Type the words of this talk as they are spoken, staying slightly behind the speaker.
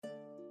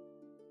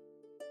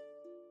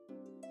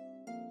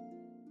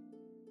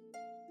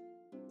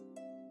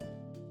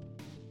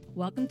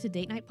Welcome to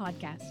Date Night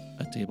Podcast.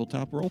 A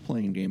tabletop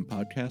role-playing game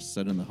podcast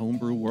set in the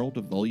homebrew world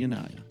of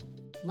Volyanaya.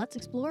 Let's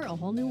explore a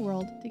whole new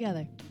world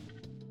together.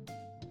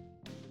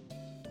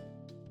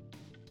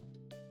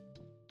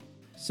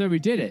 So we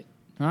did it,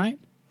 right?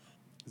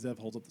 Zev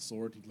holds up the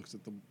sword. He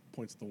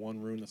points at the one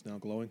rune that's now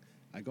glowing.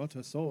 I got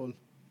her soul.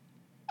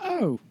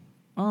 Oh,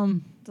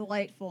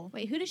 Delightful.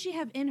 Wait, who does she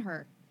have in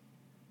her?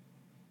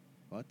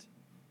 What?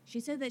 She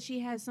said that she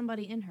has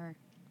somebody in her.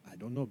 I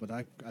don't know, but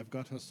I've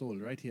got her soul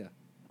right here.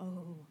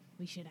 Oh,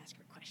 we should ask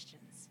her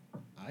questions.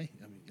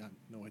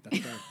 No, wait, that's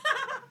fair.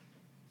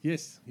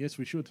 Yes,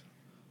 we should.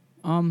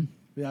 um,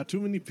 There are too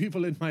many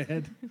people in my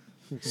head.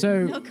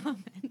 so No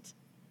comment.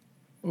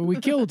 we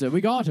killed her.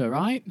 We got her,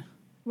 right?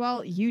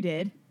 Well, you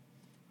did.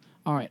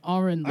 All right,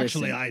 Aaron, listen.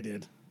 Actually, I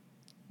did.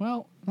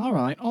 Well, all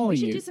right, all We of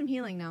should you. do some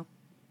healing now.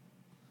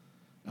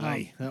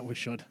 Aye, that we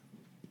should.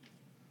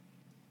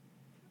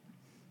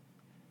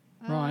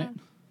 Right.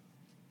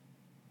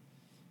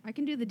 I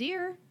can do the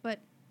deer, but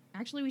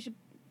actually we should...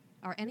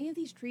 Are any of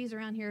these trees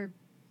around here,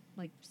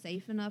 like,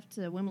 safe enough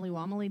to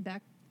wimmly-wommly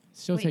back?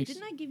 Still Wait, takes...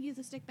 didn't I give you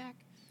the stick back?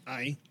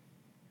 Aye.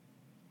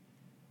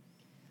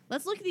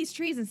 Let's look at these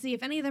trees and see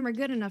if any of them are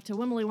good enough to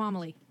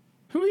wimmly-wommly.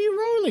 Who are you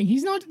rolling?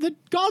 He's not... The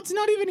god's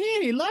not even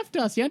here. He left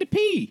us. He had to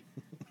pee.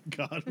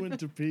 God went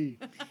to pee.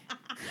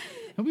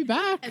 He'll be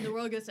back. And the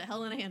world goes to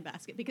hell in a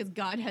handbasket because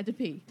God had to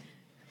pee.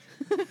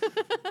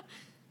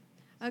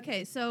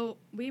 Okay, so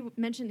we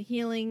mentioned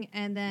healing,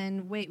 and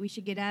then, we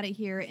should get out of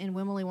here and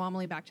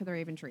wimmly-wommly back to the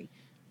Raven Tree.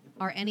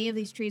 Are any of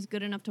these trees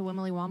good enough to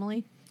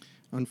wimmly-wommly?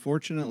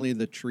 Unfortunately,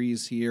 the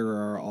trees here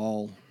are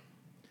all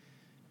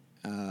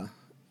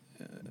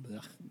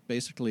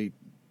basically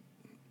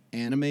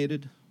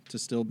animated to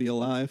still be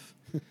alive.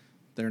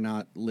 They're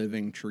not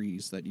living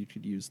trees that you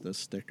could use the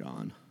stick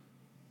on.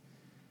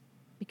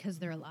 Because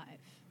they're alive.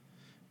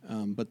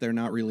 But they're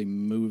not really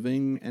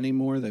moving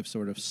anymore. They've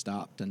sort of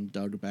stopped and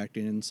dug back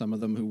in. Some of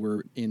them who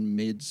were in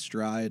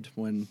mid-stride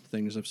when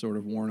things have sort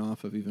of worn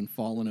off have even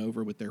fallen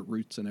over with their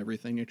roots and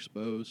everything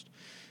exposed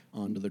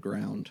onto the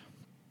ground.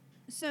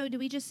 So do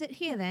we just sit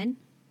here then?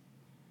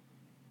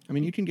 I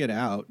mean, you can get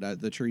out.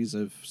 The trees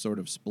have sort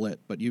of split,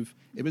 but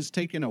it was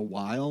taking a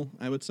while,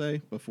 I would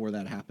say, before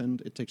that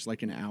happened. It takes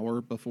like an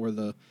hour before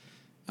the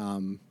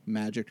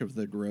magic of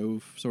the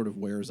grove sort of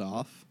wears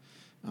off.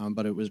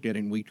 But it was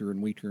getting weaker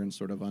and weaker and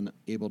sort of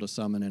unable to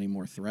summon any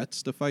more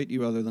threats to fight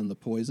you other than the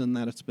poison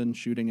that it's been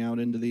shooting out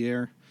into the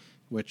air,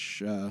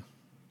 which I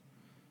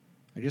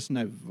guess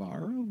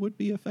Nivara would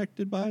be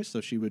affected by,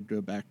 so she would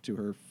go back to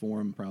her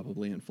form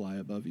probably and fly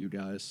above you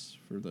guys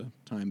for the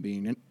time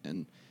being.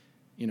 And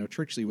you know,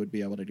 Trixie would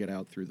be able to get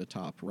out through the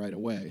top right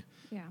away.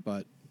 Yeah.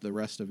 But the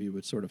rest of you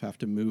would sort of have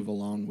to move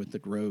along with the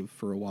grove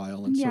for a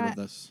while and sort of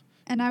this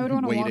And I would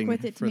want to walk waiting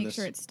with it to for make this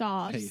sure it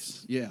stops.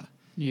 pace. Yeah.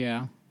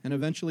 Yeah. And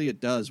eventually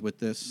it does with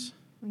this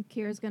And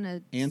Kira's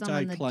gonna summon the deer.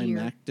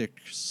 anticlimactic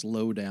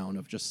slowdown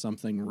of just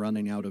something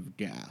running out of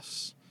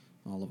gas.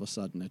 All of a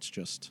sudden, it's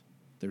just,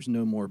 there's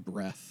no more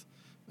breath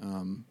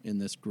in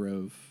this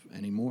grove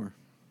anymore.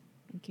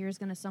 And Kira's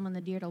gonna summon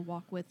the deer to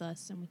walk with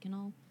us, and we can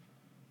all...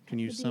 Can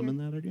you the deer. summon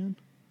that again?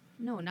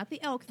 No, not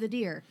the elk, the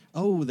deer.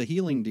 Oh, the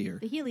healing deer.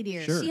 The Healy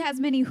deer. Sure. She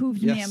has many hooved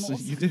Yes,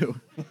 mammals. you do.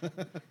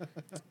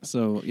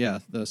 So, yeah,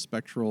 the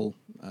spectral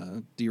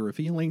deer of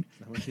healing.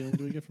 How much healing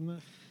do we get from that?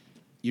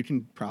 You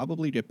can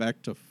probably get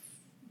back to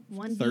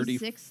 1d6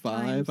 35,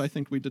 times. I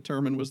think we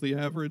determined was the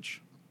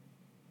average.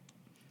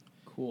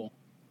 Cool.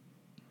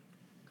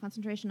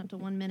 Concentration up to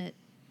 1 minute.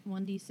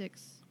 1d6.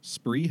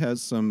 Spree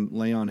has some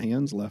lay on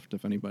hands left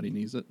if anybody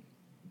needs it.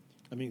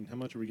 I mean, how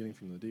much are we getting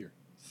from the deer?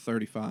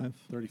 35.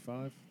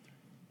 35?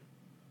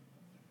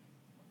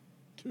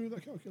 To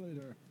the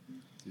calculator.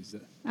 Is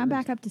that I'm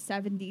back up to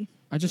 70.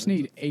 I just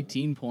need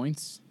 18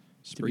 points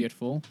to be at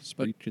full.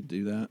 Spree could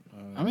do that.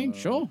 I mean,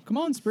 sure. Come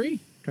on, Spree.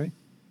 Okay.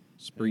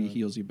 Spree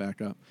heals you back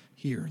up.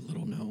 Here,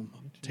 little gnome,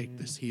 take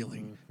this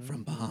healing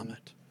from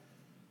Bahamut.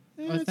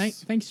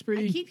 Thanks,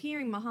 Spree. I keep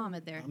hearing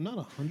Muhammad there. I'm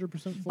not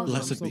 100% full. but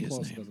Blessed I'm so be his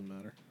close, name. It doesn't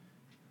matter.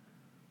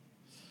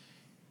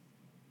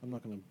 I'm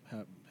not going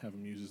to have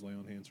him use his lay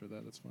on hands for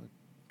that. That's fine.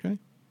 Okay.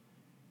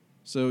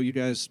 So you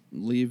guys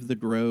leave the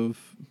grove.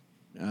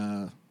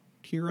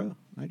 Kira,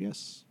 I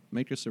guess,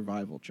 make a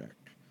survival check.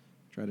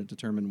 Try to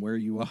determine where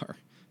you are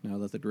now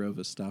that the grove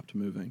has stopped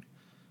moving.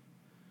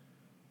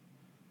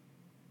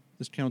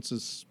 This counts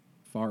as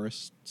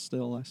forest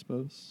still, I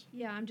suppose.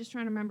 Yeah, I'm just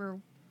trying to remember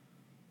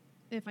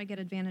if I get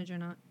advantage or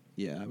not.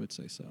 Yeah, I would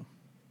say so.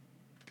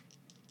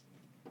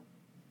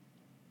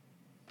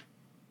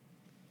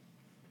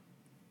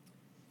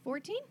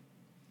 14?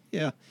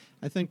 Yeah,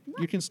 I think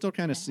you can still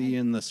kind of see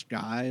in the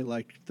sky,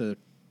 like the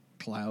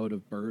cloud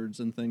of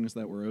birds and things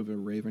that were over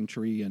Raven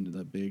Tree and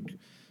the big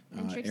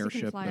And Trixie can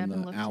airship fly and up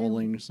and the look, too.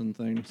 owlings and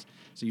things.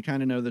 So you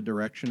kind of know the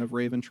direction of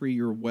Raven Tree.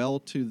 You're well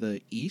to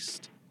the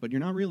east, but you're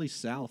not really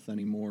south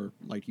anymore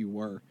like you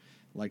were.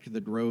 Like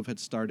the grove had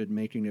started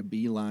making a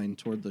beeline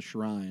toward the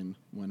shrine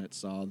when it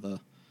saw the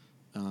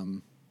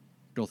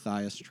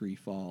Gulthias tree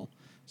fall.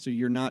 So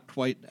you're not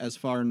quite as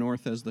far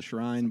north as the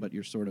shrine, but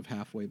you're sort of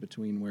halfway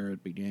between where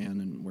it began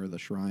and where the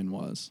shrine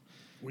was.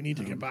 We need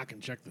to get back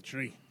and check the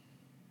tree.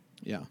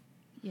 Yeah.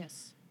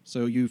 Yes.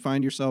 So you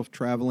find yourself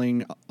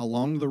traveling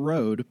along the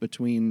road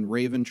between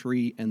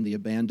Raventree and the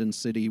abandoned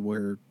city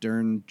where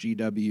Dern,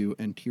 GW,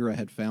 and Kira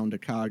had found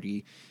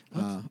Akagi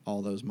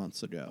all those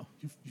months ago.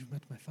 You've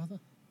met my father?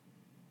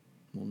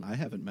 Well, I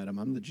haven't met him.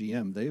 I'm the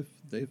GM.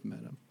 They've met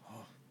him.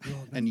 Oh, no,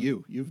 And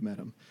you've met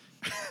him.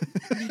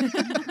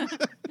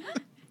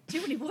 Too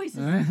many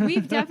voices.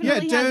 We've definitely Yeah,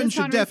 had Dern this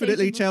should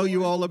definitely conversation tell you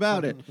before. all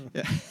about it.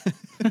 Yeah.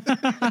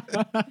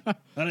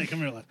 Hey, come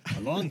here, lad.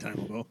 A long time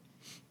ago.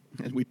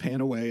 And we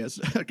pan away as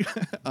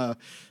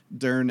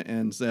Dern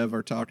and Zev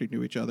are talking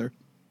to each other.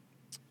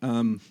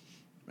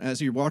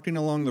 As you're walking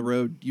along the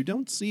road, you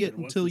don't see it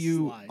And what's until the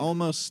you slide?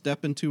 almost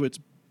step into its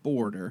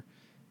border.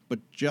 But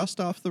just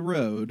off the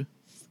road,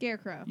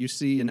 Scarecrow. you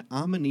see an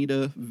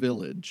Amanita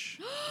village.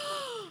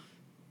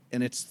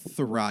 And it's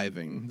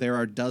thriving. There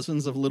are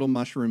dozens of little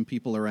mushroom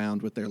people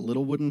around with their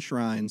little wooden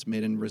shrines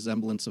made in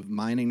resemblance of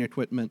mining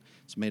equipment.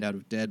 It's made out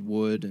of dead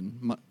wood,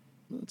 and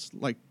it's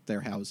like their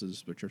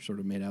houses, which are sort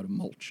of made out of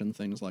mulch and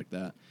things like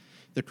that.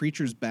 The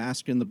creatures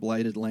bask in the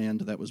blighted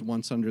land that was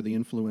once under the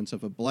influence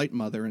of a blight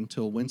mother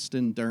until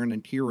Winston, Dern,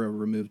 and Kira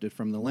removed it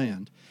from the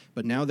land.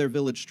 But now their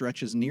village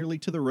stretches nearly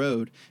to the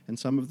road, and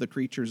some of the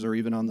creatures are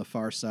even on the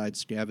far side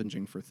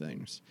scavenging for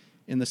things.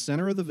 In the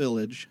center of the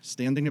village,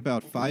 standing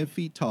about 5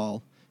 feet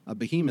tall, a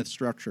behemoth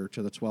structure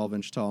to the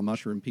 12-inch tall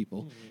mushroom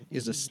people,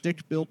 is a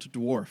stick-built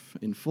dwarf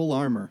in full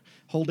armor,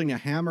 holding a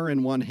hammer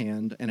in one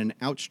hand and an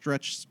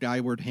outstretched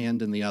skyward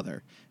hand in the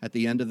other. At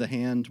the end of the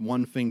hand,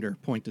 one finger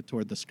pointed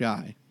toward the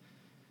sky.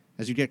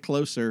 As you get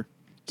closer,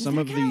 Does some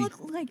that of kinda the...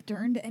 look like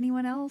Dern to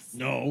anyone else?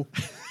 No,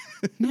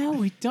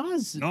 No, it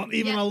does. not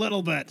even Yeah. a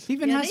little bit. It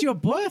even Yeah, has they- your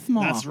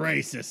birthmark. That's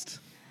racist.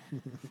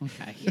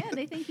 Okay. Yeah,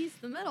 they think he's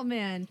the metal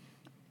man.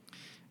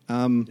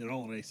 You're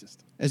all racist.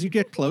 As you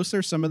get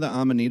closer, some of the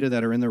Amanita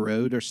that are in the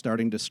road are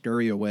starting to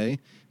scurry away,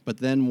 but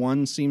then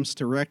one seems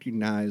to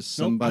recognize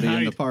somebody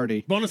in the hide.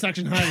 party. Bonus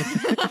action hide.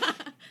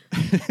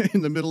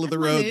 In the middle of the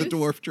That's my road, the news.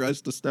 dwarf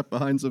tries to step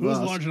behind Who's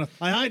Zavas. large enough?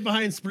 I hide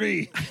behind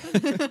Spree.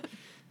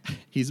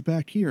 He's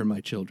back here,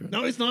 my children.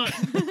 No, he's not.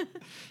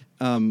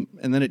 And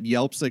then it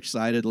yelps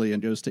excitedly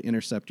and goes to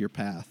intercept your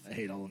path. I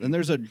hate all of Then it.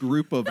 there's a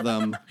group of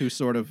them who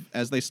sort of,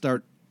 as they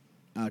start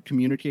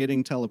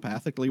communicating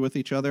telepathically with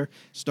each other,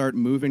 start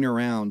moving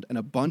around, and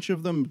a bunch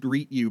of them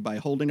greet you by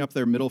holding up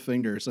their middle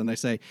fingers, and they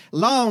say,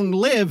 "Long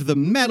live the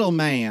Metal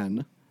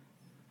Man!"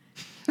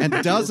 And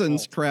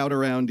dozens crowd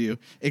around you,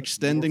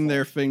 extending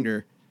their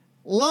finger.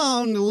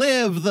 "Long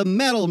live the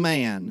Metal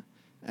Man!"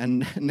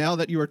 And now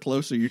that you are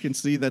closer, you can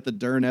see that the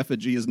Dern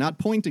effigy is not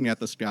pointing at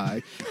the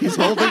sky. He's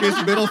holding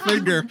his middle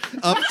finger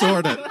up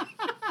toward it.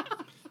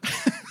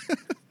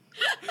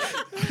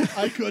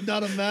 I could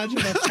not imagine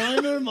a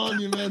finer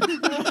monument.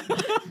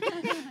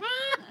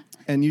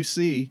 And you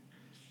see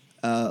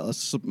a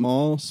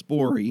small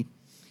spory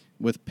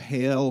with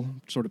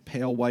sort of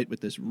pale white with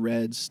this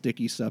red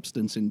sticky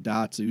substance in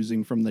dots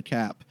oozing from the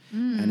cap.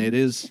 And it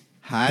is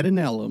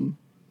Heidenellum.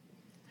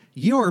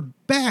 "You're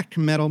back,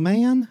 Metal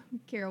Man."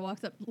 Kira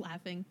walks up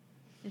laughing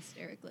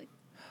hysterically.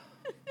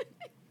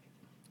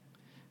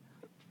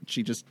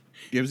 She just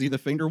gives you the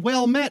finger.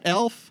 "Well met,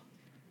 elf."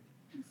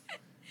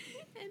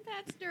 And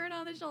pats Dern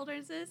on the shoulder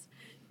and says,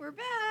 "We're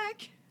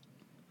back."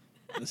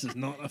 This is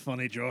not a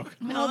funny joke.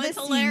 No, this it's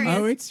seems hilarious.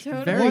 Oh, it's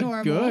Totally very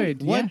normal.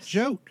 good. What yes.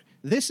 joke.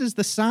 This is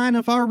the sign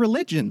of our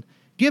religion,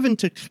 given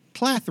to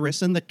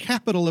Clathris in the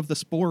capital of the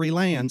Spory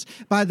lands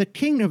by the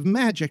king of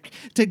magic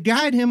to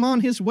guide him on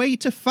his way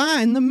to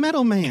find the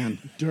Metal Man.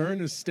 Dern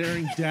is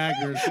staring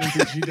daggers into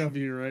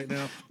GW right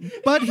now.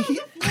 But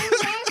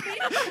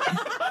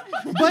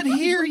but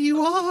here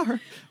you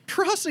are,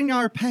 crossing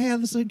our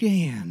paths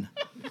again.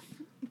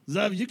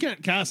 Zev, you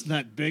can't cast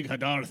that big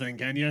Hadar thing,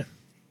 can you?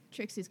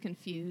 Trixie's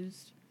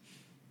confused.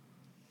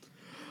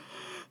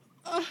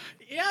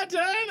 Yeah,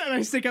 Dern. And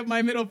I stick up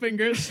my middle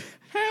fingers.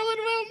 Hail and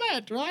well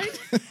met, right?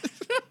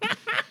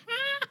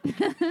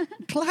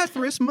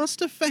 Clathris must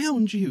have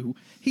found you.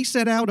 He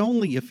set out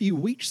only a few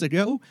weeks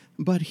ago,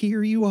 but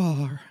here you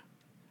are,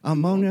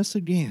 among us No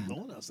again.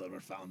 one else ever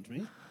found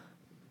me.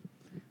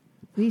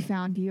 We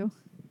found you.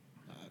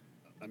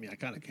 I mean, I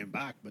kind of came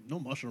back, but no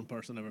mushroom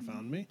person ever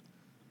found me.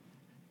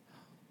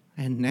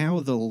 And now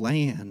the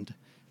land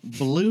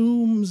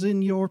blooms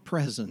in your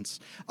presence.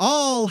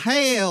 All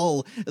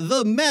hail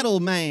the Metal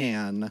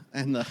Man!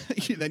 And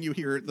then you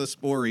hear the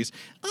Spories.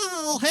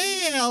 All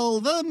hail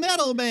the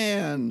Metal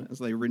Man! As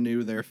they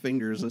renew their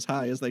fingers as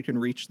high as they can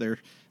reach their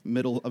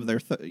middle of their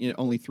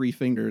only 3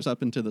 fingers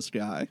up into the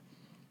sky.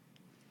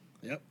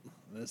 Yep,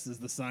 this is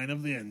the sign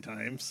of the end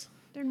times.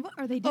 Dern, what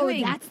are they Oh,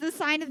 doing? that's the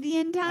sign of the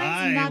end times,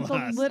 Aye, not the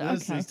lass, little.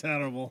 this Okay. is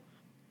terrible.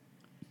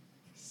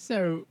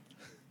 So,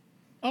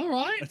 all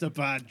right. It's a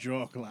bad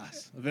joke,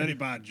 lass. A very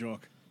bad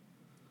joke.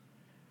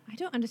 I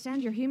don't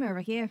understand your humor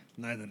over here.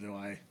 Neither do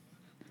I.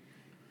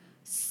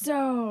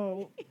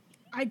 So,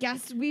 I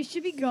guess we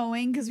should be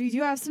going because we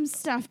do have some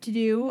stuff to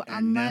do.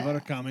 And never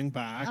coming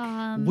back.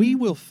 We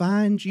will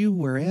find you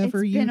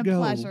wherever it's you been a go.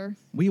 pleasure.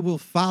 We will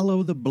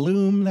follow the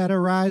bloom that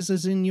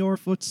arises in your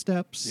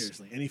footsteps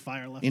Seriously, any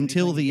fire left?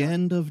 until anything the you got?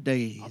 end of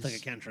days. I'll take a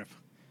cantrip.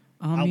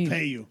 I I'll mean,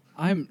 pay you.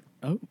 I'm.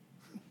 Oh.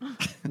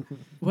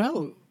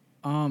 Well,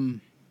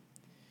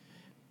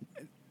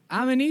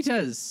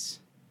 Amanitas,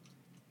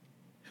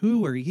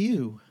 Who are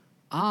you?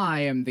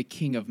 I am the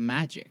king of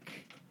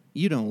magic.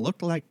 You don't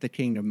look like the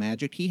king of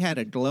magic. He had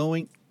a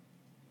glowing.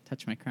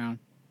 Touch my crown.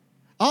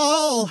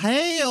 All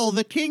hail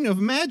the king of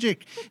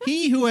magic,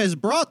 he who has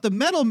brought the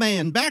metal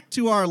man back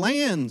to our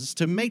lands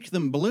to make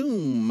them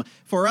bloom,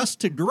 for us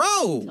to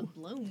grow.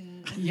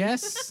 Bloom.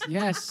 Yes,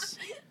 yes.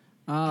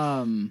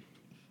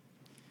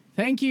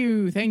 Thank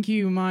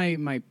you,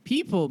 my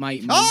people, my.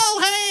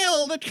 All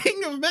hail the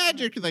king of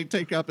magic, they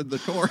take up in the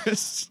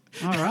chorus.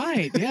 All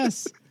right,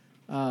 yes.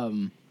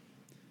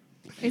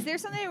 Is there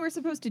something we're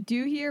supposed to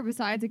do here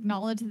besides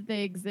acknowledge that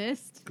they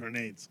exist?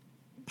 Grenades.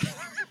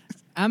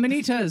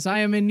 Amanitas, I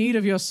am in need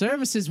of your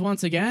services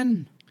once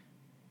again.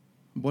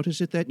 What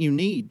is it that you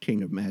need,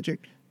 king of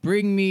magic?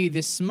 Bring me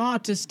the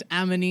smartest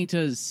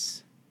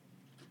Amanitas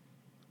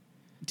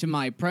to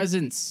my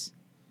presence.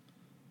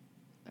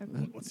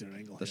 What's your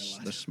angle The, here,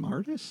 lad? the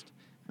smartest?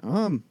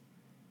 How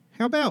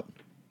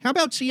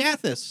about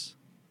Seathis?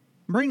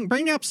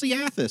 Bring up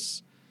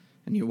Seathis.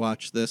 And you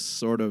watch this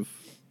sort of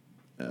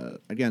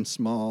again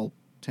small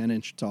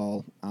 10-inch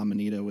tall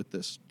Amanita with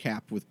this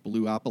cap with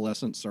blue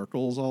opalescent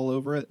circles all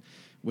over it,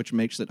 which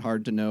makes it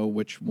hard to know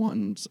which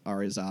ones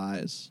are his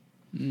eyes.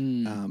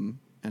 And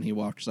he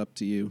walks up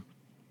to you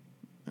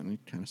and he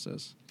kind of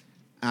says,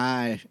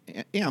 I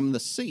am the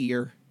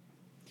seer.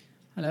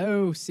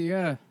 Hello,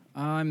 Seer.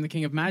 I'm the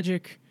king of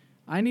magic.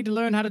 I need to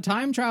learn how to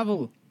time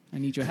travel. I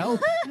need your help.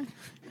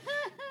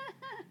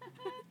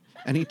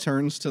 And he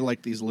turns to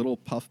like these little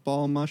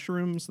puffball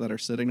mushrooms that are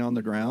sitting on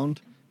the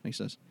ground. And he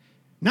says,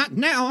 Not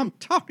now, I'm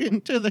talking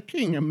to the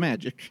king of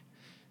magic.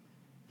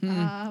 What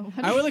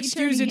I is will he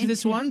excuse you turning to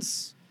this into?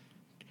 once.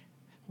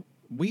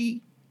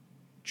 We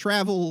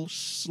travel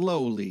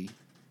slowly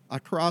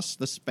across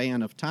the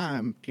span of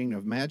time, king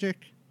of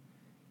magic.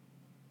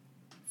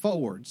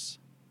 Forwards.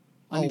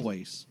 I need-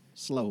 Always.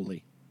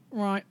 Slowly.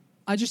 Right.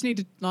 I just need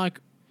to, like...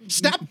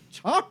 Stop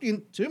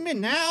talking to me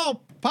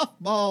now,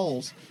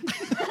 puffballs.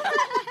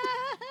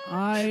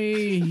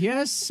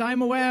 Yes,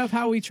 I'm aware of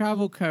how we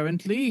travel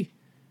currently,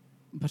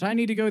 but I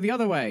need to go the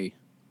other way.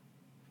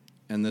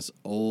 And this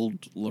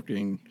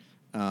old-looking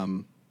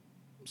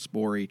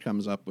Spory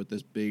comes up with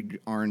this big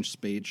orange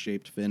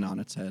spade-shaped fin on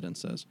its head and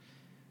says,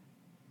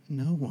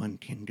 No one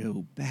can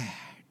go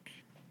back.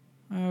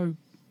 Oh,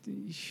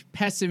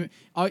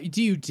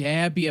 do you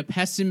dare be a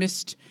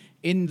pessimist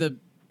in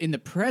the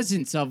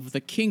presence of the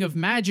King of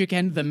Magic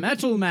and the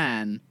Metal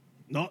Man?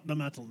 Not the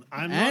metal.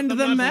 And not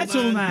the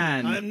Metal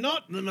Man. I'm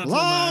not the metal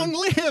Long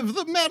man. live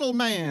the metal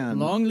man!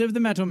 Long live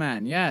the Metal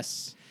Man,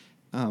 yes.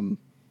 She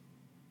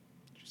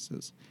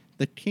says,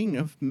 The king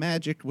of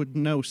magic would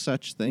know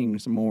such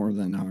things more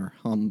than our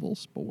humble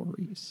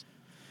Spories.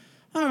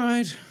 All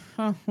right.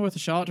 Worth a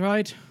shot,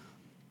 right?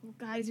 Well,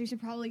 guys, we should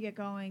probably get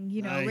going.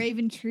 You know, Aye.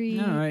 Raven Tree.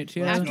 All right,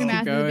 yeah, let's keep Aftermath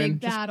of the going.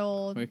 big Just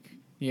battle. quick.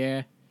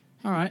 Yeah.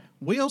 All right.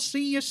 We'll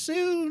see you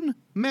soon,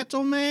 metal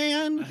I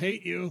man.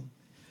 hate you.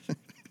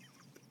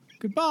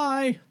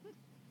 Goodbye.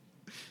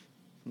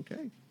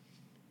 Okay.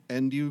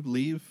 And you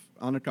leave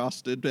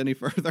unaccosted any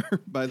further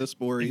by the If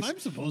Spories. I'm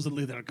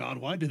supposedly their god,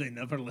 why do they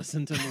never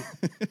listen to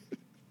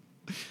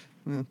me?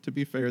 Well, to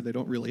be fair, they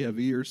don't really have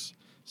ears.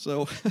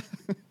 So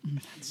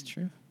That's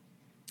true.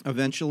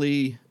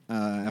 eventually,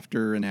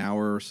 after an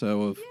hour or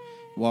so of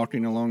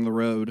walking along the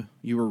road,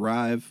 you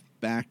arrive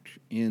back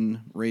in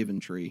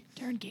Raventree.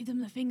 Turn gave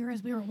them the finger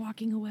as we were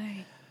walking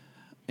away.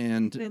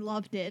 And They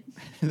loved it.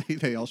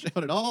 they all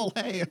shouted, All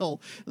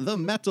hail the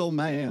metal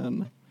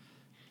man.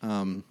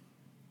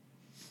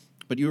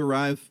 But you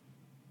arrive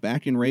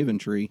back in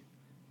Raventree,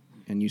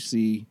 and you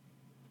see,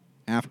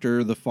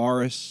 after the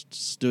forest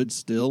stood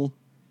still,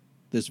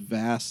 this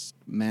vast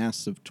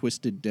mass of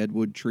twisted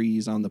deadwood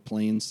trees on the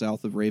plains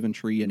south of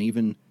Raventree, and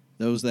even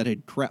those that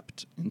had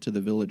crept into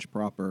the village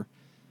proper.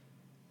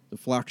 The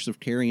flocks of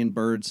carrion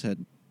birds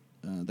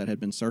that had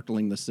been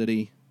circling the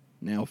city,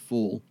 now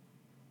full,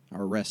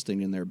 are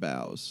resting in their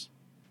boughs.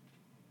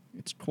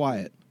 It's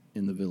quiet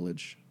in the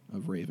village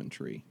of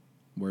Raventree,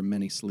 where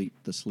many sleep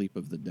the sleep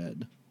of the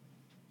dead.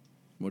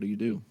 What do you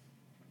do?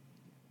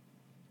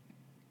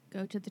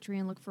 Go to the tree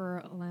and look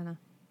for Alana.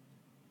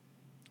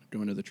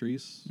 Go into the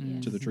trees?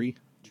 Yes. To the tree?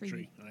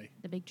 Tree. Aye.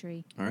 The big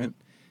tree. All right.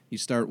 You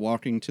start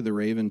walking to the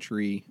Raven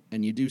Tree,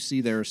 and you do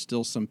see there are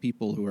still some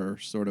people who are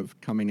sort of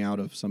coming out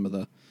of some of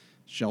the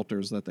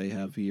shelters that they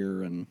have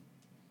here, and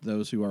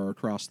those who are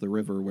across the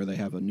river where they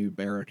have a new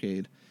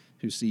barricade,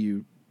 who see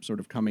you sort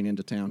of coming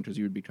into town because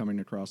you would be coming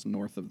across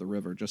north of the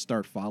river, just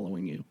start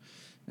following you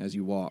as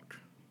you walk.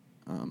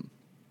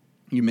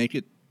 You make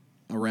it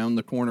around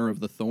the corner of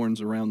the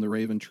thorns around the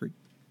Raven Tree.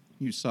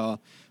 You saw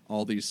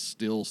all these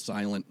still,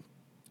 silent,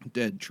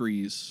 dead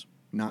trees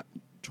not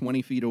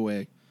 20 feet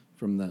away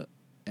from the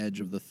edge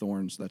of the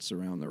thorns that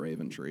surround the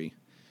raven tree.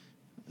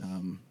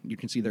 You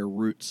can see their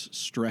roots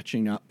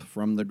stretching up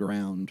from the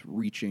ground,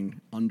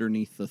 reaching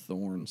underneath the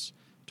thorns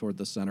toward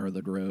the center of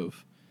the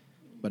grove.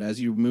 But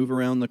as you move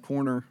around the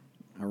corner,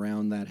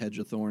 around that hedge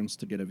of thorns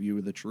to get a view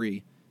of the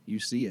tree, you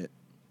see it.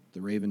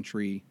 The raven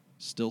tree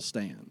still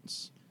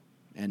stands,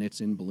 and it's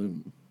in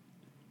bloom.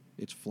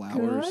 Its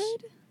flowers,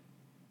 Good.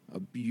 a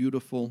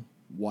beautiful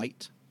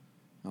white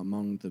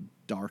among the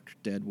dark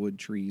deadwood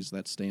trees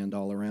that stand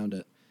all around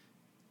it.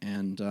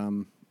 And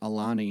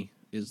Alani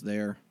is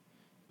there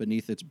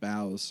beneath its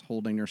boughs,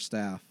 holding her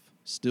staff,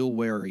 still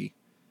wary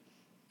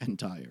and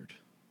tired.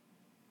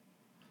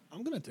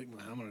 I'm gonna take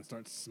my hammer and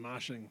start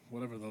smashing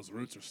whatever those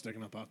roots are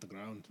sticking up off the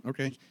ground.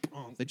 Okay.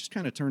 Bonk. They just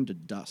kind of turn to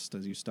dust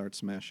as you start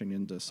smashing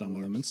into some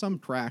of them. And some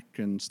crack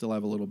and still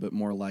have a little bit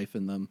more life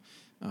in them.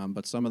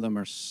 But some of them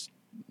are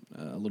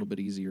a little bit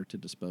easier to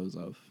dispose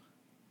of.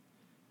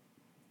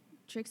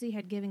 Trixie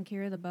had given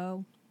Kira the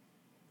bow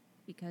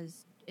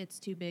because it's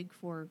too big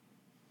for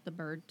the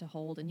bird to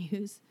hold and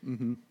use.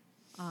 Mm-hmm.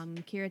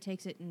 Kira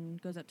takes it and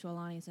goes up to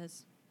Alani and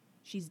says,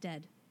 "She's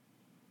dead."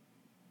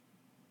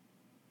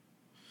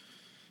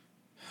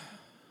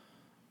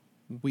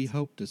 We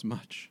hoped as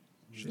much,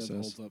 she Zev says.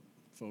 holds up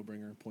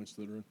Foebringer and points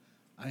to the rune.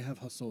 I have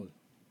her soul.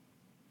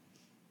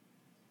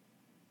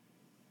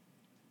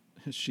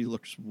 She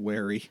looks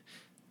wary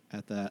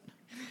at that.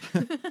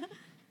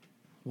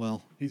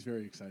 Well, He's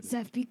very excited.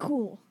 Zeph, be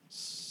cool.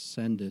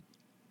 send it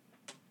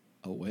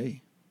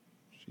away,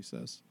 she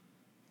says.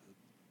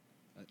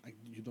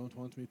 You don't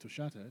want me to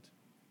shatter it?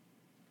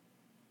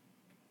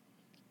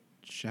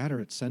 Shatter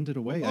it, send it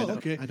away. Oh,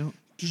 okay. I don't.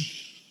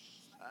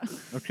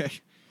 Okay.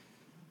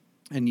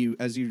 And you,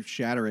 as you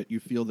shatter it, you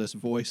feel this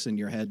voice in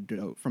your head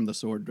go, from the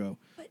sword go,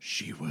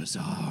 "She was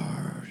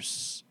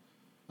ours."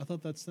 I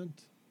thought that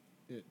sent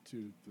it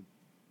to the.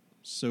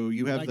 So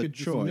you have I the could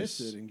choice.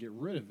 dismiss it and get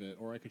rid of it,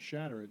 or I could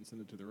shatter it and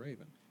send it to the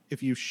Raven.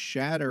 If you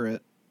shatter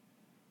it,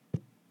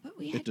 But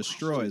we it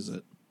destroys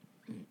it.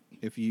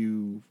 If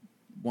you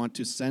want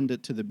to send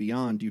it to the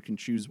beyond, you can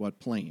choose what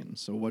plane.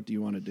 So what do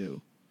you want to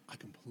do? I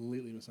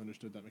completely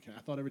misunderstood that mechanic.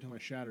 I thought every time I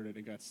shattered it,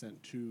 it got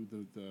sent to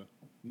the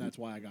and that's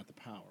why I got the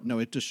power. No,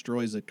 it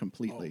destroys it Oh,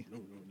 completely. no,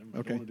 never mind. Okay.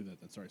 I don't want to do that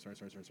then. Sorry.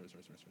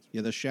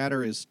 Yeah, the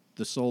shatter is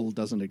the soul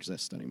doesn't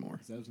exist anymore.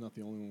 Zev's not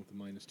the only one with the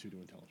 -2 to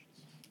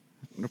intelligence.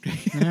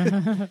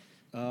 Okay.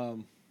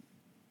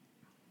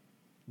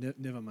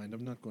 Never mind.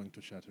 I'm not going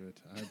to shatter it,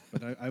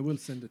 but I will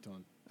send it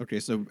on. Okay,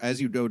 so as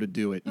you go to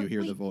do it, you But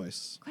hear the wait.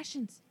 voice.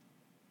 Questions.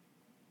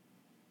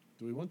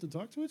 Do we want to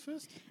talk to it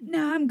first?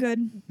 No, I'm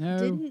good. No.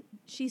 Didn't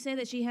she say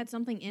that she had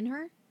something in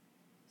her?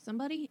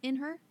 Somebody in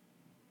her?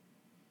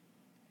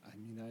 I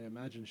mean, I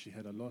imagine she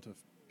had a lot of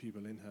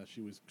people in her. She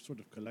was sort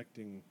of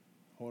collecting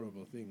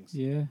horrible things.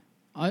 Yeah.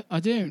 I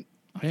don't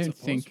I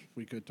suppose think.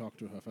 we could talk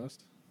to her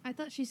first. I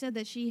thought she said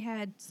that she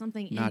had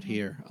something in Not her.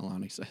 here,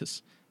 Alani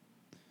says.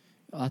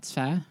 That's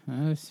fair.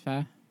 That's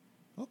fair.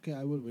 Okay,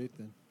 I will wait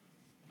then.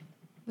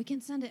 We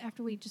can send it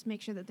after we just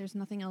make sure that there's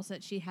nothing else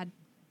that she had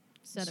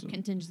set So, up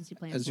contingency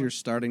plans As for. you're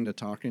starting to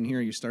talk in here,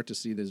 you start to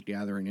see this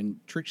gathering, and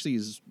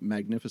Trixie's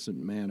magnificent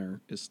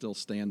manor is still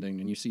standing,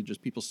 and you see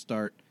just people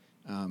start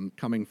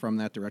coming from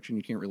that direction.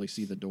 You can't really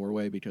see the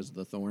doorway because of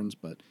the thorns,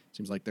 but it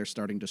seems like they're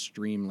starting to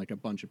stream like a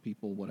bunch of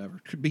people, whatever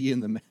could be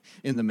in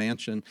the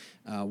mansion.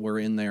 Were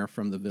in there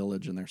from the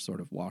village, and they're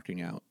sort of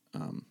walking out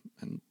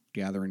and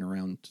gathering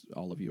around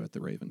all of you at the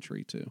Raven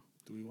Tree too.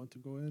 Do we want to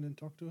go in and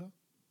talk to her?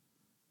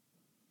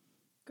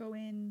 Go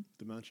in.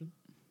 The mansion?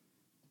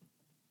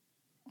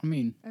 I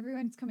mean,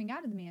 Everyone's coming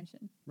out of the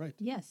mansion. Right.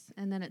 Yes,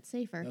 and then it's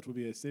safer. That would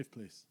be a safe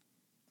place.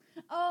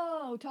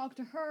 Oh, talk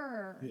to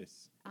her.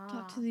 Yes.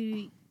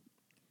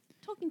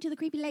 Talking to the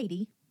creepy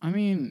lady. I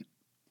mean,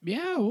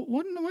 yeah.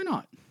 Why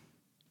not?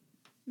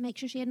 Make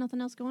sure she had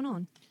nothing else going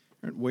on.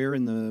 All right, where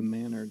in the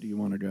manor do you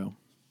want to go?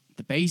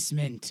 The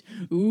basement.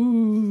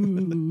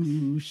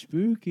 Ooh,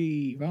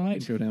 spooky.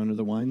 Right. Go down to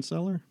the wine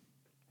cellar?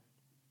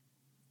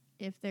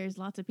 If there's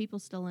lots of people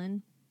still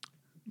in.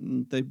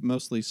 They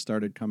mostly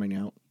started coming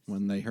out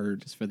when they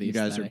heard Just for the you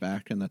guys are aesthetic.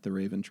 back and that the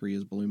Raven Tree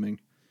is blooming.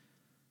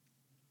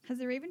 Has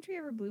the Raven Tree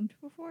ever bloomed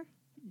before?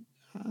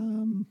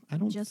 I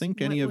don't Just think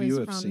what any of was you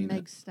have from seen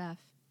Meg's staff,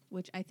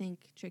 which I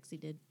think Trixie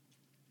did.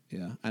 it.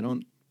 Yeah, I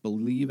don't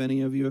believe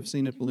any of you have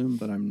seen it bloom,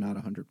 but I'm not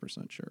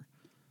 100% sure.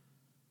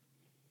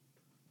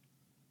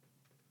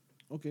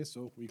 Okay,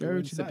 so we go, Go to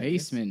inside, the yes?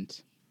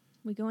 basement.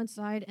 We go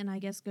inside and I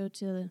guess go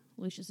to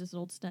Lucius's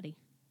old study,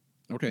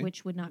 Okay,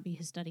 which would not be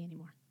his study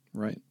anymore.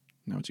 right.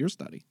 Now it's your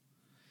study.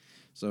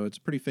 So it's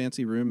a pretty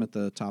fancy room at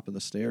the top of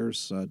the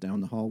stairs down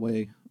the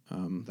hallway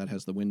that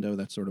has the window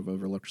that sort of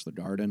overlooks the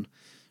garden.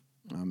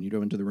 You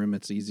go into the room,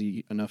 it's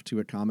easy enough to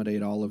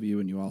accommodate all of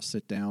you, and you all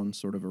sit down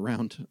sort of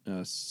around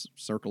a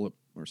circle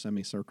or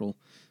semicircle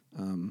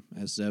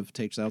as Zev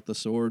takes out the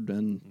sword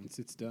and And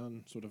sits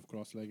down, sort of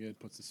cross-legged,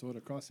 puts the sword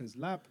across his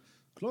lap,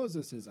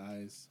 closes his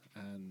eyes,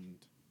 and...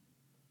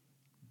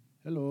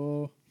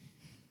 Hello.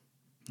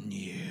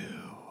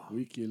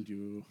 We killed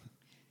you.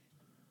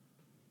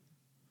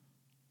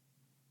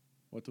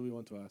 What do we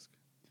want to ask?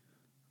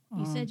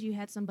 You said you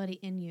had somebody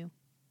in you.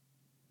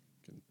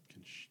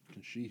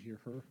 Can she hear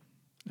her?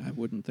 I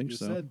wouldn't think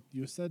so.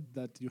 You said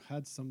that you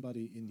had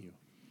somebody in you.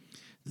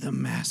 The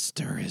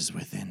master is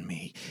within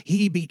me.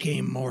 He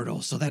became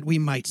mortal so that we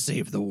might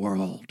save the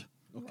world.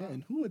 Okay,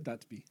 and who would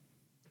that be?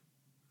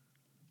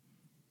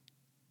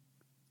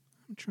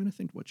 I'm trying to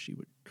think what she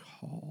would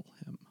call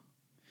him.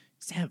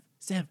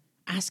 Zev,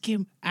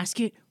 ask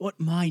it what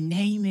my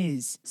name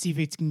is. See if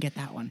it can get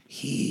that one.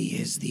 He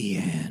is the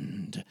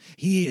end.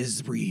 He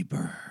is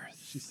rebirth.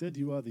 She said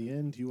you are the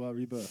end, you are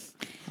rebirth.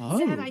 Oh,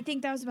 Said, I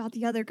think that was about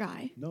the other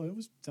guy. No, it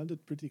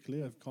sounded pretty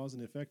clear of cause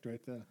and effect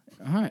right there.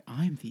 all right.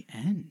 I'm the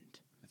end.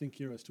 I think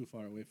Kira's too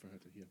far away for her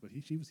to hear, but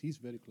he's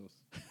very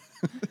close.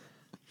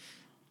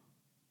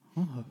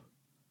 Oh,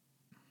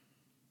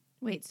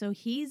 Wait, so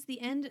he's the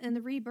end and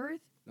the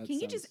rebirth? That Can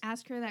you just sounds-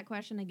 ask her that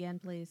question again,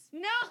 please?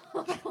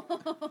 No.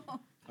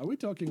 Are we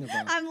talking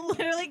about I'm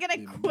literally gonna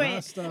the quit.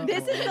 master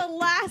This is or- the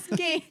last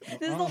game.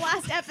 This is the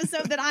last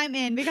episode that I'm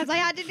in because I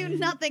had to do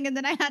nothing and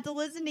then I had to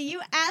listen to you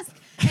ask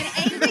an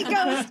angry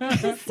ghost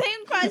the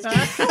same question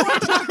 4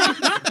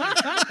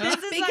 times.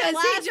 This is Because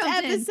my he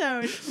jumped in.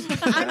 last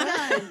episode. I'm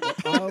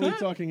done. Are we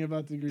talking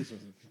about the Grease?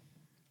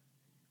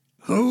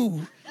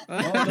 Who?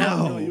 Oh,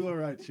 No. no, you were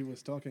right. She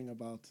was talking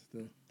about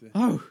the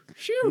oh,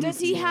 shoot. Does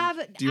he have?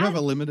 Do you have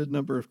a limited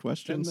number of 10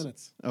 questions?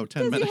 minutes. Oh,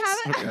 10 Does minutes. he have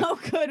it? Okay. Oh,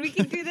 good. We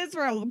can do this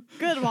for a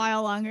good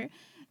while longer.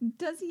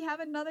 Does he have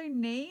another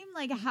name?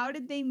 Like, how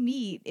did they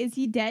meet? Is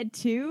he dead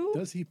too?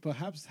 Does he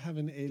perhaps have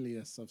an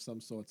alias of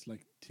some sorts,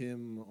 like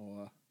Tim,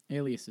 or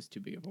Alias is too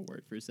big of a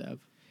word for Zev.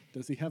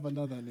 does he have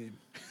another name,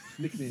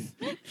 nickname?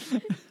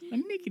 A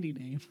nickety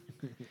name.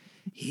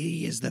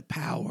 He is the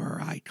power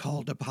I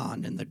called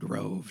upon in the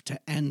grove to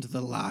end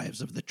the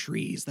lives of the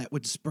trees that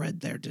would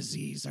spread their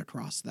disease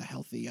across the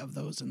healthy of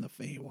those in the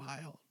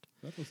Feywild.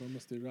 That was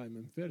almost a rhyme.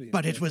 I'm very.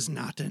 But it impressed. was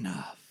not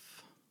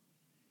enough.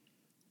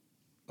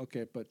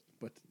 Okay, but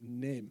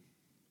name,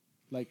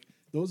 like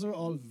those are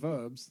all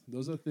verbs.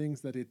 Those are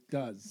things that it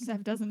does.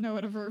 Zev doesn't know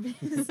what a verb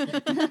is.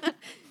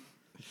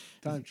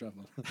 Time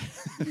travel.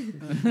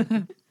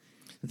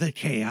 The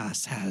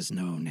chaos has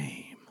no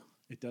name.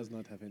 It does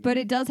not have any. But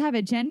it does have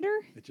a gender?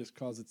 It just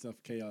calls itself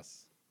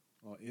chaos,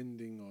 or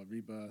ending, or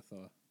rebirth,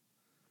 or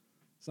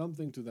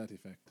something to that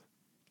effect.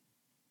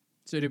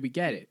 So did we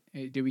get it?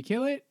 Did we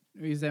kill it?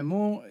 Is there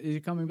more? Is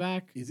it coming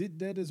back? Is it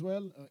dead as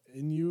well?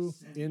 In you,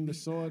 in the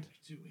sword?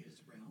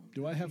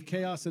 Do I have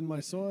chaos in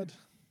my sword?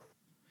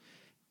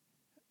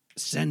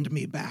 Send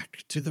me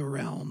back to the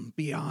realm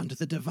beyond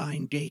the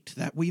divine gate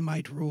that we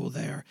might rule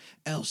there,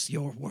 else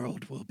your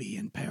world will be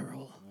in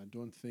peril. I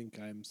don't think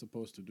I'm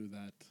supposed to do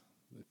that.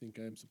 I think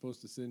I'm supposed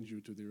to send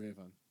you to the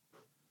Raven.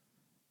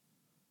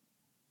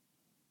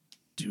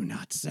 Do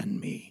not send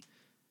me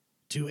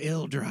to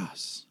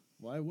Ildras.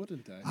 Why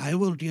wouldn't I? I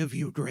will give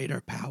you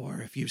greater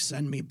power if you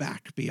send me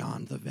back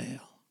beyond the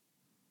veil.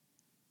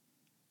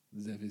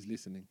 Zev is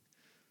listening.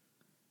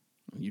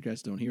 You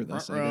guys don't hear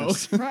this, I Ruh-roh.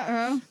 guess.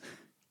 Uh-oh.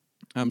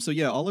 So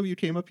yeah, all of you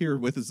came up here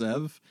with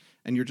Zev,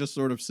 and you're just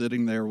sort of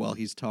sitting there while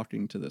he's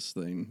talking to this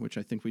thing, which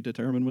I think we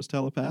determined was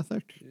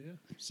telepathic. Yeah.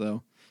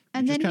 So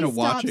And you're then just kind he of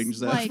watching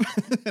stops, Zev,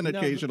 like- and No, but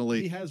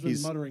occasionally he has been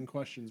he's muttering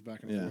questions back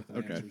and Yeah, forth and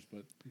okay. answers,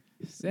 but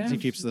Zev, he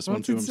keeps this one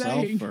what's to it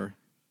himself. saying? Or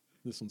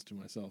this one's to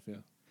myself, yeah.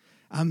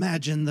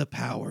 imagine the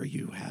power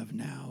you have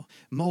now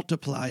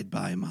multiplied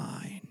by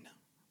mine.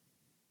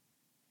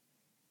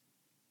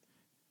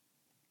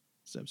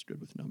 Zev's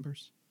good with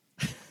numbers.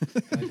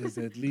 That is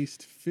at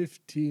least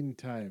 15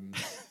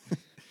 times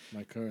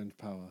my current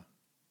power.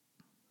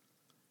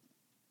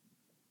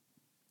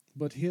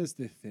 But here's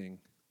the thing.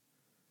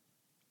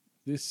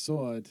 This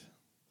sword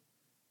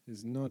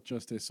is not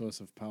just a source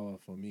of power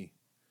for me.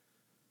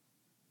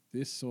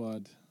 This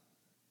sword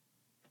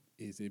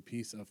is a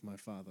piece of my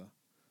father,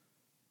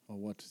 or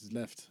what is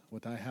left,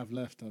 what I have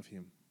left of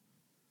him,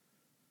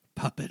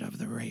 Puppet of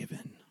the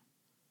Raven.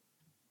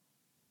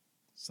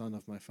 son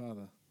of my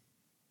father.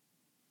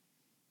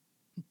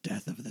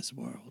 Death of this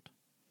world.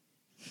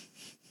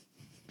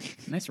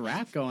 Nice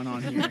rap going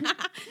on here.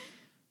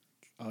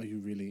 Are you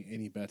really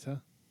any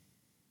better?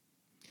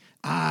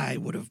 I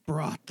would have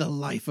brought the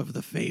life of the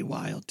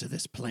Feywild to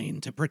this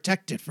plane to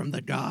protect it from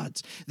the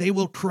gods. They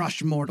will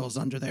crush mortals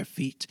under their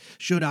feet,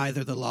 should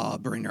either the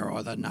Lawbringer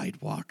or the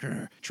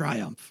Nightwalker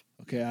triumph.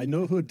 Okay, I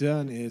know who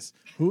Dern is.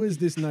 Who is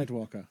this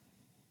Nightwalker?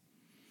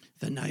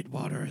 The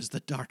Nightwater is the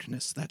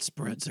darkness that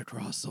spreads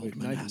across old Wait,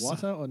 Manasseh.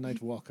 Nightwater or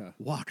Nightwalker?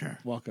 Walker.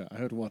 Walker. I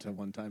heard water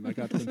one time. I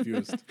got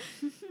confused.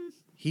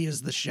 He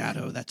is the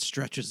shadow that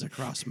stretches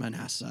across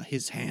Manasseh,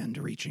 his hand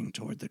reaching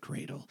toward the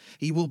cradle.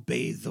 He will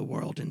bathe the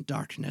world in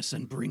darkness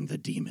and bring the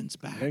demons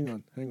back. Hang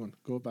on.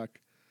 Go back.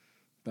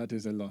 That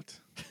is a lot.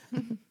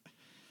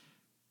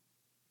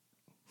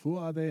 Who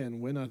are they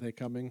and when are they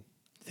coming?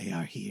 They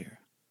are here.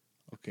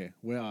 Okay,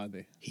 where are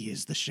they? He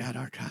is the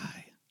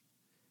Shadarkai.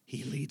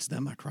 He leads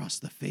them across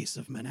the face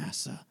of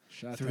Manasseh,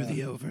 through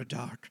the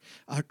Overdark,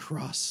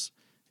 across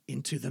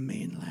into the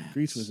mainland.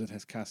 Grease Wizard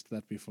has cast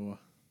that before.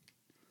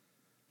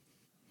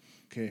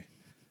 Okay.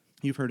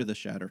 You've heard of the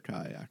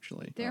Shadarkai,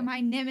 actually. They're my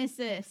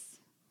nemesis.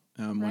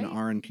 When Right?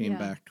 Aaron came Yeah.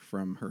 back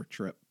from her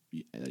trip,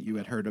 you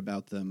had heard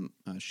about them.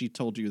 She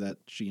told you that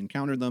she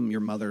encountered them. Your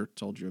mother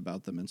told you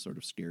about them in sort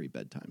of scary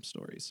bedtime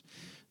stories.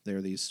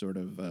 They're these sort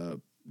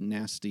of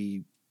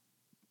nasty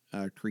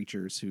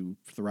creatures who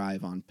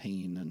thrive on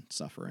pain and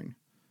suffering.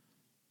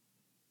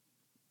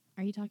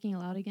 Are you talking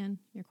aloud again?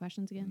 Your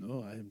questions again?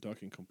 No, I am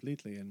talking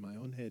completely in my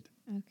own head.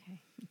 Okay.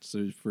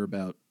 So for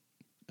about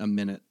a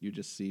minute, you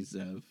just see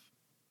Zev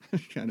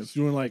kind of Just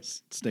doing like,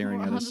 staring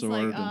We're at all a just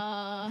sword.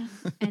 like,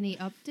 Any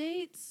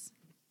updates?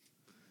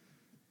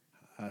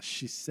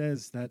 she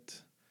says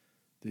that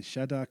the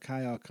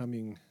Shadar-kai are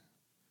coming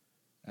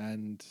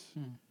and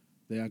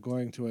they are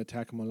going to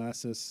attack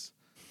Molasses.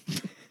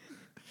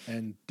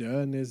 And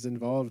Dern is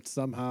involved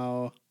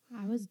somehow.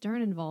 How was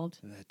Dern involved?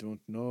 I don't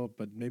know,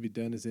 but maybe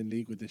Dern is in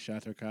league with the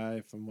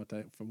Shadar-kai from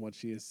what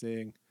she is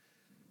saying.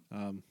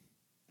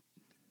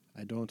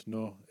 I don't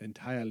know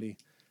entirely.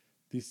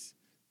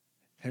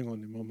 Hang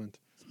on a moment.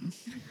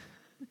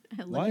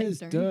 I look Why at is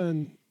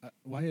Dern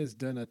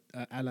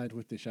allied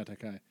with the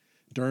Shadar-kai?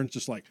 Dern's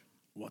just like,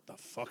 what the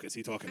fuck is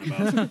he talking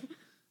about?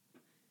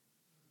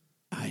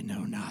 I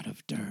know not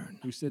of Dern.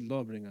 You said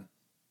Lawbringer.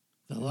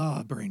 The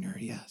Lawbringer,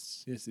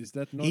 yes. Yes, is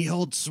that not? He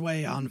holds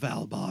sway on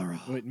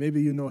Valbara. Wait,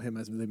 maybe you know him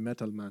as the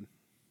Metal Man.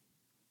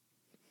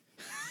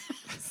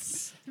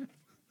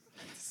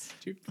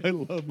 I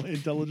love my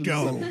intelligence.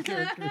 Go.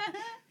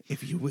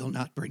 If you will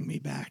not bring me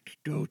back,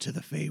 go to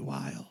the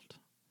Feywild.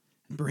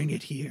 Bring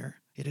it here.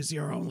 It is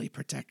your only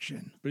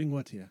protection. Bring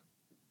what here?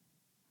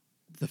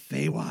 The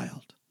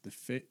Feywild.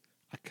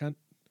 I can't.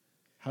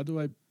 How do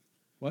I?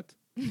 What?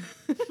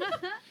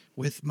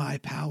 With my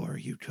power,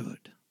 you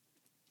could.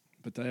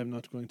 But I am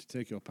not going to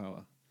take your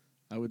power.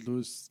 I would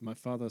lose my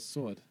father's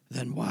sword.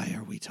 Then why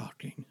are we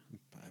talking?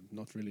 I'm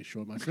not really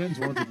sure. My friends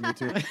wanted me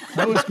to.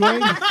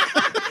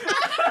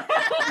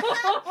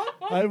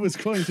 I was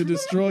going to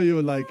destroy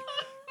you like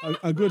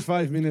a good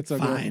 5 minutes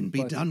ago. Fine,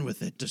 be but, done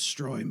with it.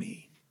 Destroy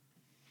me.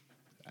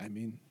 I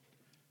mean,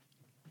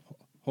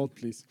 hold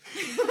please.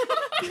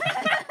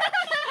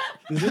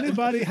 Does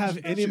anybody have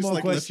any more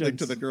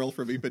questions? girl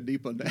from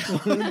Ipanema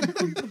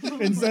now.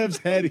 In Zev's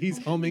head, he's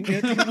humming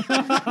it.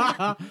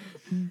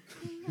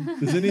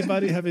 Does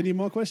anybody have any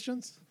more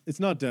questions? It's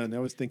not done. I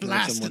was thinking of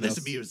Blast someone this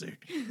else.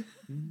 music.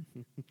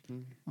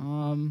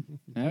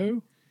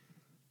 No.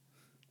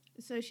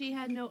 So she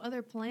had no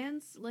other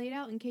plans laid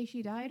out in case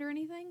she died or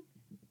anything?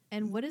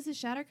 And what is the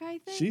Shadar-kai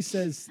thing? She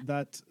says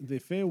that the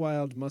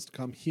Feywild must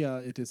come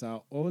here. It is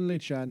our only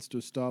chance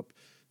to stop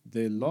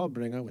the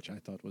Lawbringer, which I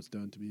thought was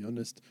done, to be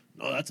honest.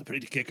 No, that's a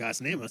pretty kick-ass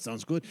name. That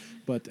sounds good.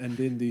 And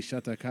then the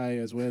Shadar-kai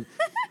as well.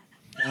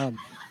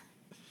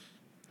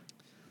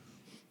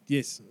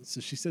 Yes,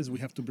 so she says we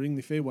have to bring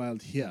the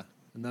Feywild here.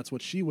 And that's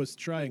what she was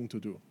trying to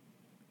do.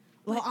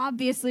 well,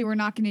 obviously we're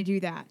not going to do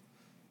that.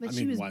 But I she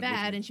mean, was why would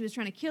bad you? and she was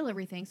trying to kill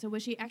everything. So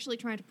was she actually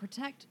trying to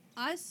protect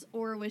us,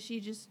 or was she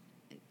just?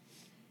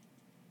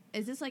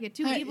 Is this like a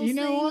two evils you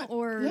know thing, what?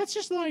 or Let's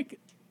just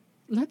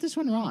let this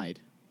one ride.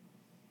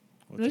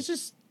 Let's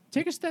just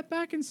take a step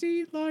back and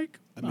see, like.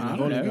 I mean, I I've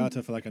don't only know. got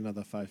her for like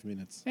another 5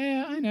 minutes.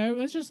 Yeah, I know.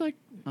 Let's just I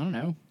don't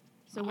know.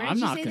 so? Where I'm did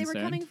she not say they were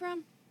concerned. coming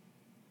from?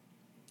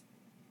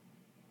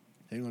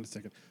 Hang on a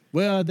second.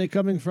 Where are they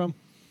coming from?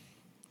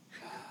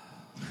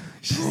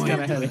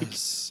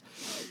 Pointless.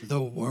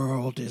 The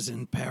world is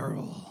in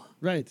peril,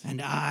 Right.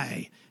 and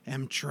I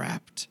am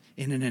trapped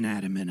in an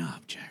inanimate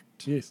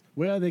object. Yes.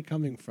 Where are they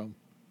coming from?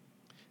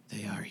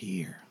 They are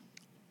here.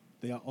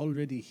 They are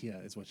already here,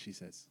 is what she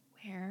says.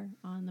 Where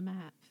on the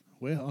map?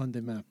 Where on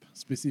the map,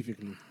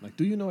 specifically? Like,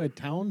 do you know a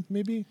town,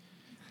 maybe?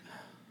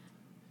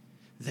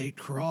 They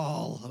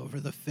crawl over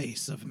the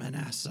face of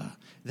Manasseh.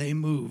 They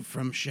move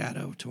from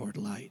shadow toward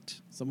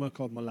light. Somewhere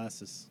called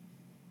Molasses.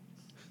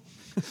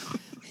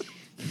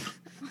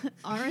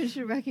 Aaron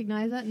should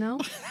recognize that. No.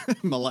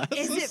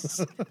 Molasses?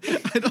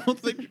 I don't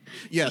think.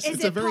 Yes, Is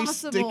it's a it very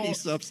possible- sticky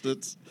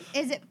substance.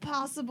 Is it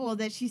possible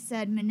that she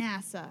said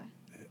Manasseh?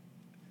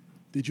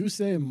 Did you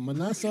say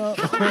Manasseh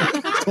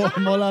or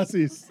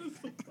Molasses?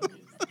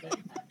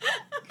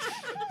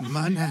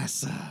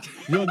 Manasseh.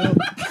 You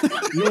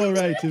were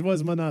right. It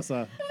was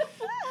Manasseh.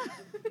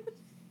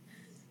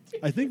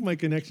 I think my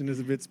connection is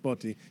a bit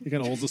spotty. He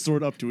kind of holds the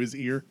sword up to his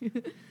ear.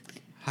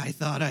 I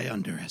thought I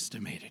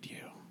underestimated you.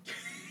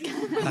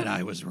 But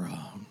I was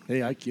wrong.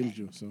 Hey, I killed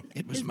you, so.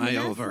 It was Is my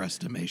Manasseh-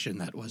 overestimation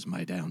that was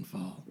my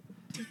downfall.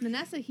 Is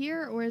Manasseh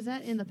here, or is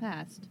that in the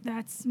past?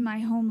 That's my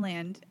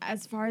homeland.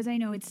 As far as I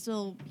know, it's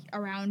still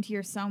around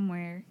here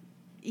somewhere,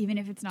 even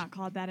if it's not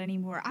called that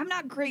anymore. I'm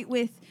not great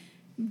with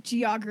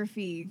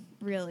geography,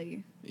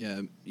 really.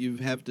 Yeah, you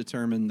have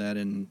determined that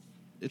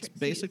it's Trixie.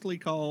 basically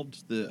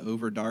called the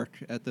Overdark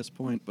at this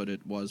point, but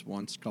it was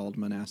once called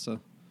Manasseh.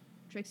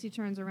 Trixie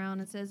turns around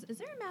and says, "Is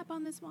there a map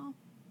on this wall?"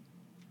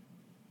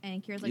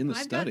 And Kira's like, In the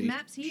 "I've study, got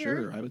maps here."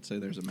 sure, I would say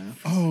there's a map.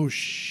 Oh,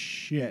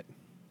 shit.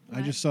 I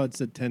What? just saw it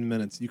said 10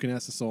 minutes. You can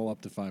ask us all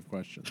up to 5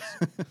 questions.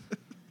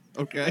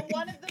 Okay.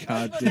 One of them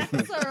God was damn it.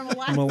 Manasseh or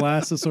Molasses.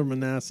 Molasses or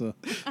Manasseh?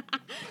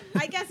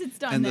 I guess it's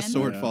done And then. the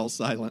sword Yeah. falls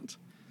silent.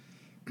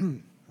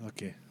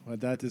 Okay. Well,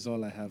 that is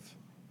all I have.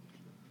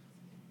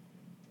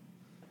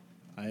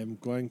 I am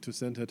going to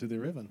send her to the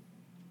Riven.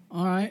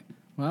 All right.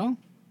 Well,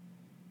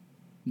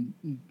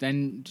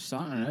 then just, I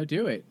don't know,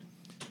 do it.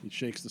 He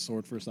shakes the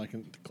sword for a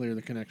second to clear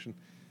the connection.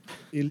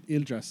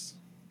 Ildras,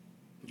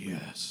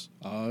 Yes.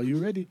 are you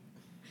ready?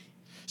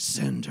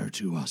 Send her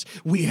to us.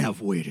 We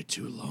have waited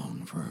too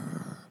long for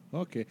her.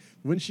 Okay.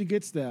 When she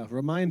gets there,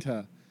 remind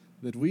her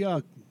that we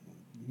are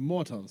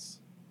mortals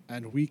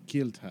and we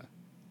killed her.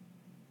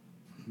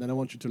 Then I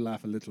want you to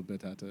laugh a little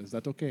bit at her. Is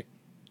that okay?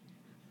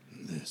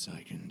 This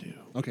I can do.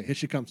 Okay, here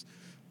she comes.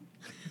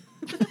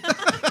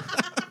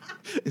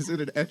 Is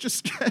it an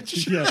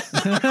Etch-a-Sketch? Yes.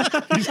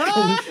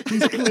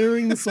 he's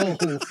clearing the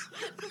souls.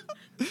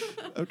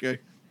 Okay.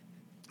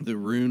 The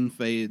rune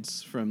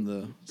fades from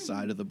the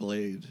side of the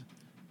blade,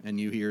 and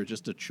you hear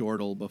just a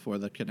chortle before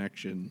the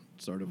connection,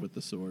 sort of with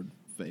the sword,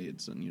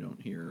 fades, and you don't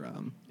hear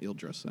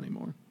Ildras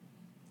anymore.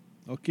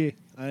 Okay,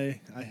 I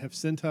have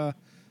sent her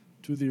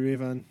to the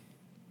Raven.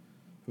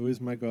 Who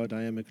is my god?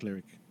 I am a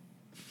cleric.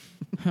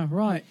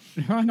 Right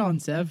on,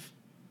 Zev.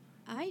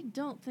 I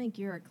don't think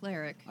you're a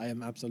cleric. I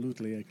am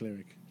absolutely a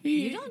cleric.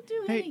 You don't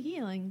do any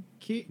healing.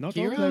 Not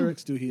Kira, all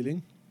clerics do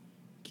healing.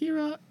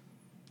 Kira,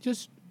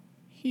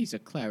 he's a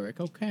cleric,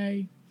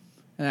 okay?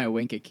 And I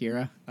wink at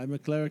Kira. I'm a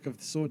cleric of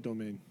the sword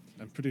domain.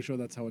 I'm pretty sure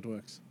that's how it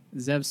works.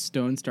 Zev's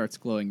stone starts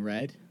glowing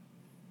red.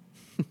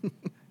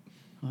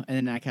 And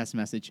then I cast a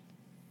message.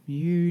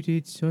 You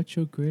did such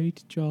a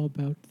great job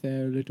out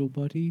there, little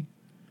buddy.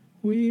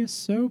 We are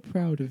so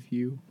proud of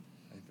you.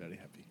 I'm very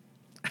happy.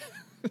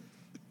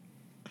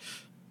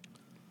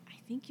 I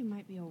think you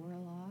might be a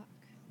warlock.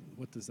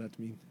 What does that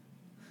mean?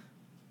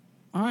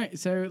 All right,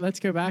 so let's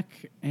go back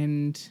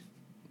and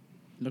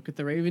look at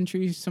the Raven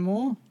Tree some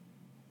more.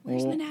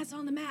 Where's Or- Manasseh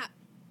on the map?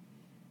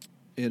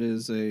 It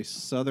is a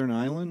southern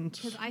island.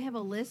 Because I have a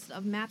list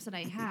of maps that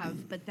I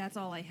have, but that's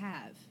all I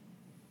have.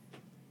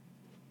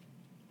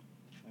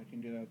 I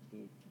can get out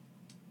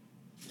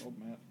the old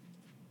map.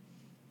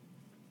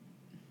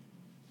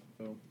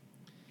 So,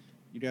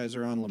 you guys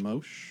are on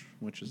Lamoche,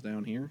 which is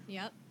down here.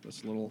 Yep.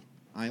 This little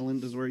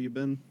island is where you've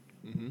been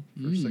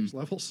Mm-hmm. for 6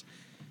 levels.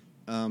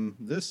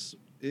 This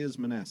is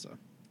Manasseh.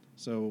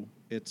 So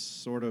it's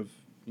sort of,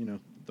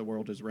 the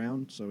world is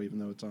round. So even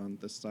though it's on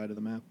this side of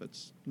the map,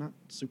 it's not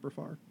super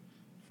far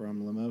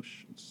from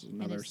Lamoche. It's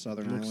another it's-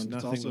 southern Looks island.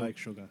 It's nothing also like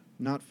sugar.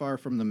 not far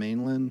from the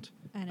mainland.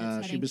 And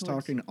it's She heading was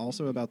towards- talking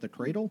also about the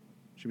cradle.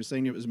 She was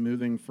saying it was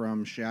moving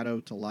from shadow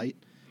to light.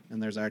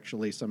 And there's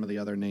actually some of the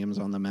other names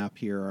on the map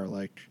here are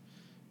like...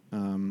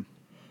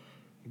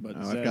 But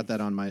I've got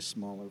that on my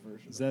smaller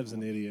version. Zev's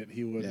an idiot.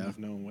 He wouldn't Yeah. have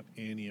known what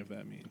any of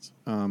that means.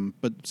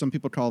 But some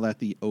people call that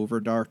the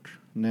Overdark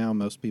now.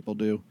 Most people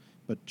do.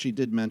 But she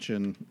did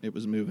mention it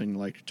was moving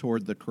like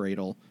toward the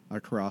cradle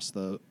across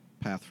the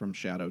path from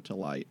shadow to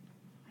light.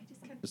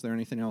 Is there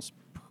anything else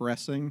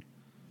pressing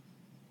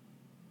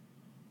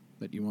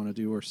that you want to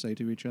do or say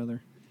to each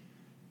other?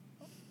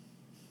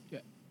 Yeah.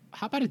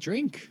 How about a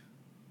drink?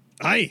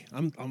 Aye,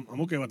 I'm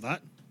okay with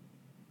that.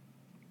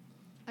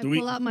 I Do we-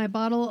 pull out my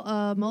bottle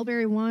of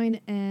mulberry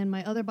wine and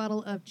my other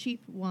bottle of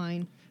cheap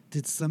wine.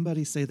 Did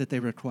somebody say that they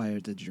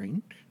required a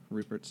drink?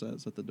 Rupert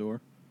says at the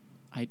door.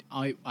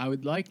 I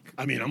would like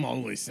I mean, I'm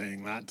always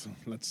saying that.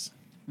 Let's.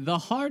 the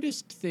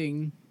hardest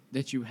thing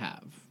that you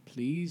have,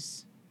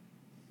 please.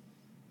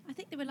 I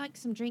think they would like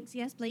some drinks.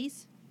 Yes,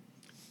 please.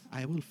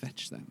 I will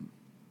fetch them.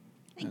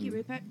 Thank you, And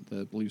Rupert.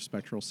 The blue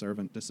spectral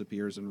servant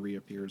disappears and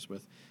reappears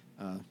with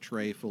a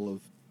tray full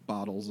of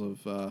bottles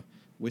of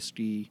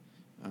whiskey,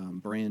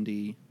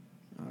 brandy,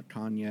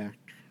 cognac,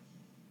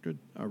 good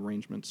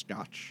arrangement,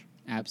 scotch.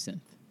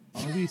 Absinthe.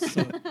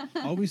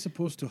 Are we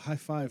supposed to high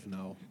five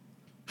now?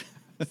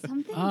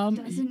 Something y-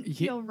 doesn't ye-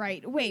 feel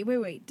right.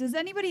 Wait. Does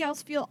anybody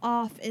else feel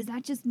off? Is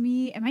that just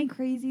me? Am I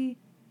crazy?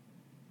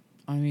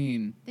 I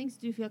mean, Things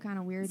do feel kind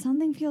of weird.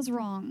 Something feels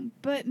wrong.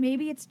 But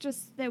maybe it's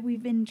just that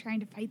we've been trying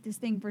to fight this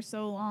thing for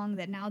so long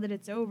that now that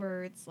it's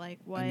over, it's like,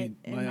 what I mean,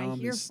 am my I arm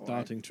here is for?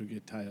 starting to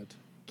get tired.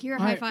 Kira all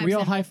high right, five. we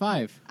all high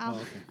five. I'll, Oh,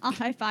 okay. I'll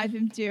high five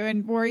him too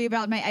and worry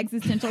about my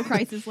existential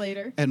crisis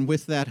later. And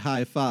with that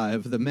high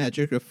five, the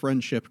magic of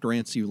friendship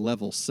grants you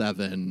level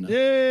 7.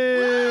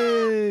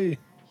 Yay!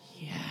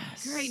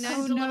 Yes. Great, nice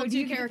Oh to no, level do 2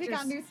 you get to characters. pick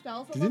out new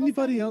spells? at Did level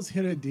anybody 7? else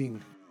hear a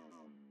ding?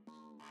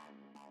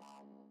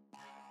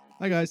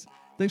 Hi, guys.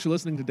 Thanks for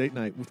listening to Date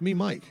Night with me,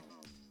 Mike.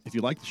 If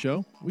you like the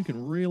show, we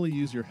can really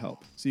use your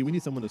help. See, we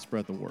need someone to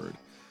spread the word.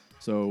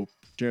 So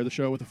share the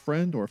show with a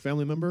friend or a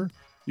family member.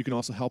 You can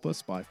also help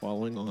us by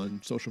following on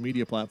social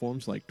media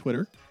platforms like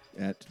Twitter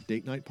at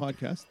Date Night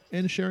Podcast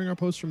and sharing our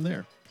posts from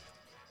there.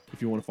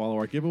 If you want to follow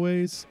our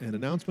giveaways and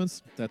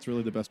announcements, that's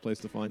really the best place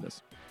to find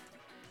us.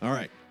 All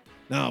right.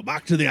 Now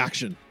back to the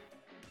action.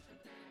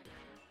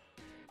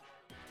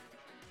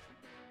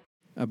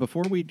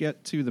 Before we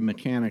get to the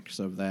mechanics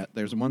of that,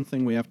 there's one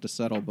thing we have to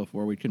settle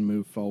before we can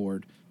move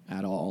forward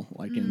at all,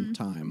 like in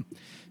time.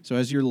 So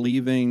as you're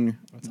leaving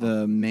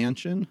the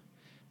mansion,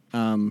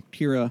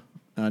 Kira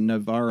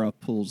Navarra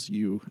pulls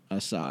you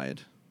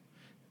aside,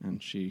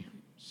 and she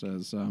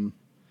says,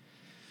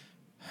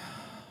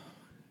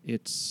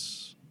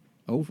 it's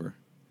over.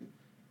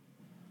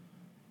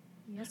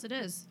 Yes, it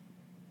is.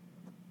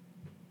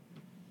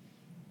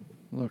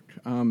 Look,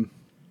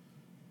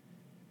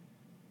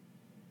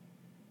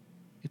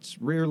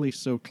 it's rarely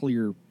so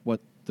clear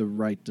what the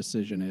right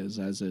decision is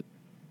as it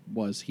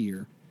was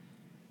here.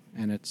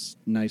 And it's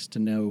nice to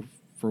know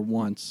for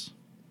once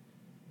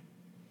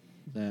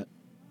that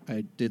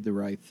I did the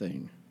right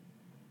thing.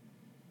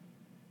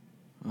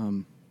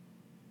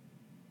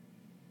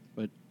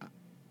 But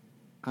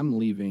I'm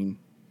leaving,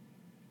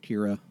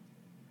 Kira.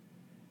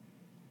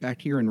 Back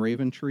here in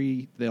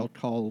Raventree, they'll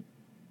call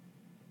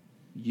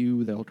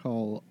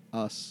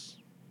us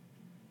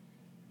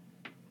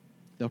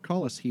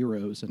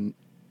heroes, and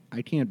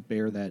I can't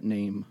bear that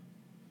name,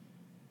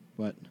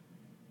 but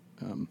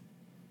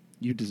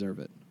you deserve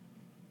it.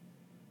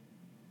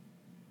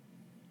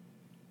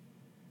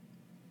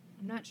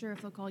 I'm not sure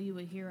if they'll call you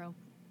a hero,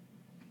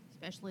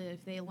 especially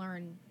if they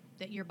learn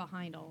that you're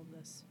behind all of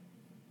this.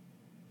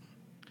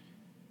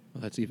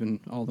 Well, that's even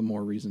all the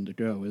more reason to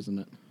go, isn't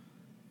it?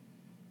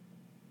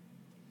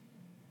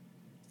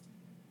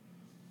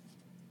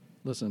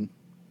 Listen,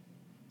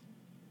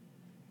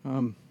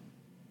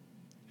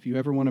 if you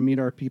ever want to meet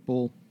our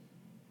people,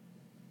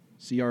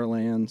 see our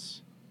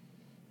lands,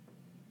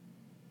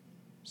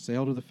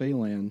 sail to the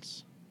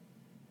Feylands.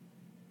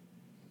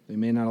 They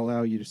may not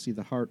allow you to see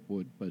the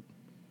Heartwood, but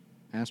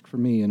ask for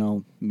me and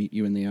I'll meet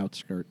you in the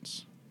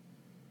outskirts.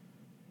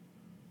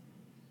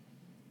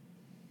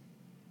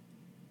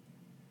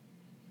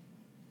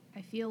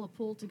 I feel a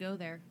pull to go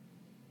there,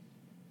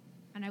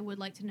 and I would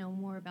like to know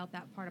more about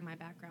that part of my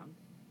background.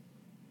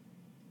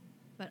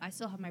 But I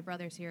still have my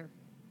brothers here.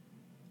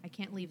 I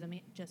can't leave them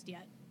just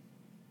yet.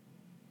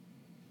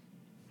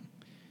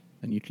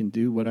 And you can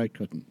do what I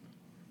couldn't.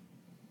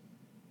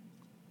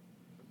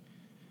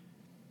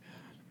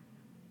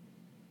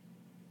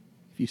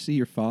 If you see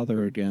your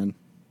father again,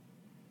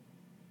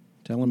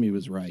 tell him he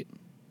was right.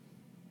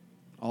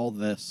 All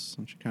this,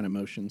 and she kind of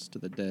motions to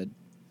the dead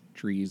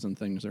trees and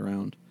things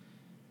around.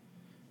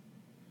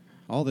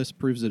 All this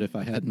proves it if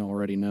I hadn't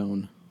already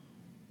known.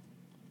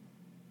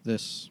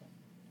 This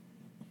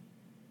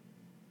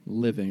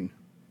living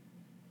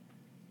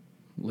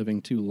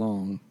too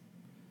long,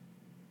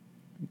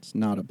 it's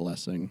not a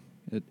blessing.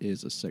 It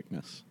is a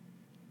sickness.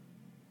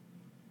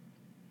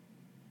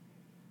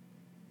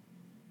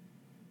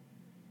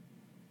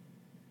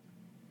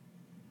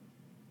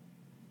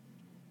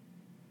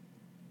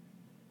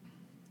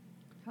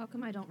 How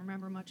come I don't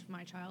remember much of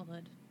my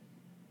childhood,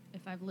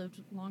 if I've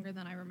lived longer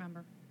than I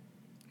remember?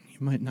 You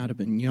might not have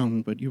been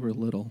young, but you were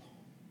little.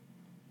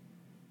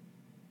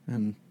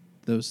 And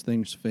those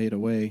things fade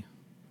away.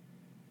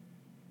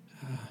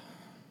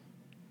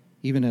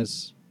 Even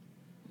as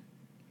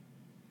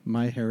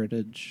my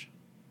heritage,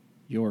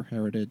 your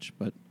heritage,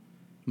 but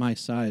my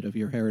side of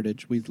your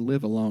heritage, we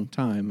live a long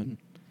time and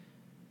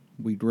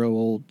we grow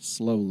old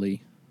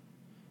slowly,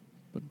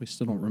 but we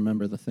still don't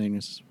remember the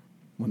things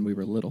when we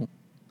were little.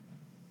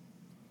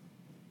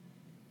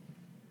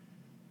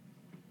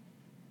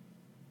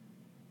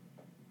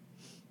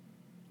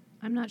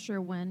 I'm not sure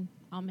when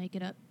I'll make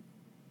it up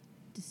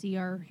to see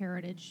our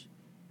heritage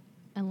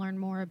and learn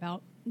more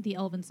about the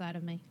elven side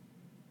of me.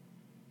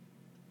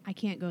 I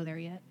can't go there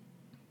yet.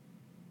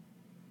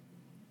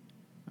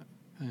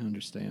 I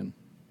understand.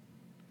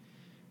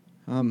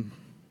 I'm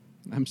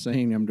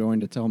saying I'm going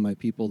to tell my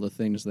people the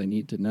things they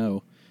need to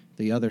know,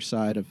 the other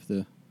side of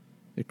the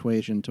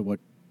equation to what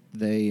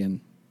they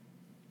and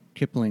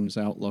Kipling's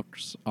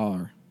outlooks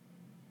are.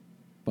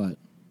 But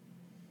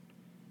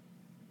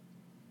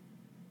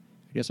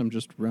I guess I'm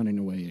just running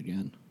away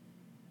again.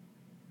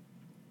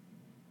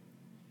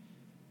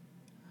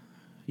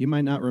 You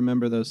might not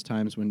remember those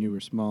times when you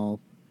were small,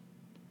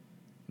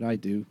 but I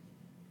do.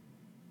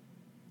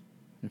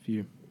 If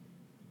you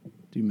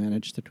do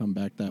manage to come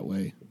back that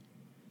way,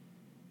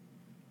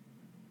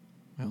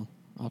 well,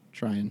 I'll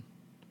try and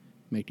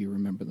make you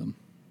remember them.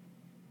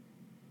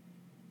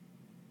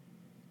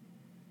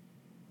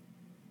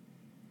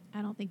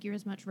 I don't think you're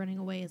as much running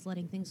away as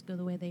letting things go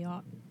the way they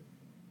ought.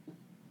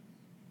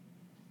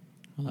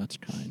 Well, that's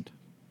kind.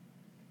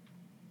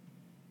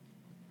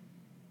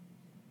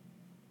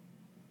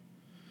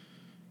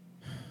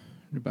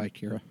 Goodbye,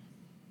 Kira.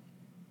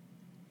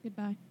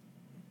 Goodbye.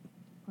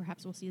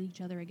 Perhaps we'll see each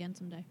other again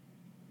someday.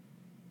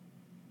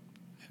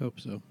 I hope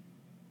so.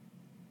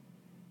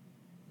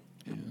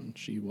 And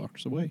she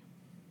walks away.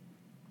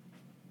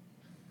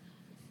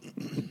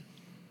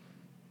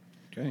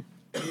 Okay.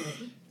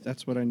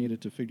 That's what I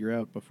needed to figure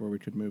out before we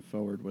could move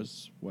forward,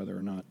 was whether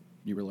or not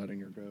you were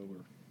letting her go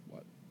or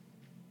what.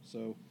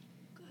 So,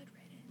 Good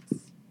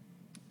riddance.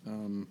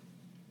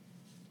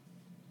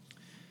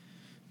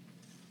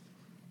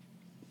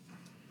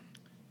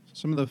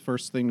 Some of the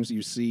first things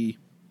you see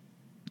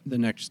the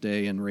next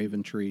day in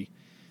Raventree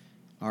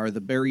are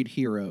the buried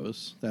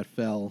heroes that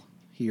fell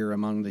here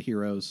among the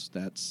heroes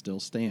that still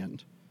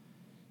stand.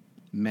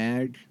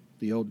 Mag,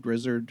 the old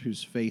grizzard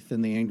whose faith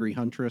in the angry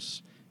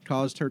huntress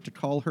caused her to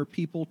call her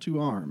people to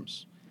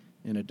arms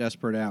in a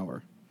desperate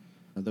hour.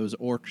 Those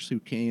orcs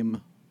who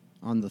came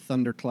on the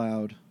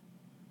thundercloud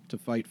to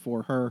fight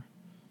for her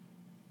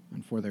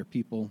and for their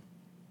people.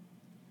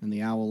 And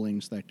the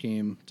owlings that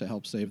came to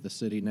help save the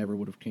city never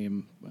would have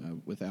came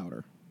without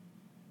her.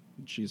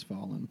 She's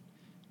fallen.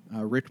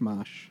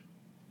 Rickmash,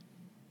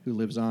 who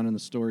lives on in the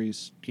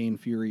stories Cain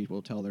Fury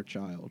will tell their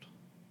child.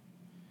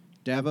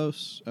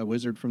 Davos, a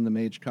wizard from the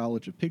Mage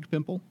College of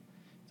Pigpimple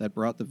that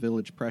brought the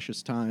village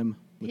precious time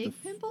with Pig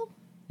the pimple?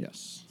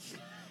 Yes.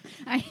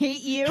 I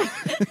hate you.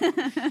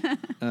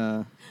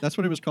 That's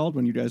what it was called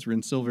when you guys were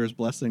in Silver's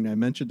Blessing. I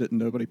mentioned it and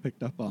nobody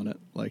picked up on it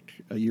like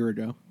a year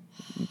ago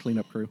in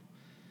cleanup crew.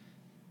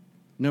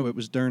 No, it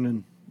was Dern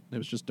and it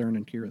was just Dern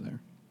and Kira there.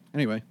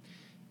 Anyway,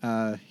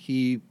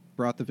 he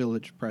brought the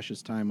village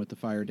precious time with the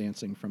fire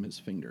dancing from his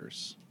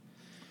fingers.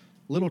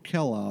 Little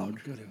Kellogg.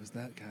 Oh, good. It was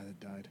that guy that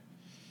died.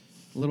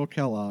 Little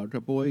Kellogg, a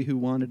boy who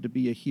wanted to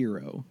be a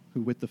hero,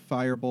 who with the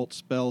firebolt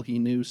spell he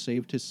knew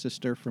saved his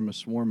sister from a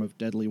swarm of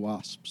deadly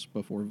wasps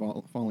before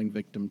falling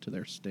victim to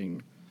their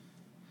sting.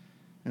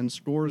 And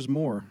scores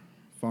more.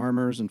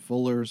 Farmers and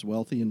fullers,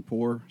 wealthy and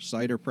poor,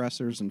 cider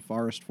pressers and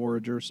forest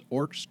foragers,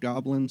 orcs,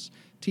 goblins,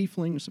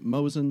 tieflings,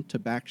 mosen,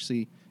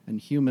 tabaxi, and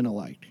human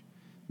alike.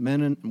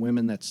 Men and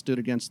women that stood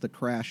against the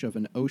crash of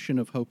an ocean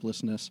of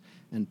hopelessness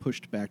and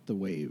pushed back the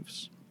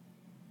waves.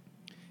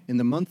 In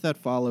the month that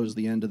follows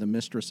the end of the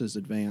mistress's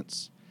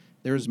advance,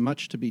 there is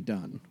much to be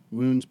done,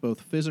 wounds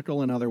both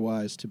physical and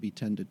otherwise to be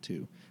tended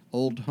to,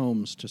 old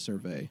homes to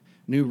survey,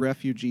 new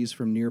refugees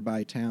from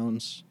nearby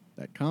towns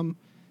that come,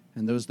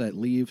 and those that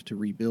leave to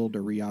rebuild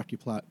or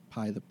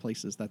reoccupy the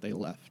places that they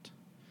left.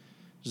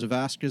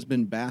 Zavask has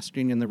been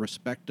basking in the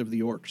respect of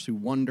the orcs who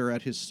wonder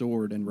at his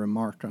sword and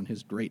remark on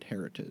his great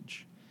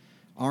heritage.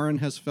 Arin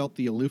has felt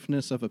the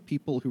aloofness of a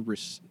people who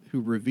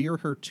revere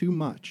her too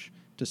much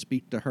to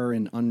speak to her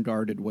in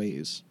unguarded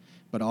ways,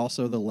 but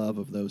also the love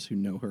of those who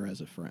know her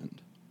as a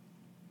friend.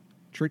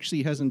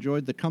 Trixie has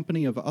enjoyed the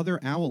company of other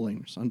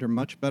owlings under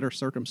much better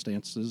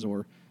circumstances,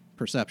 or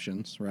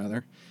perceptions,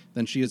 rather,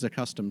 than she is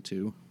accustomed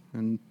to,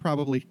 and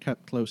probably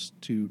kept close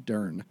to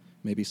Dern,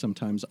 maybe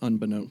sometimes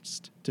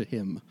unbeknownst to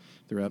him,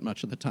 throughout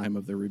much of the time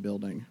of the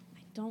rebuilding.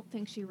 I don't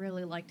think she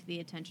really liked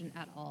the attention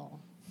at all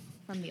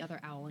from the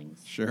other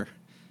owlings. Sure.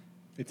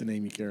 It's an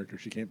Amy character.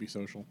 She can't be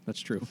social.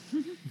 That's true.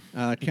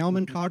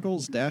 Kalman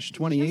Coggles,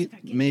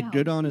 -28, made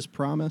good on his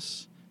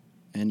promise,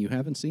 and you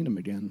haven't seen him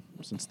again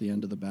since the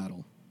end of the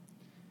battle.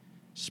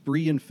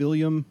 Spree and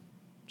Philium,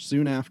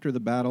 soon after the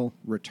battle,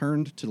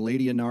 returned to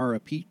Lady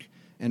Inara Peak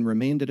and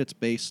remained at its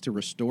base to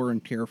restore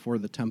and care for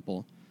the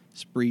temple,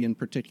 Spree in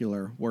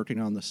particular working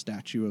on the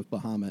statue of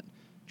Bahamut,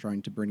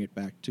 trying to bring it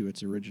back to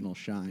its original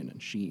shine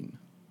and sheen.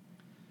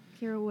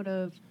 Kira would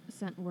have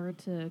sent word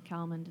to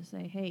Kalman to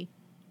say, hey,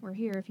 we're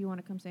here if you want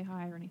to come say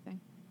hi or anything.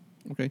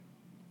 Okay.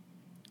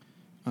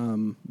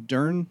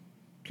 Dern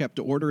kept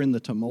order in the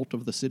tumult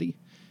of the city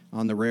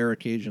on the rare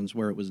occasions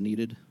where it was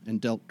needed and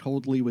dealt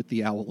coldly with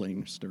the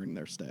owlings during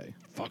their stay.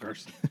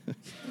 Fuckers.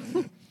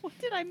 What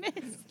did I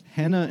miss?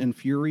 Henna and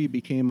Fury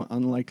became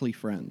unlikely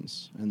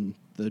friends, and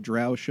the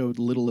Drow showed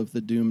little of the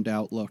doomed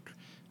outlook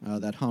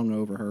that hung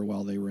over her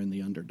while they were in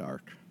the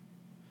Underdark.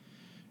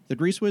 The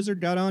Grease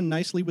Wizard got on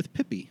nicely with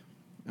Pippi,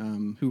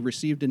 who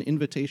received an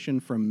invitation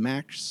from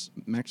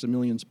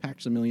Maximilian's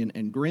Paximilian,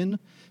 and Grin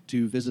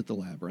to visit the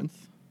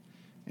labyrinth,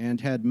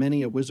 and had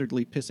many a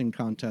wizardly pissing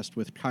contest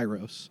with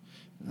Kairos,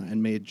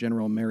 and made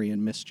general merry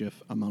and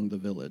mischief among the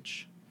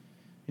village.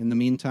 In the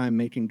meantime,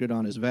 making good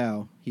on his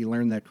vow, he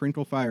learned that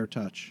Crinkle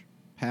Firetouch,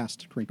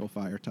 past Crinkle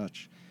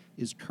Firetouch,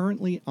 is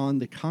currently on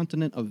the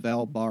continent of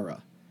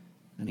Valbara,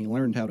 and he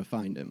learned how to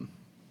find him.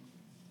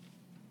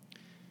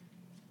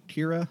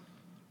 Kira,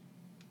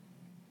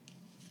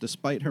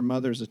 despite her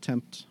mother's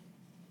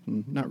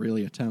not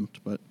really attempt,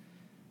 but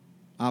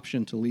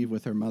option to leave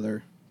with her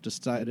mother,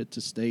 decided to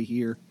stay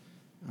here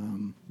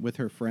with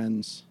her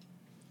friends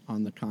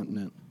on the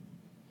continent.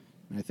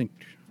 And I think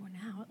For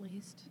now, at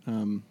least.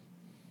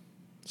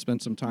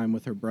 spent some time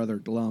with her brother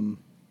Glum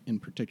in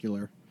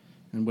particular,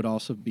 and would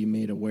also be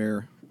made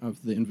aware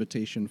of the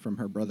invitation from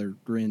her brother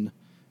Grin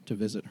to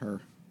visit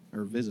her,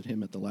 or visit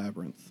him at the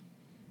labyrinth.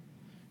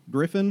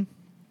 Griffin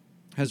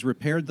has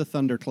repaired the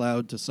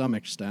thundercloud to some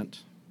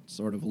extent,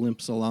 sort of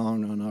limps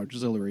along on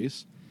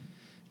auxiliaries,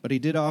 but he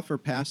did offer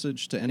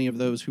passage to any of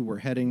those who were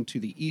heading to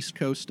the east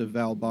coast of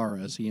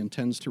Valbara, as he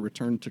intends to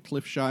return to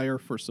Cliffshire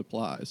for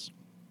supplies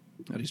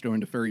that he's going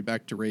to ferry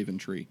back to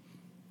Raventree,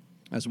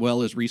 as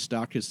well as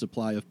restock his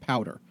supply of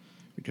powder,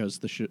 because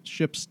the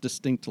ship's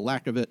distinct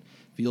lack of it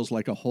feels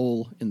like a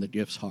hole in the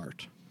Gift's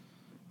heart.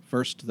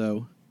 First,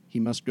 though, he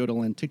must go to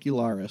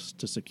Lenticularis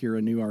to secure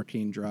a new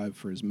arcane drive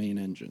for his main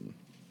engine.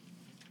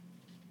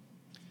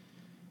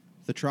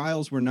 The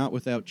trials were not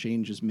without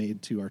changes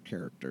made to our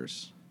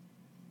characters.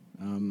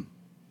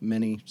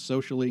 Many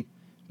socially,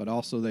 but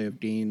also they have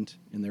gained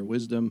in their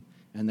wisdom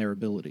and their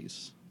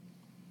abilities.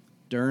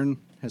 Dern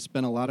has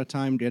spent a lot of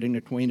time getting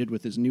acquainted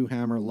with his new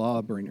hammer,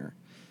 Lawbringer,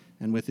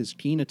 and with his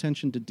keen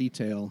attention to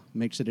detail,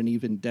 makes it an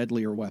even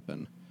deadlier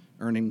weapon,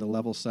 earning the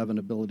level 7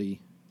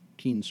 ability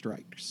Keen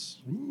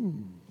Strikes,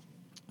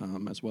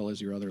 as well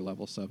as your other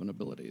level 7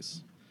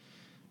 abilities.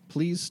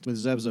 Pleased with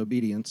Zev's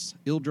obedience,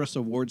 Ildris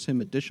awards him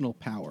additional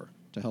power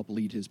to help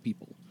lead his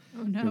people,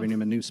 Oh no. giving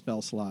him a new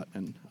spell slot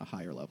and a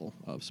higher level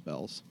of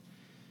spells.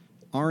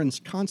 Arin's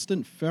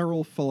constant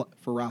feral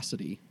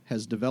ferocity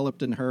has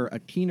developed in her a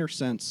keener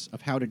sense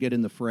of how to get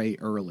in the fray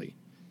early,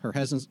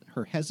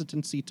 her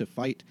hesitancy to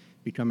fight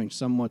becoming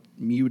somewhat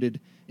muted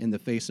in the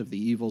face of the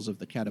evils of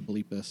the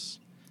Catoblepus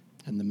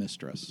and the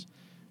Mistress.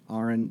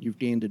 Arin, you've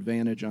gained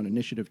advantage on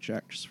initiative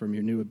checks from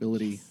your new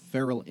ability,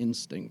 Feral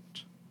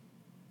Instinct.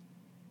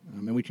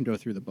 And we can go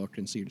through the book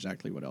and see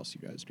exactly what else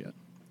you guys get.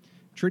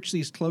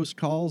 Trixie's close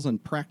calls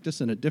and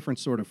practice in a different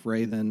sort of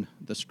fray than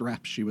the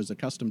scraps she was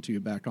accustomed to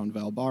back on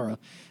Valbara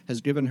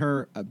has given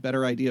her a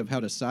better idea of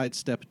how to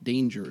sidestep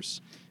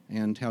dangers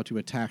and how to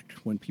attack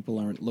when people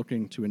aren't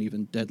looking, to an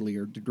even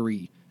deadlier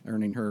degree,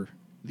 earning her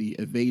the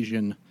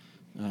evasion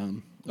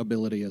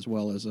ability as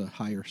well as a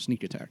higher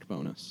sneak attack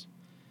bonus.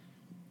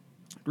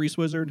 Grease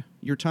Wizard,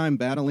 your time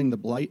battling the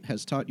Blight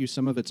has taught you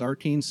some of its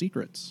arcane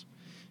secrets.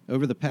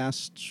 Over the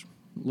past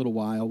little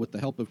while, with the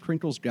help of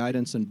Crinkle's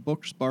guidance and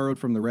books borrowed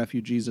from the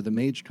refugees of the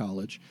Mage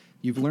College,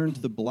 you've learned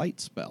the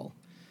Blight spell,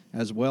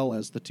 as well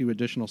as the 2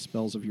 additional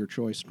spells of your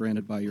choice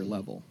granted by your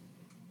level.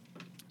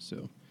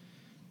 So,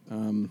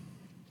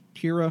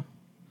 Kira,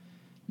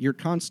 your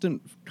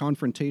constant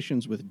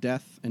confrontations with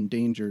death and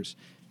dangers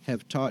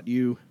have taught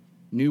you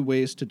new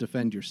ways to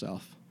defend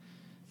yourself,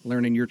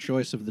 learning your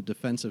choice of the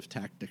defensive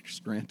tactics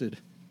granted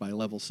by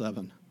level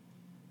 7.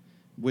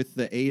 With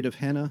the aid of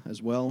Henna,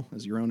 as well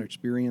as your own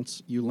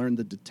experience, you learn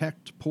the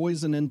Detect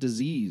Poison and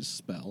Disease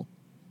spell,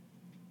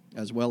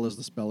 as well as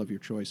the spell of your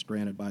choice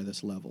granted by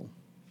this level.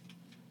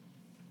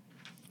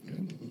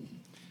 Good.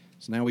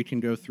 So now we can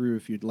go through,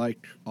 if you'd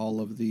like,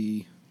 all of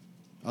the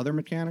other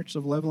mechanics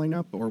of leveling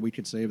up, or we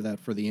could save that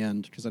for the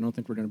end, because I don't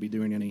think we're going to be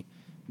doing any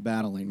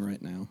battling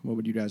right now. What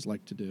would you guys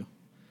like to do?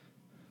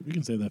 We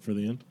can save that for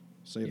the end.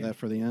 Save that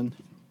for the end?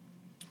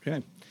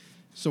 Okay.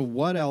 So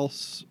what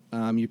else?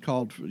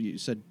 You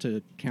said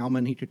to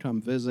Kalman he could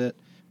come visit.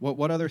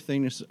 What other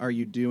things are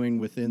you doing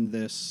within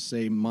this,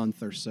 say,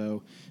 month or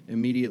so,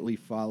 immediately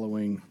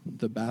following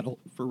the battle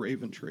for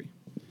Raventree?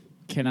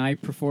 Can I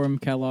perform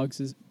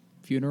Kellogg's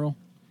funeral?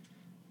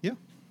 Yeah.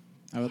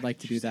 I would like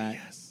to do that.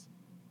 Yes.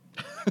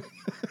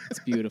 It's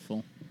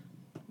beautiful.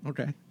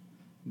 Okay.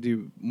 Do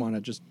you want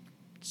to just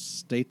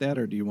state that,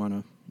 or do you want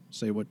to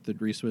say what the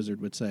Grease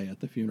Wizard would say at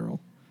the funeral?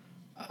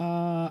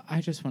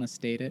 I just want to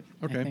state it,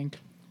 Okay. I think.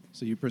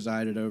 So you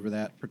presided over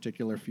that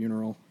particular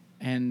funeral.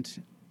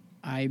 And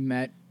I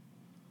met,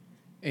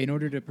 in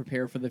order to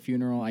prepare for the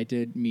funeral, I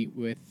did meet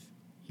with,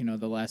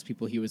 the last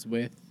people he was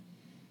with.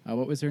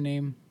 What was her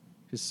name?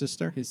 His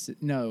sister?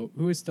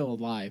 Who is still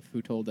alive,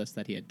 who told us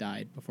that he had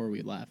died before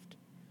we left?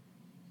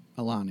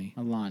 Alani.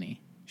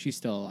 Alani. She's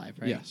still alive,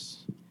 right?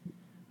 Yes.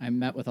 I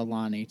met with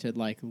Alani to,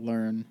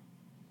 learn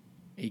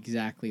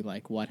exactly,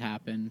 what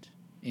happened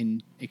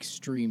in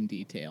extreme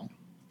detail.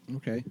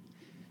 Okay.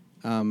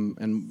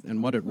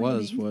 And what it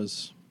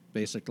was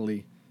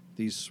basically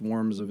these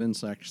swarms of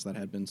insects that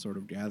had been sort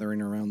of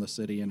gathering around the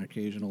city and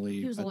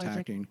occasionally He was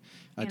allergic.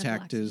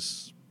 attacked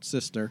his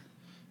sister.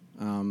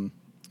 And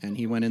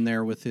he went in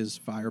there with his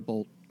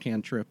firebolt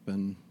cantrip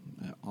and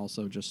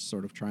also just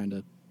sort of trying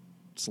to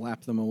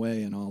slap them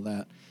away and all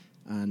that.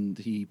 And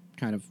he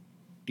kind of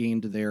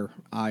gained their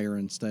ire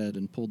instead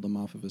and pulled them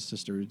off of his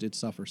sister, who did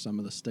suffer some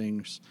of the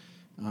stings.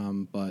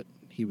 But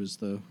he was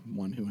the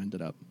one who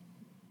ended up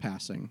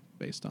passing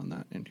based on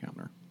that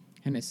encounter.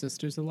 And his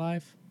sister's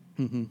alive?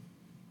 Mm-hmm.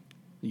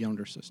 The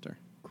younger sister.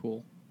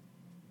 Cool.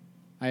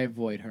 I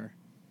avoid her.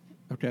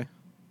 Okay.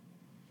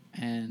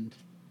 And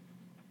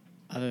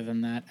other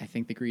than that, I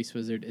think the Grease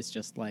Wizard is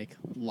just,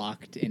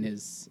 locked in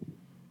his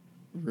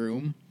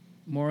room,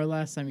 more or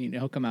less. I mean,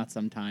 he'll come out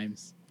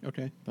sometimes,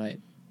 Okay. but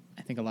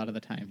I think a lot of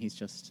the time he's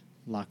just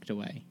locked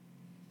away.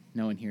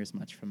 No one hears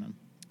much from him.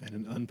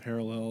 And an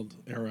unparalleled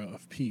era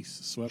of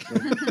peace swept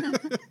over.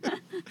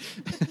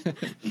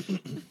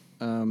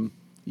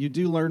 You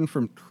do learn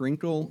from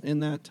Crinkle in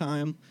that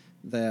time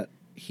that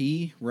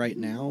he, right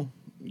now,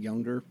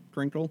 younger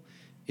Crinkle,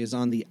 is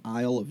on the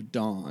Isle of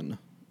Dawn.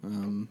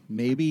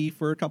 Maybe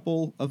for a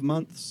couple of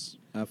months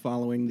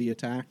following the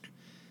attack.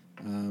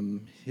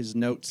 His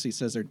notes, he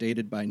says, are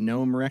dated by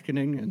gnome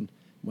reckoning,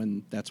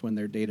 and that's when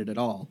they're dated at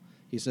all.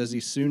 He says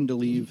he's soon to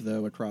leave,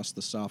 though, across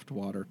the soft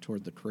water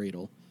toward the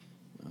cradle,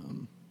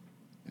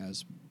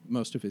 as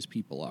most of his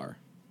people are.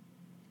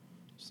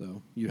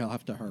 So you'll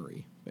have to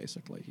hurry,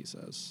 basically, he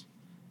says,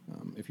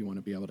 if you want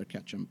to be able to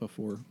catch him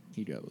before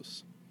he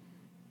goes.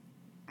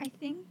 I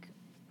think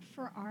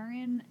for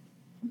Arin,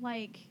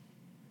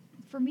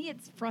 for me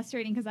it's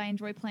frustrating because I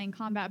enjoy playing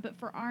combat, but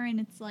for Arin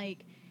it's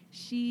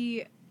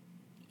she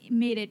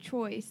made a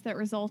choice that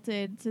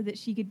resulted so that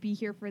she could be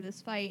here for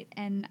this fight,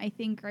 and I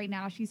think right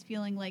now she's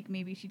feeling like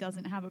maybe she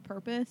doesn't have a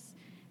purpose,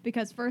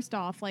 because first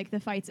off, the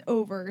fight's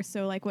over,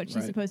 so what she's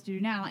Right. supposed to do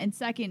now, and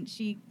second,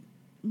 she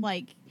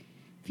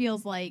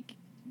feels like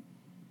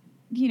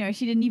she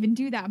didn't even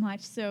do that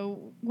much.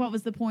 So what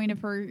was the point of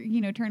her,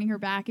 turning her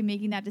back and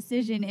making that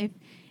decision if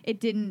it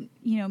didn't,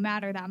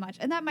 matter that much?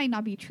 And that might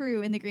not be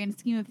true in the grand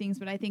scheme of things,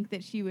 but I think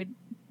that she would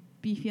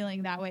be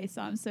feeling that way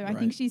some. So I Right.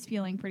 think she's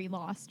feeling pretty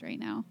lost right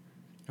now.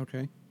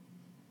 Okay.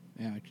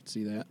 Yeah, I could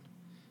see that.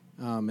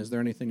 Is there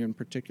anything in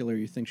particular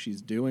you think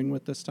she's doing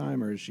with this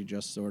time, or is she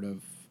just sort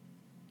of,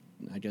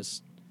 I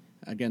guess,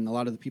 again, a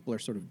lot of the people are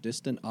sort of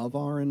distant of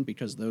Arin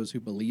because those who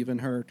believe in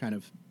her kind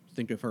of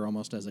think of her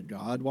almost as a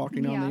god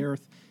walking on the Yeah.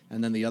 earth,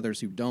 and then the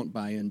others who don't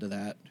buy into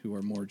that, who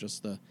are more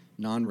just the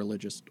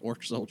non-religious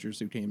orc soldiers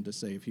who came to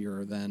save here,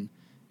 are then,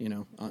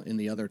 in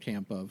the other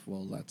camp of,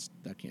 well,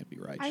 that can't be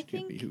right. I She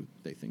can't be think who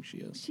they think she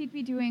is. She'd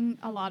be doing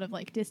a lot of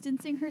like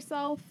distancing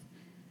herself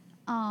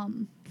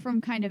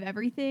from kind of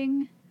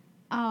everything.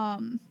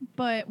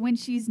 But when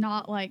she's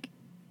not like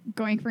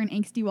going for an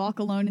angsty walk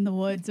alone in the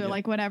woods or Yeah.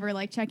 like whatever,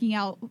 like checking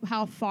out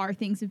how far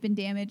things have been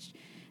damaged,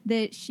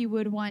 that she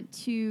would want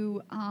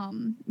to,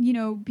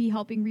 be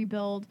helping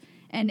rebuild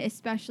and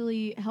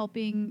especially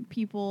helping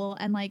people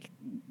and like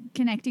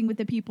connecting with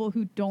the people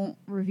who don't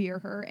revere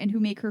her and who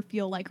make her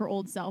feel like her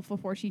old self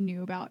before she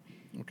knew about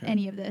Okay.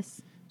 any of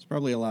this. It's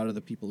probably a lot of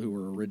the people who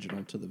were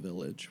original to the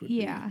village. Would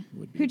be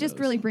Who just those.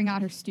 really bring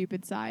out her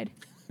stupid side.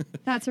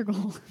 That's her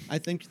goal. I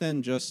think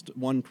then just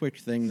one quick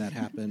thing that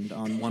happened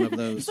on one of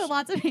those. So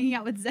lots of hanging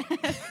out with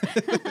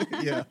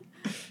Zev. Yeah.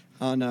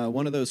 On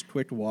one of those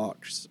quick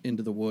walks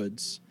into the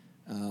woods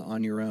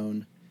on your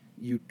own,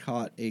 you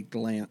caught a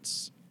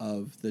glance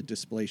of the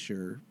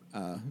displacer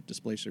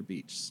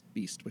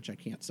beast, which I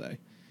can't say,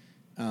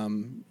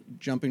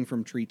 jumping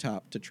from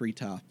treetop to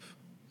treetop.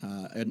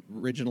 And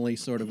originally,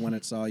 sort of when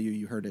it saw you,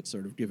 you heard it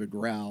sort of give a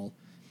growl.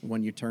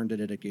 When you turned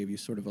at it, it gave you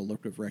sort of a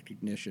look of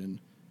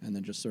recognition, and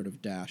then just sort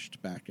of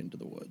dashed back into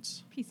the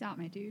woods. Peace out,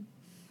 my dude.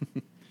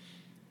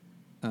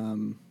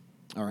 All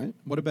right.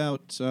 What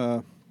about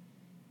Kira?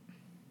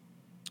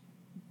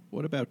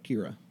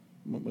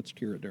 What's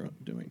Kira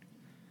doing?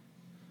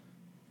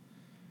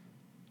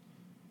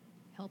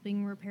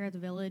 Helping repair the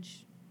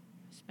village,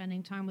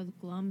 spending time with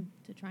Glum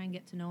to try and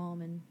get to know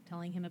him and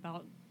telling him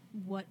about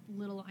what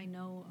little I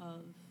know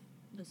of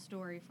the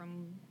story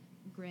from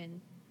Grin.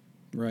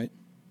 Right.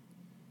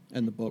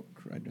 And the book,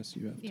 I guess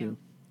you have Yeah. too.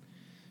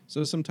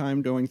 So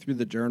sometime going through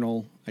the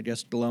journal, I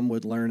guess Glum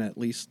would learn at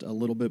least a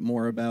little bit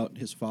more about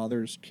his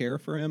father's care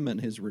for him and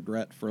his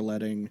regret for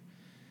letting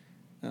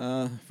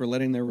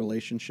their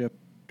relationship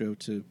go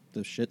to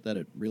the shit that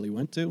it really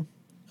went to,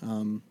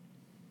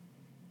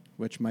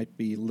 which might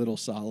be little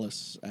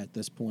solace at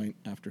this point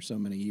after so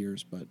many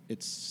years, but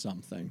it's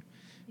something.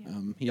 Yeah.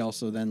 He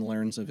also then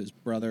learns of his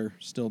brother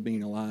still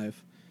being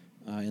alive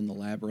in the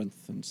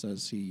labyrinth, and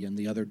says he and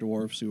the other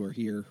dwarves who are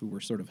here, who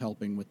were sort of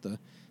helping with the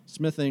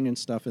smithing and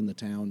stuff in the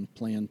town,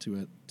 plan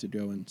to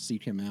go and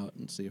seek him out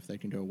and see if they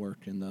can go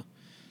work in the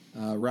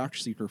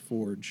Rockseeker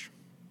Forge,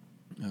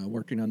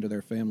 working under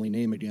their family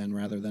name again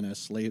rather than as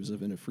slaves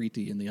of an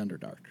Ifriti in the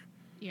Underdark,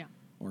 Yeah.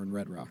 or in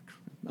Red Rock,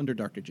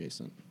 Underdark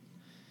adjacent.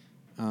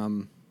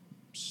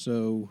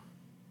 So,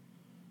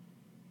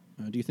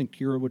 do you think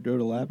Kira would go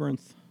to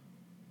Labyrinth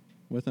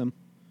with him?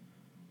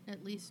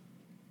 At least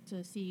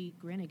to see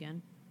Grin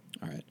again.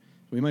 All right.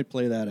 We might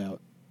play that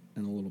out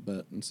in a little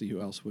bit and see who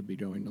else would be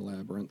going to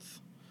Labyrinth.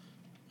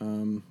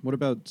 What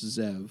about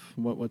Zev?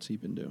 What's he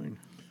been doing?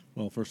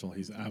 Well, first of all,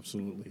 he's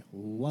absolutely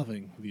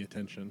loving the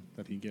attention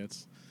that he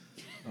gets.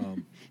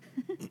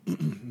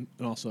 And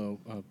also,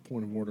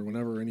 point of order,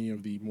 whenever any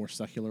of the more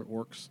secular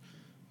orcs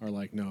are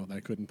like, no,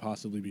 that couldn't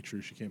possibly be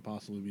true, she can't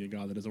possibly be a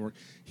god that doesn't work,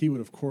 he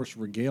would, of course,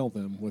 regale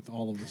them with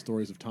all of the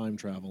stories of time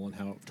travel and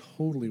how it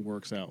totally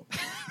works out.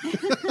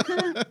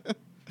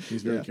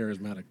 He's very Yeah.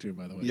 charismatic, too,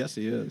 by the way. Yes,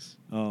 he is.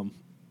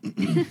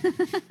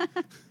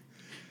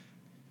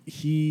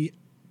 He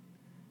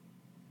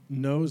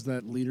knows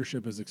that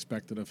leadership is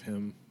expected of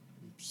him,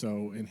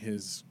 so in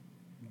his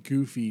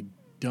goofy,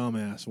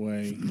 dumbass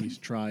way, he's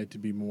tried to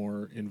be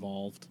more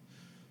involved,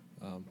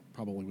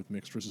 probably with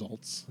mixed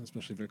results,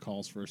 especially if it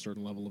calls for a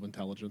certain level of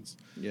intelligence.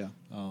 Yeah.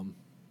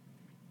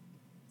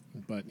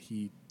 But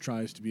he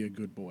tries to be a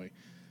good boy.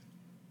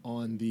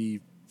 On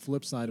the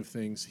flip side of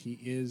things, he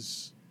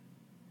is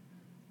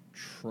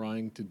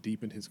trying to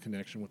deepen his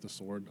connection with the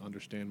sword,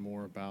 understand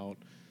more about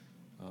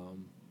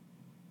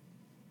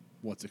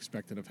what's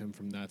expected of him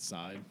from that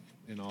side,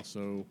 and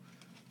also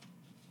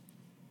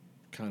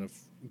kind of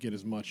get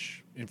as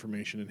much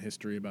information and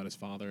history about his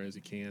father as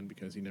he can,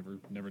 because he never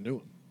knew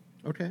him.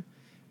 Okay.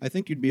 I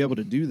think you'd be able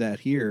to do that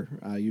here.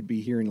 You'd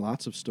be hearing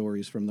lots of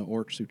stories from the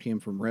orcs who came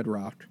from Red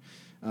Rock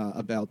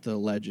about the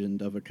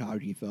legend of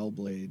Akagi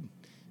Fellblade,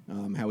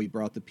 how he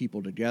brought the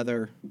people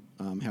together,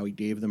 how he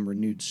gave them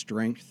renewed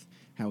strength,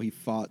 how he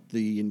fought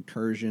the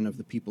incursion of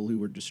the people who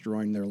were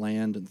destroying their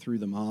land and threw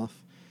them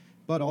off,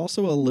 but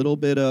also a little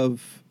bit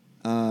of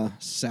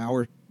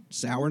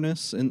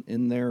sourness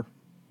in their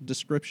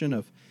description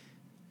of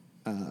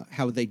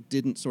how they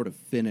didn't sort of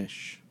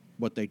finish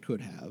what they could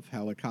have,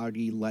 how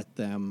Akagi let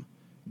them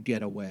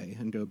get away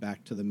and go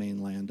back to the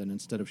mainland, and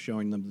instead of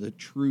showing them the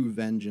true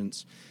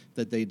vengeance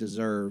that they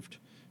deserved,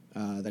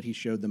 that he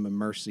showed them a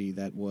mercy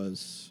that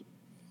was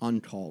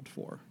uncalled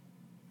for.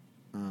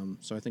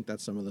 So I think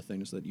that's some of the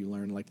things that you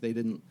learn. Like, they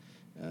didn't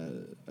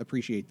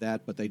appreciate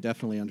that, but they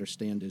definitely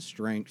understand his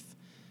strength.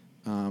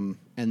 And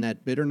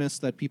that bitterness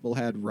that people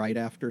had right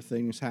after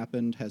things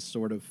happened has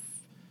sort of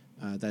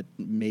that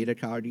made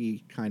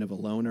Akagi kind of a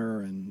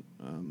loner and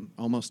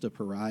almost a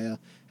pariah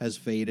has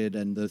faded.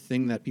 And the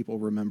thing that people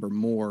remember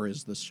more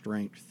is the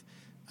strength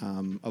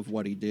of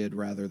what he did,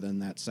 rather than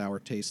that sour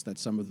taste that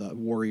some of the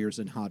warriors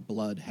in Hot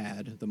Blood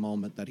had the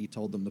moment that he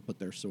told them to put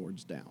their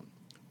swords down.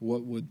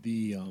 What would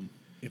the,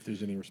 if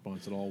there's any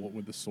response at all, what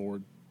would the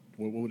sword,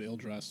 what would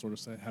Ildras sort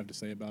of have to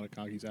say about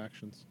Akagi's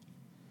actions?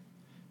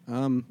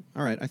 All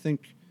right, I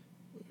think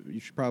you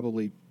should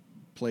probably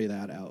play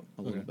that out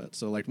a little bit.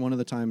 So, like, one of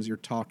the times you're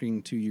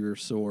talking to your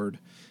sword,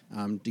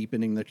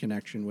 deepening the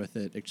connection with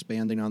it,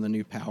 expanding on the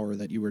new power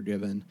that you were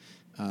given,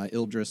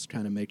 Ildras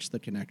kind of makes the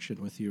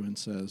connection with you and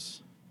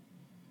says,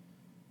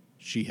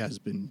 "She has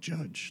been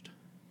judged.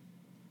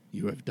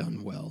 You have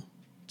done well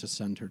to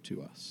send her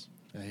to us."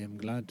 I am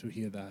glad to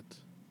hear that.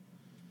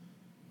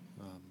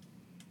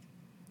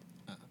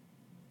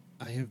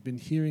 I have been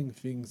hearing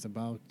things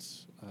about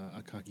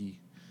Akagi.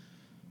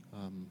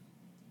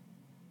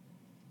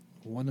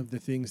 One of the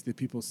things that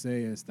people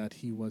say is that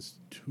he was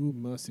too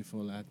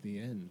merciful at the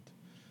end,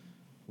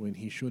 when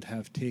he should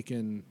have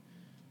taken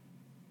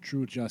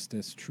true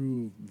justice,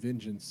 true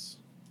vengeance.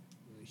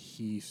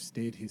 He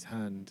stayed his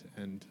hand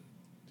and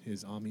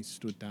his army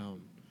stood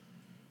down.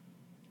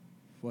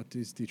 What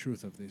is the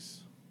truth of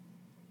this?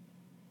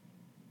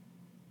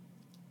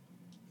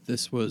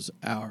 This was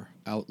our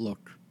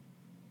outlook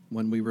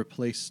when we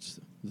replaced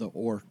the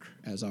orc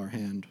as our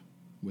hand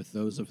with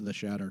those of the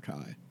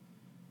Shatterkai.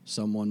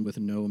 Someone with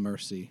no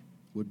mercy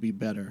would be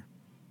better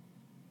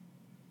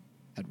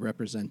at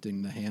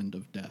representing the hand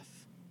of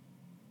death.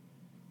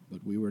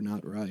 But we were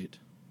not right.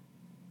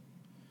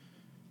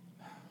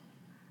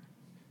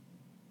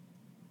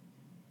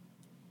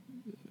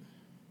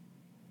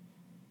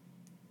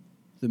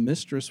 The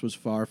mistress was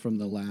far from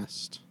the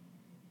last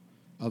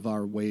of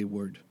our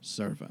wayward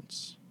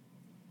servants,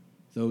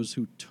 those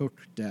who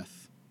took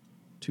death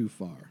too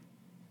far,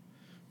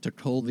 to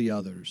cull the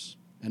others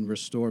and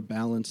restore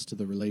balance to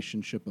the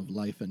relationship of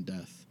life and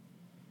death.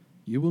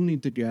 You will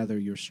need to gather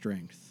your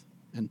strength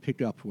and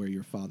pick up where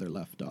your father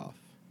left off.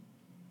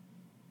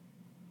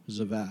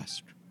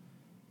 Zavask,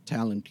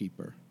 Talon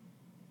Keeper,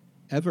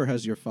 ever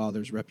has your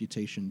father's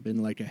reputation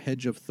been like a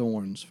hedge of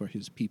thorns for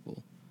his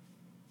people.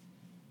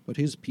 But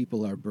his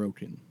people are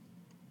broken.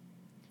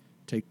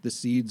 Take the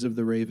seeds of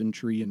the Raven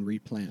Tree and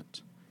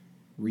replant.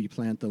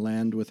 Replant the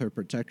land with her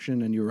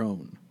protection and your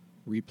own.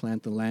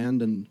 Replant the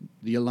land and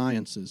the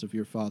alliances of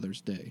your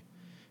father's day.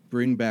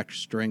 Bring back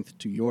strength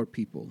to your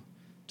people,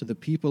 to the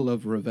people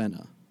of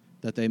Ravenna,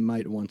 that they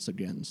might once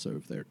again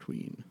serve their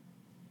queen.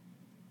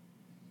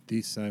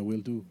 This I will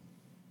do.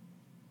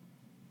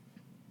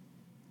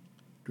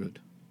 Good.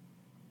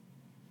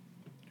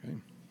 Okay.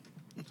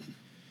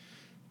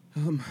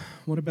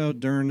 What about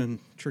Dern and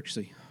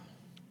Trixie?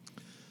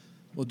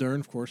 Well, Dern,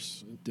 of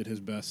course, did his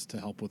best to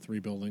help with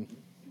rebuilding.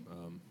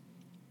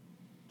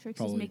 Trixie's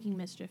Probably. making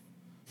mischief.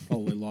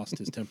 Probably lost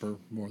his temper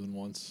more than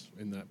once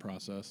in that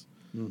process.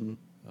 Mm-hmm.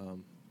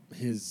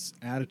 His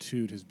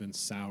attitude has been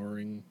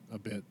souring a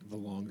bit the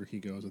longer he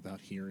goes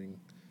without hearing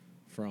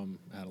from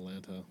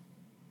Atalanta,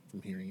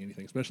 from hearing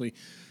anything, especially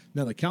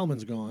now that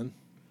Kalman's gone.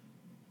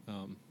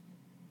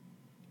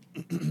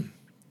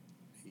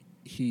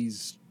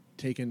 He's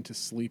taken to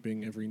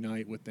sleeping every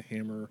night with the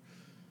hammer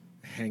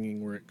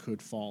hanging where it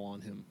could fall on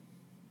him,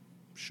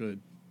 should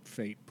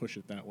fate push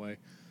it that way.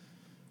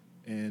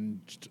 And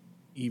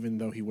even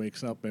though he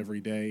wakes up every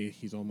day,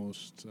 he's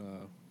almost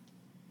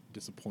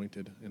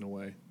disappointed in a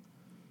way.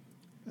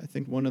 I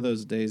think one of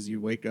those days you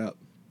wake up,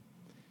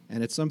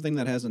 and it's something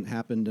that hasn't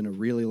happened in a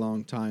really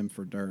long time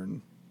for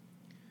Dern.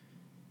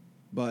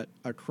 But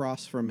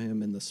across from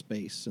him in the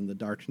space, in the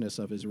darkness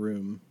of his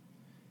room,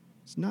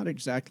 it's not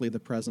exactly the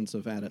presence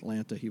of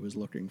Atalanta he was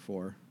looking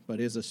for, but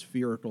is a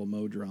spherical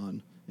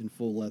Modron in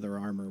full leather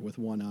armor with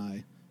one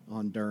eye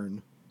on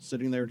Dern,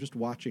 sitting there just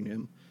watching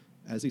him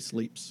as he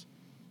sleeps.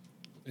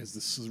 As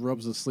this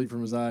rubs the sleep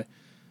from his eye.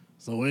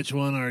 So which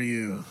one are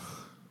you?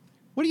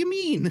 What do you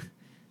mean?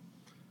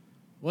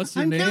 What's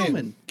your I'm name?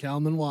 Kalman.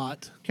 Kalman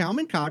Watt.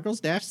 Kalman Cockles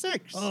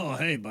 -6. Oh,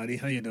 hey, buddy.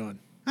 How you doing?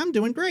 I'm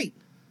doing great.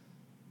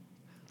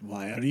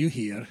 Why are you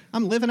here?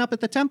 I'm living up at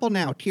the temple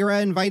now.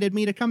 Kira invited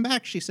me to come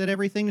back. She said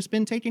everything's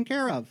been taken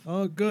care of.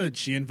 Oh, good.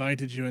 She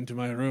invited you into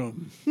my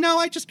room. No,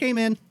 I just came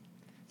in.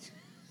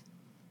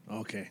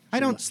 Okay. I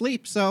don't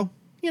sleep, so,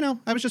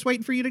 I was just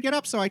waiting for you to get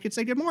up so I could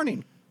say good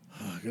morning.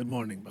 Good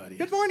morning, buddy.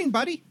 Good morning,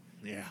 buddy.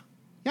 Yeah.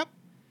 Yep.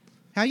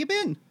 How you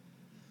been?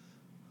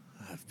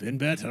 I've been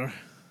better.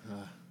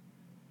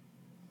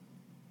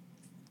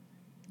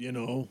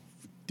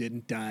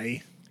 Didn't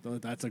die. So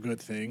that's a good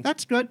thing.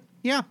 That's good.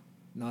 Yeah.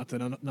 Not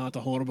a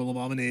horrible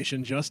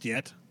abomination just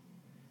yet.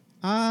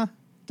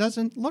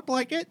 Doesn't look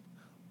like it.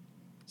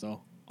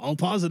 So, all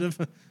positive.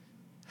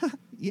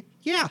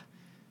 Yeah.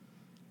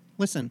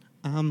 Listen,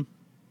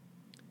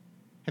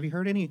 Have you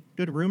heard any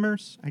good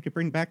rumors I could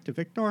bring back to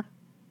Victor?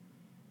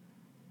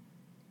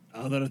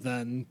 Other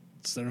than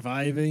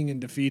surviving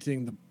and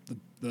defeating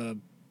the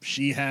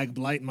she-hag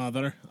Blight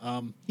Mother,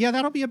 Yeah,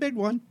 that'll be a big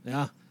one.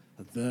 yeah,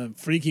 the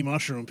freaky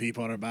mushroom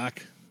people are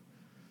back.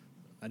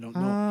 I don't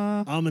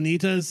know.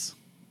 Amanitas?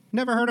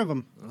 Never heard of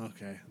them.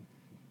 Okay.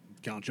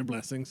 Count your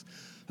blessings.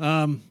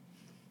 The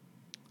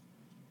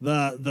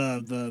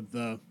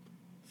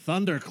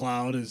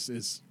thundercloud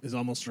is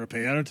almost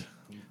repaired.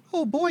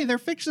 Oh boy, they're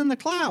fixing the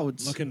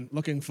clouds.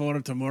 Looking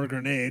forward to more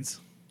grenades.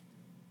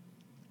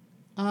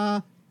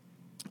 Oh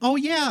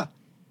yeah.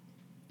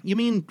 You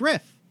mean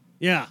Griff?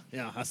 Yeah,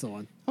 that's the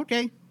one.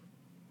 Okay.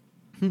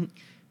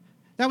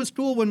 That was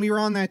cool when we were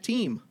on that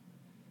team.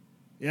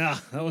 Yeah,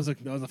 that was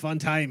a fun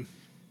time.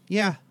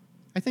 Yeah,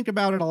 I think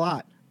about it a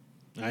lot.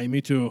 Aye, me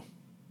too.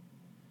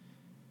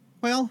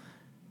 Well,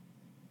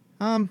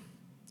 I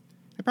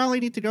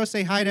probably need to go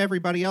say hi to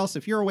everybody else.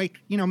 If you're awake,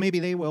 maybe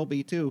they will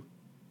be too.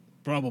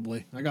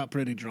 Probably. I got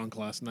pretty drunk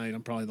last night.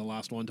 I'm probably the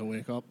last one to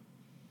wake up.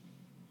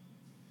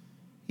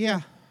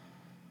 Yeah.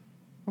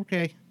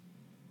 Okay.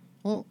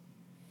 Well,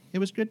 it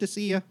was good to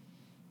see you.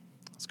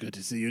 It's good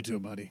to see you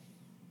too, buddy.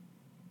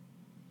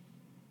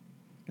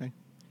 Okay.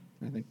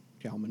 I think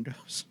Kalman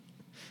goes.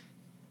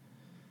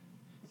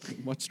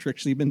 What's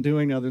Trixie been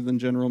doing other than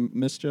general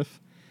mischief?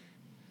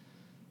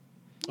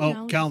 Oh,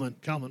 know, Kalman,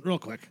 real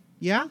quick.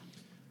 Yeah?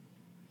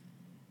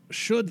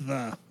 Should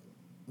the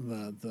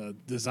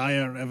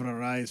desire ever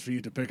arise for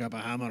you to pick up a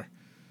hammer,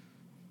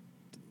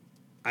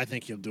 I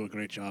think you'll do a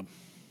great job.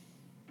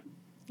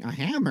 A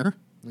hammer?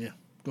 Yeah.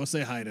 Go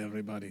say hi to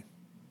everybody.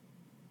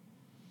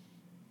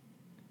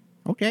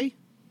 Okay.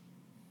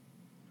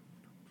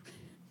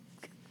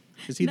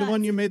 Is he the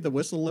one you made the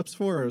whistle lips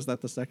for, or is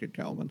that the second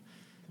Kalman?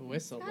 The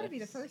whistle. Gotta be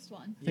the first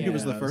one. I think it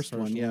was the Yeah, first that's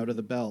one, first yeah, out of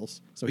the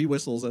bells. So he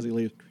whistles as he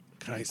leaves.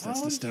 Christ,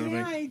 that's Oh, disturbing.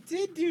 yeah, I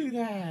did do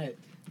that.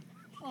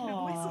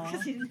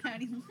 Because he didn't have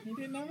any. He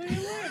didn't have any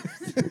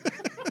lips.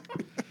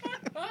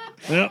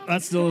 Yep,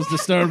 that's still as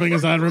disturbing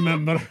as I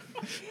remember.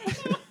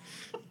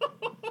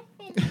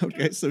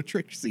 Okay, so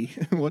Trixie.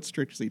 What's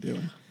Trixie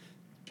doing?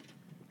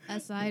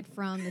 Aside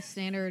from the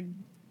standard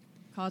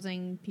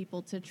causing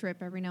people to trip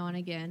every now and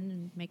again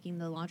and making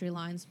the laundry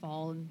lines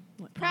fall and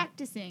whatnot.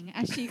 Practicing,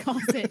 as she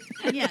calls it.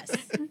 Yes.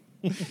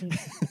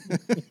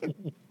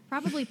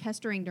 Probably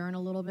pestering Dern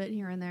a little bit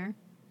here and there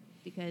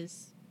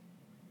because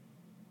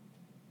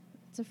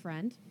it's a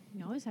friend.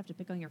 You always have to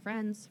pick on your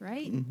friends,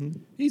 right? Mm-hmm.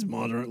 He's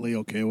moderately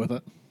okay with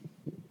it.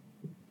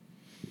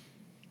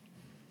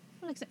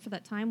 Well, except for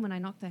that time when I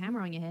knocked the hammer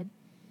on your head.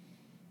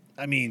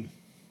 I mean,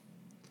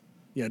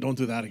 yeah, don't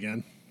do that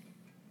again.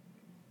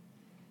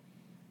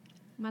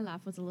 My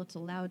laugh was a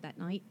little loud that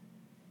night.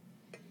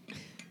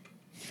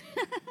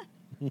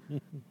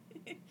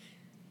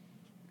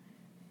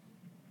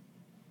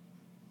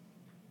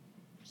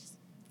 Just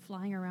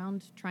flying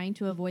around trying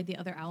to avoid the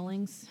other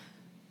owlings,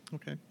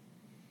 Okay.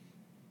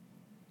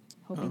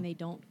 hoping Oh. they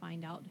don't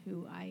find out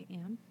who I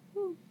am.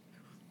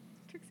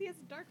 Trixie has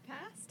a dark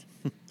past.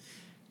 She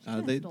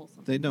kinda They stole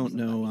something they from don't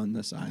know somebody. on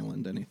this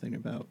island anything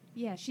about.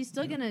 Yeah, she's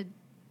still gonna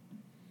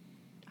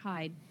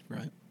hide.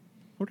 Right.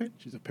 Okay.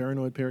 She's a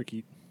paranoid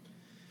parakeet.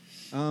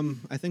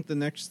 I think the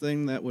next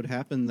thing that would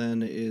happen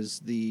then is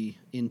the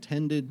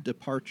intended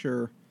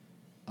departure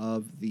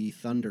of the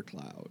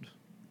thundercloud.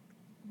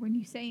 When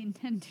you say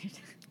intended.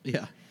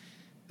 Yeah.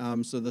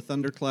 So the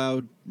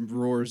thundercloud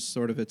roars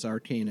sort of its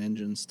arcane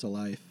engines to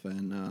life,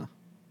 and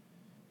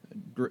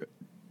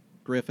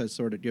Griff has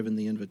sort of given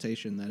the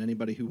invitation that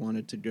anybody who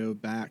wanted to go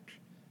back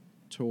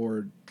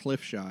toward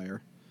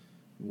Cliffshire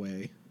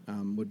way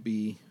would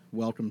be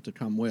welcome to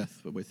come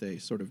with a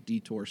sort of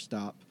detour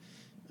stop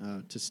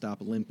to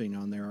stop limping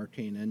on their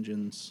arcane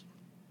engines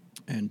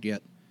and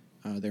get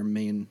their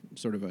main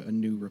sort of a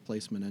new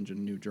replacement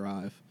engine, new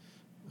drive.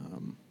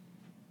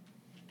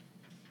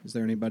 Is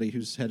there anybody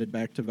who's headed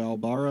back to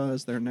Valbara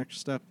as their next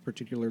step,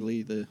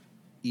 particularly the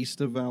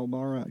east of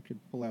Valbara? I could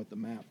pull out the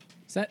map.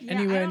 Is that Yeah, I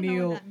anywhere don't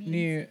know what that means.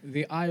 near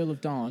the Isle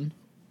of Dawn?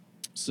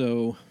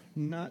 So,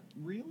 not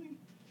really.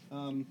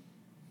 Hey,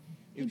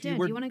 If Dan, you do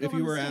were, you wanna go if on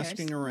you the were stairs?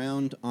 asking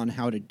around on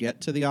how to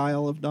get to the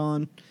Isle of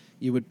Dawn,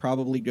 you would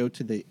probably go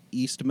to the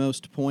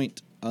eastmost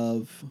point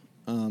of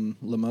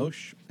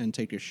Limoges and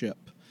take a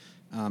ship.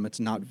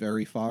 It's not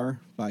very far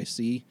by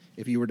sea.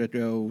 If you were to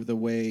go the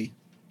way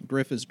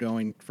Griff is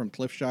going from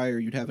Cliffshire,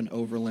 you'd have an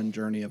overland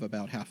journey of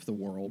about half the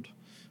world.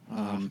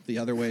 The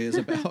other way is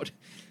about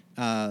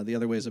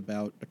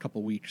a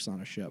couple weeks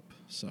on a ship.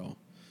 So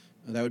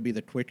that would be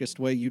the quickest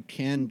way. You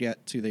can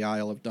get to the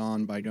Isle of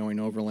Dawn by going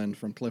overland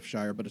from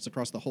Cliffshire, but it's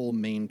across the whole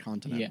main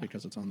continent Yeah.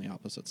 because it's on the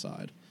opposite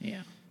side.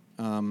 Yeah.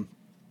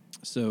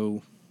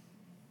 So,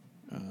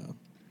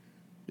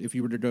 if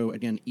you were to go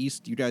again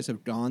east, you guys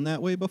have gone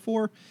that way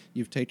before.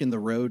 You've taken the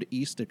road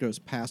east. It goes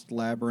past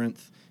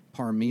Labyrinth,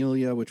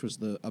 Parmelia, which was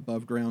the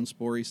above ground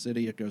Spory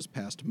city. It goes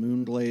past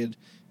Moonglade,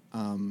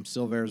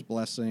 Silver's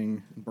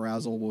Blessing,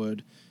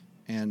 Brazelwood,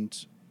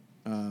 and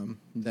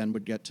then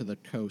would get to the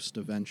coast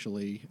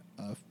eventually,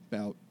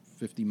 about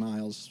 50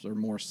 miles or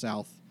more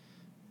south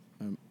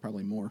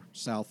probably more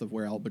south of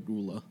where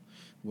Albagula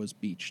was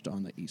beached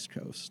on the east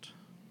coast.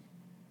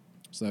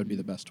 So that would be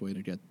the best way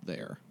to get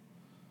there.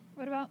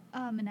 What about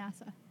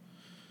Manasseh?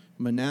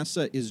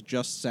 Manasseh is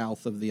just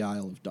south of the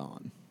Isle of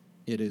Dawn.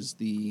 It is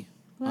the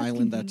Well, that's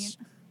island that's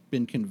convenient.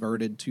 been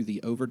converted to the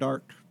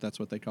Overdark. That's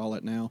what they call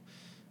it now.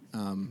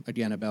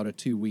 Again, about a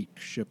 2-week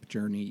ship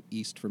journey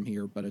east from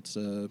here, but it's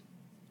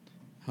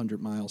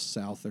 100 miles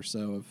south or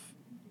so of...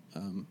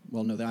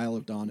 well, no, the Isle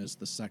of Dawn is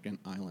the second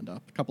island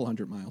up, a couple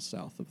 100 miles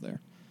south of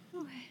there.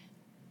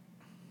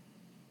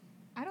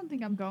 I don't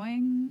think I'm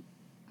going.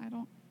 I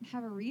don't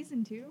have a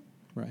reason to.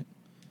 Right.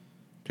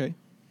 Okay.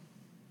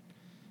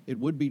 It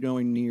would be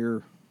going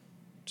nearest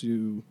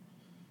to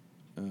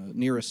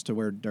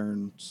where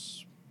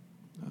Dern's,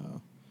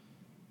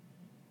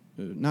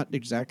 not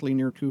exactly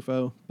near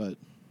Kufo, but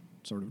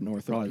sort of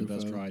north Probably of the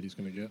Kufo. best ride he's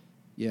going to get.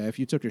 Yeah, if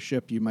you took a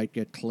ship, you might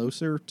get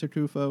closer to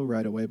Kufo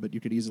right away, but you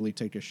could easily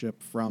take a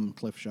ship from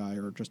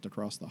Cliffshire or just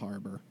across the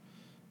harbor.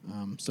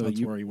 So That's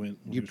you, where he went.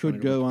 when he you was trying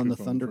could to go to on the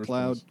Kufo in the first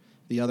Thundercloud. place.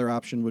 The other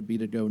option would be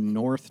to go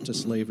north to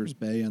Slaver's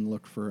Bay and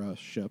look for a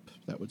ship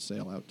that would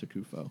sail out to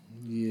Kufo.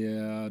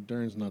 Yeah,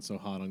 Dern's not so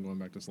hot on going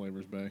back to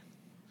Slaver's Bay.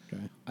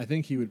 Okay. I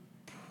think he would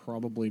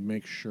probably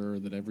make sure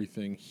that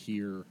everything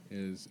here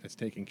is as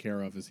taken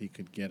care of as he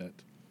could get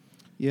it.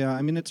 Yeah,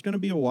 I mean, it's going to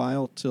be a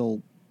while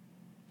till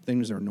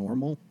things are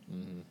normal,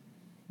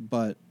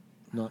 but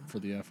Not for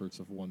the efforts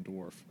of one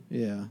dwarf.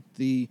 yeah,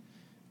 the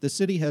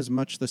city has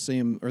much the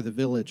same, or the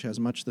village has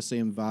much the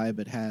same vibe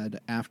it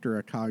had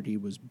after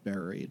Akagi was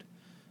buried.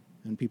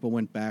 And people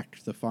went back,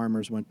 the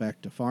farmers went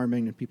back to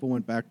farming, and people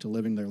went back to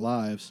living their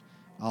lives,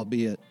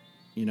 albeit,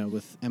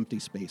 with empty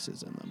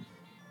spaces in them.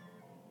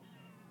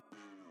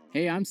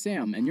 Hey, I'm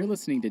Sam, and you're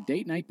listening to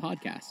Date Night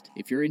Podcast.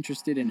 If you're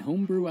interested in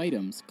homebrew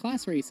items,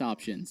 class race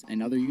options,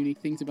 and other unique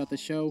things about the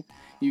show,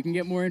 you can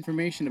get more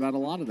information about a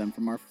lot of them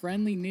from our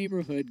friendly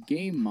neighborhood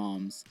Game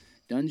Moms,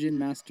 Dungeon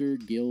Master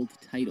Guild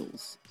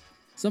titles.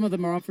 Some of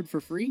them are offered for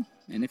free,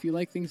 and if you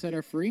like things that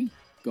are free,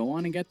 go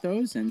on and get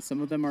those, and some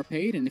of them are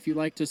paid, and if you'd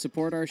like to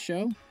support our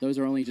show, those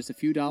are only just a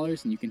few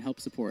dollars, and you can help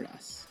support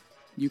us.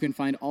 You can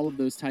find all of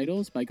those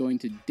titles by going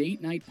to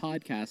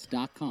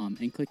datenightpodcast.com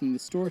and clicking the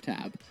store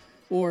tab,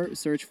 or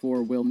search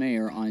for Will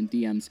Mayer on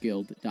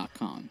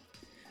dmsguild.com.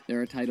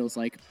 There are titles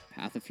like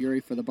Path of Fury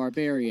for the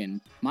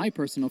Barbarian, my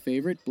personal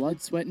favorite,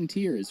 Blood, Sweat, and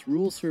Tears,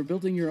 Rules for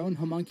Building Your Own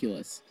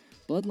Homunculus,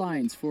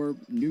 Bloodlines for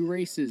new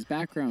races,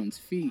 backgrounds,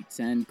 feats,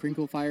 and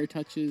Crinkle Fire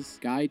Touches,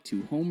 Guide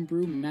to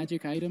Homebrew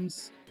Magic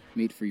Items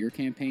made for your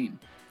campaign.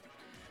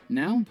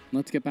 Now,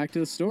 let's get back to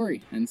the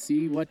story and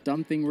see what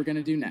dumb thing we're going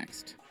to do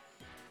next.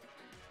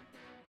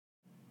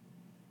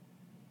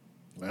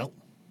 Well,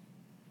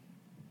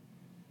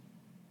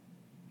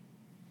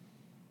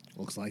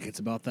 looks like it's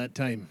about that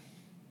time.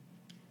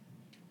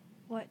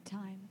 What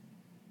time?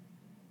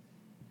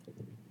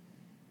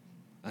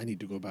 I need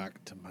to go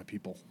back to my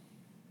people.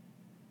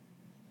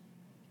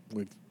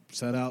 We've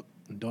set out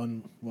and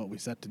done what we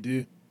set to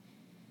do.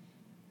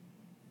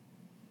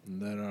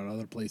 And there are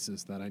other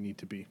places that I need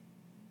to be.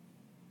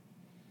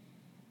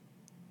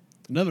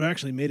 I never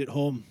actually made it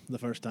home the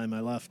first time I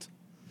left.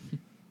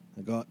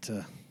 I got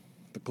to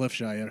the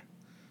Cliffshire.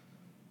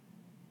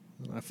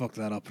 I fucked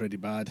that up pretty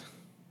bad.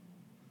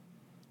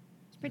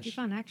 It's pretty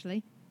fun,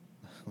 actually,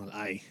 Well,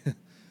 aye.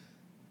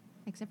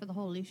 except for the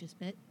whole Lucius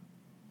bit.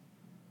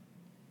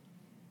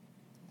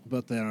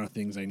 But there are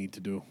things I need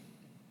to do.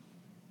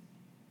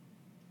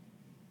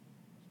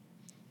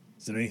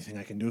 Is there anything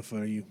I can do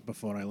for you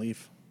before I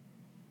leave?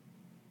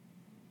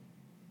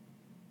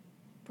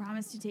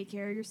 Promise to take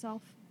care of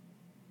yourself.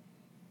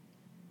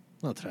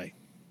 I'll try.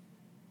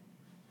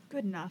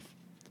 Good enough.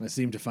 I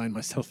seem to find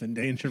myself in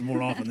danger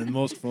more often than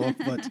most folk,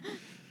 but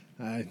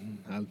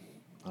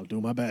I'll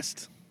do my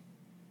best.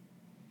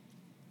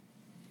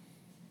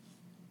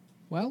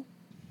 Well,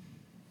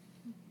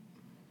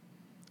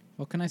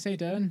 what can I say,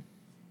 Darren?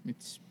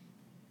 It's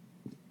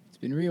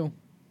been real.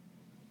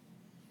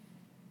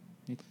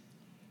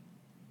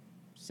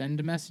 Send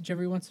a message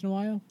every once in a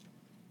while.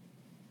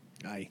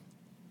 I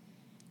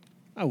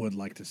would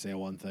like to say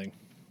one thing.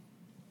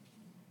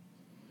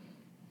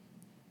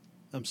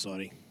 I'm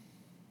sorry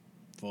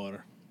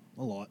for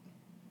a lot.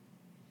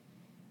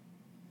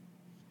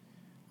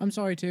 I'm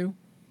sorry too.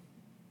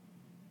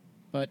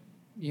 But,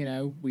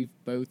 we've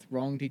both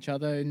wronged each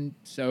other in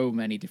so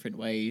many different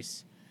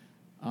ways.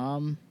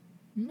 I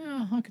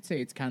could say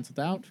it's cancelled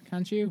out,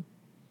 can't you?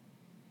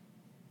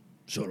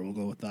 Sure, we'll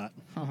go with that.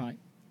 All right.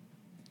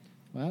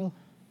 Well,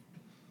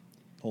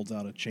 Holds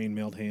out a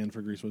chainmailed hand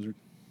for Grease Wizard.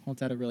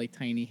 holds out a really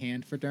tiny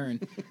hand for Dern.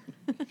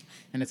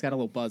 And it's got a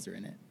little buzzer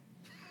in it.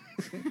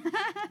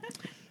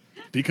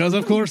 Because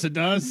of course it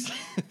does.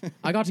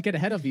 I got to get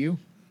ahead of you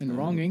in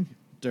wronging.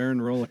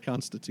 Dern, roll a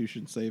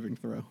Constitution saving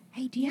throw.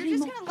 Hey, do you You're have any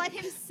just more? gonna let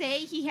him say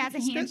he has a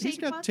He's handshake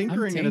got button?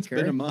 tinkering, and it's been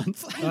Tinker. a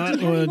month. That Do you have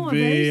any would more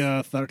be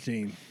of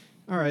 13.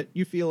 All right,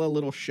 you feel a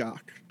little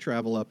shock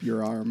travel up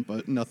your arm,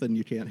 but nothing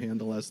you can't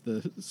handle as the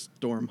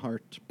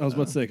Stormheart. I was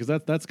about to say, because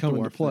that's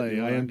coming to dwarf that play.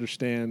 you I are.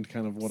 understand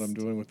kind of what I'm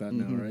doing with that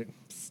now, right?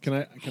 Can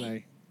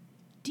I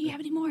Do you have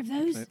any more of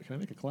those? Can I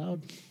make a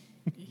cloud?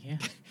 Yeah.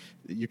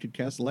 You could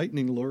cast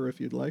lightning lure if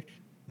you'd like.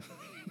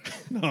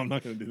 No, I'm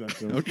not going to do that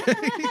to him. Okay.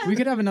 We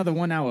could have another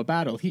 1 hour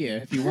battle here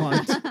if you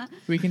want.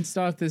 We can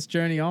start this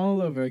journey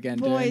all over again.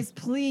 Boys,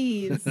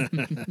 please.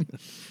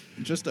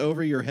 Just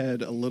over your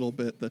head a little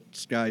bit, the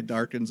sky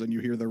darkens and you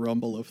hear the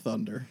rumble of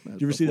thunder.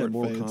 Did you ever see that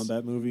before it Mortal fades.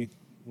 Kombat movie?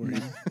 Where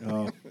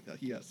oh,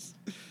 Yes.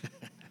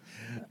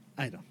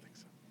 I don't think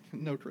so.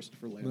 No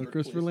Christopher Lambert. No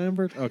Christopher please.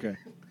 Lambert? Okay.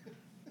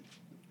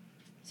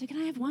 So can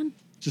I have one?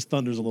 Just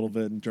thunders a little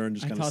bit, and Dern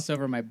just I kind toss of...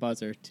 over my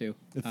buzzer, too.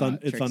 It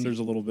Trixie. thunders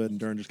a little bit, and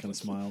Dern just kind of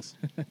smiles.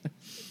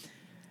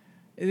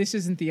 This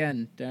isn't the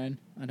end, Dan.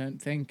 I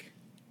don't think.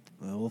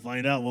 Well, we'll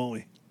find out, won't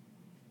we?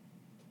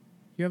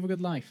 You have a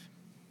good life.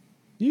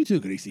 You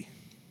too, Greasy.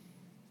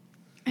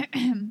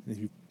 And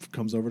he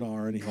comes over to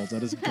R and he holds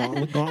out his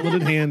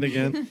gauntleted hand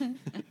again.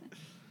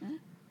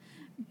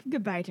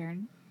 Goodbye,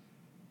 Turn.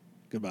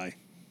 Goodbye.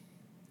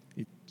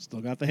 He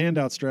still got the hand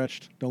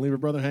outstretched. Don't leave your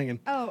brother hanging.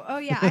 Oh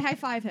yeah, I high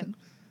five him.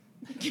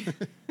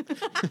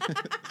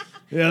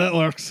 Yeah, that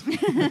works.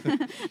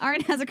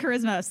 Arn has a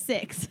charisma of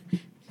 6.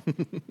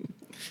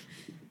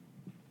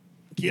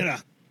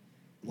 Kira,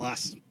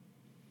 Lass.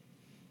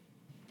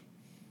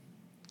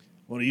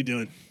 What are you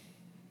doing?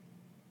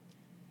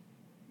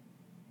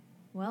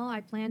 Well, I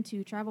plan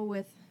to travel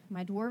with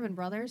my dwarven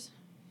brothers.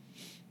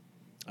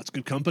 That's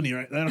good company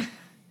right there.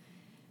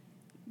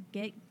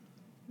 Get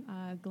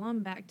Glum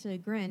back to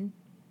Grin.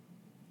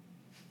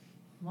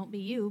 Won't be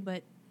you,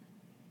 but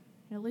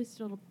at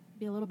least it'll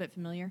be a little bit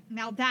familiar.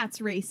 Now that's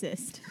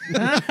racist.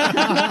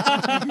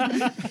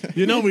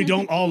 You know we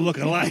don't all look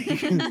alike.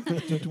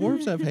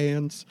 Dwarves have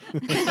hands.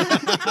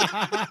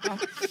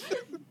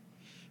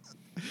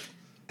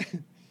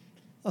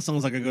 That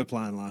sounds like a good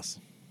plan, Lass.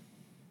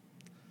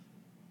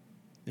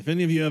 If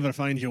any of you ever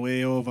find your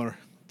way over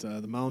to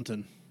the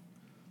mountain,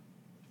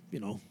 you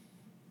know,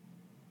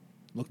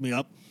 look me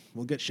up.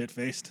 We'll get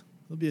shit-faced.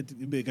 It'll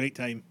be a great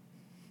time.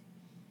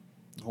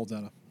 Holds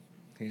out a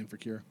hand for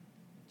Kira.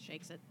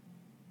 Shakes it.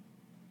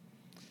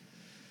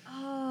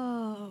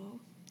 Oh.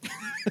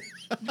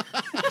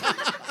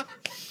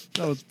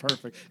 That was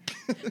perfect.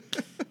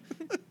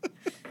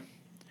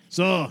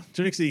 So,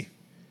 Trixie,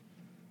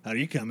 how are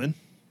you coming?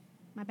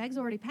 My bag's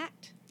already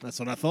packed. That's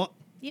what I thought.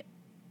 Yep.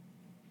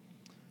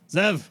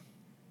 Zev,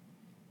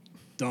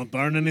 don't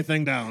burn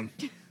anything down.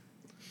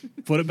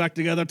 Put it back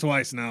together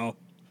twice now.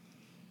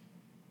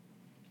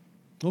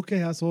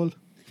 Okay, asshole.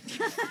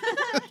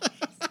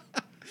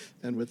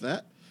 And with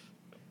that,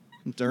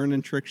 Dern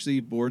and Trixie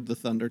board the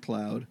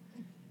thundercloud,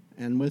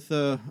 and with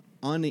a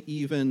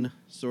uneven,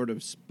 sort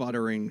of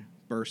sputtering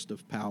burst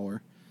of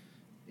power,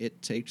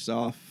 it takes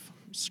off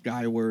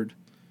skyward.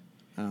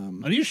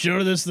 Are you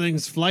sure this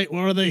thing's flight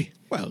worthy?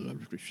 Well,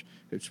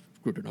 it's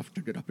good enough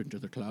to get up into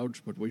the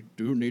clouds, but we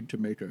do need to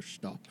make a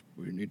stop.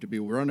 We need to be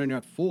running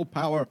at full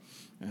power,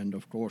 and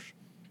of course,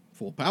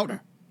 full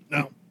powder.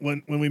 Now,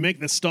 when we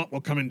make this stop, we're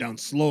coming down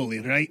slowly,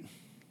 right?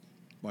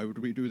 Why would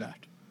we do that?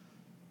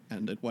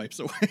 And it wipes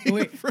away.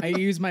 Wait, I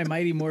use my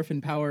Mighty Morphin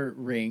Power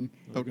ring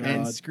Oh,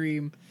 and God.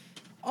 scream,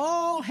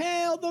 "All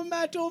hail the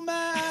Metal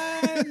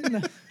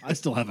Man!" I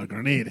still have a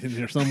grenade in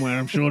here somewhere,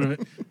 I'm sure of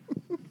it.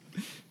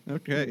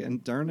 Okay,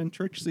 and Dern and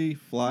Trixie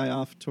fly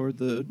off toward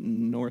the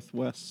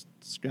northwest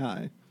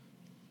sky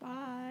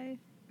Bye.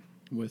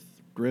 with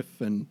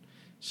Griff and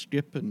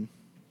Skip and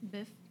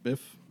Biff.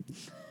 Biff,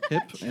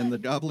 Hip, and the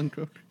Goblin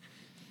Cook.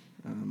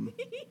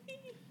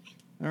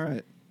 All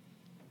right.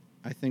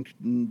 I think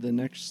the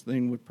next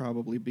thing would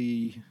probably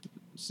be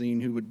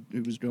seeing who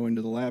was going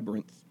to the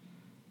labyrinth.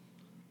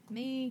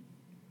 Me.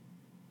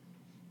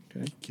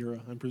 Okay. Kira,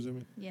 I'm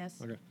presuming. Yes.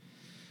 Okay.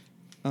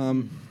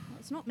 Well,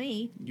 it's not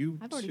me. You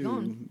I've already two,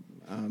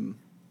 gone.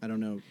 I don't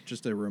know.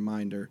 Just a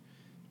reminder.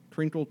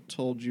 Crinkle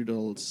told you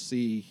to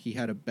see he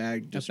had a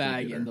bag A bag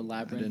distributor. in the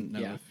labyrinth, I didn't know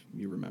yeah. if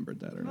you remembered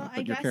that or Well, not, I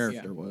but your guess-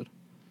 character Yeah. would.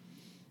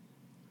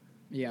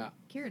 Yeah.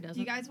 Kira doesn't. Do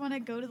you guys want to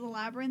go to the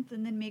labyrinth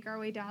and then make our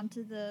way down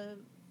to the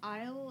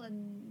aisle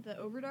and the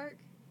Overdark?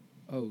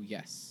 Oh,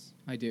 yes,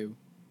 I do.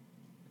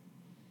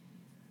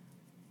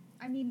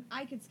 I mean,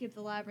 I could skip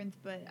the labyrinth,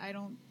 but I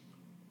don't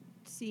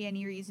see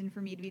any reason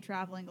for me to be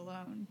traveling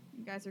alone.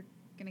 You guys are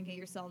gonna get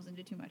yourselves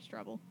into too much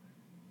trouble.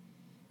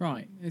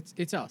 Right.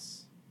 It's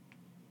us.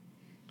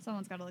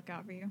 Someone's got to look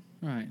out for you.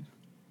 Right.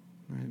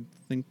 I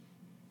think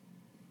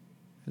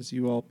as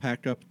you all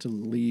pack up to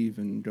leave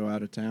and go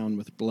out of town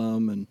with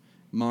Glum and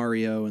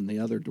Mario and the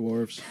other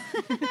dwarves.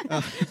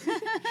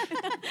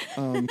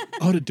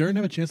 Oh, did Dern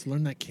have a chance to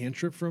learn that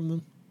cantrip from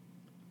them?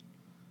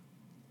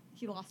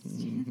 He lost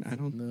his chance. I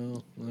don't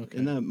No. Okay.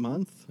 In that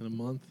month? In a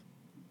month?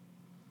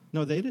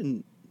 No, they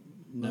didn't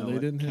know they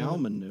it. didn't have it?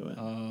 Kalman knew it.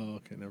 Oh,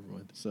 okay, never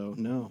mind. So,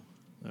 no.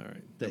 All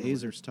right. The never mind.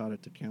 Azers taught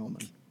it to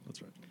Kalman.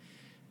 That's right.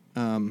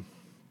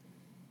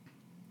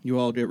 You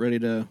all get ready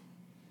to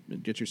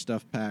get your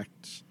stuff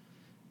packed,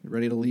 get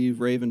ready to leave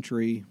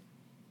Raventree.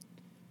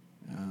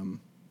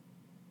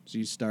 So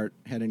you start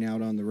heading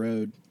out on the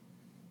road.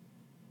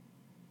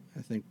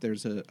 I think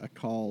there's a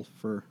call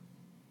for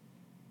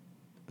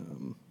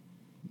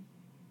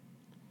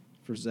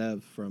for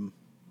Zev from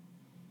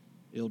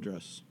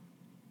Ildris.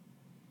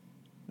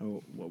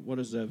 Oh, what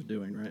is Zev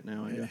doing right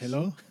now? I guess.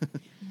 Hello?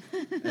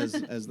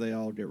 As they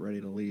all get ready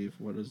to leave,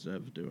 what is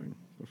Zev doing?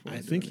 Before I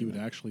they do think he would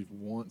anything? actually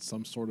want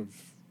some sort of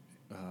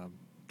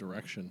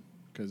direction,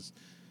 because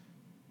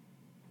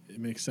it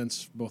makes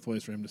sense both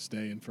ways for him to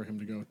stay and for him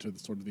to go to the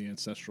sort of the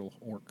ancestral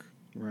orc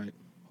Right.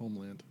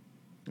 homeland.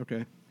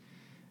 Okay.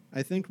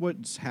 I think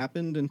what's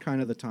happened in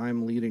kind of the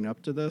time leading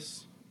up to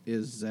this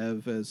is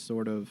Zev has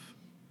sort of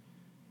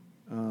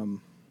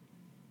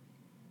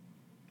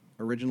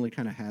originally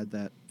kind of had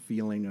that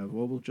feeling of,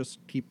 well, we'll just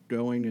keep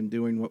going and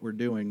doing what we're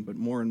doing, but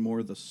more and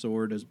more the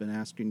sword has been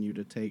asking you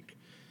to take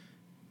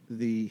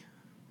the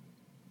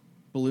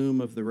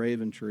bloom of the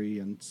Raven Tree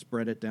and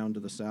spread it down to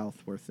the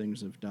south where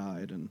things have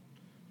died and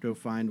go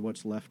find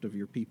what's left of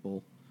your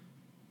people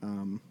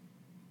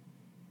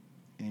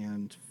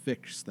and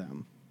fix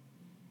them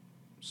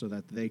so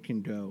that they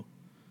can go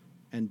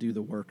and do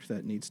the work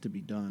that needs to be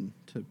done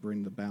to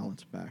bring the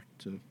balance back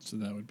to... So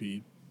that would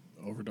be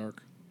Overdark.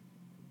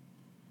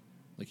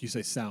 Like you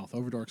say, south.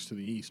 Overdark's to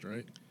the east,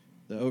 right?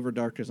 The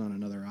Overdark is on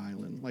another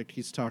island. Like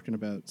he's talking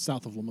about...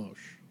 South of Lamosh.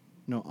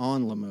 No,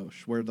 on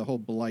Lamosh, where the whole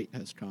blight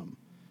has come.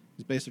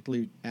 He's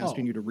basically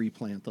asking Oh. you to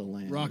replant the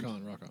land. Rock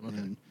on. Okay.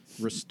 And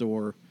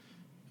restore...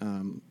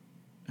 and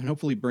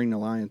hopefully bring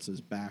alliances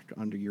back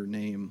under your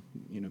name,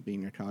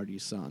 being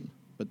Akagi's son.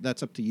 But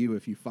that's up to you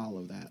if you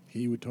follow that.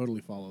 He would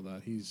totally follow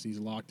that. He's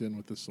locked in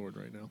with this sword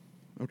right now.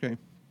 Okay.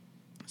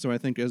 So I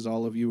think as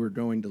all of you are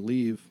going to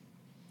leave,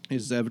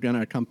 is Zev going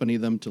to accompany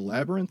them to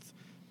Labyrinth,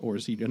 or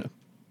is he going to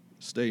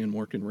stay and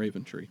work in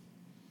Raven Tree?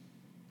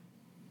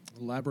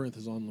 Labyrinth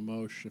is on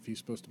Lamosh. If he's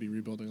supposed to be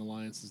rebuilding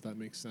alliances, that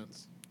makes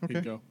sense. Okay.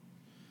 He'd go.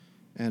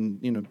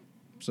 And,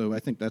 so I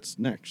think that's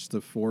next.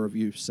 The four of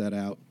you set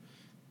out.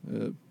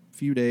 A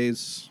few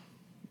days,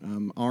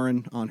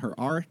 Arin on her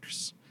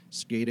Arx,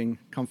 skating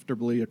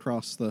comfortably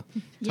across the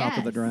top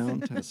of the Yes.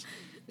 ground as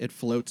it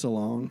floats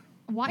along.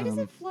 Why does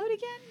it float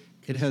again?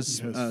 It has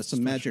It has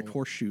some magic special-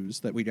 horseshoes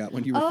that we got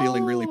when you were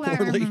feeling really I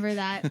poorly. remember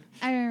that.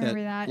 I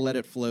remember that. Let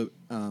it float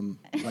like And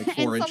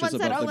 4 inches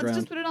someone said, above "Oh, the let's ground.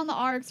 just put it on the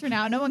arcs for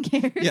now. No one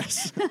cares."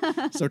 Yes.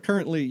 So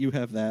currently you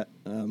have that.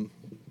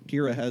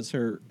 Kira has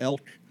her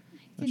elk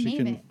that can she name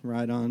can it.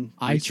 ride on.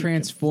 I Reese can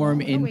transform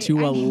fly. wait,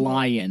 into I a named it.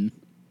 lion.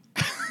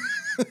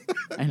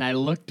 And I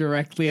look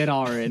directly at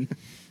Arin,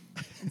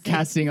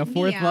 casting a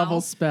 4th Meow.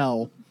 level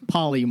spell,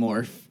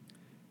 Polymorph.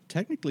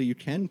 Technically, you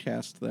can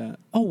cast that.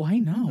 Oh, I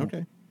know.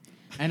 Okay.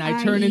 And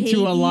I turn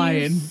into a hate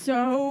lion. you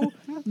so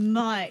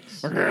much.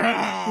 This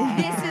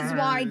is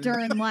why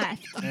Dern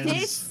left.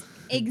 This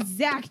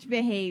exact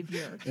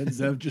behavior. And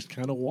Zev just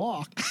kind of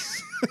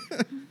walks.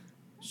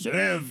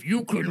 Zev,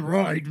 you can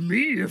ride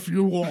me if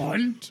you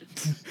want.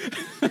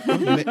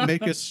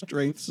 Make a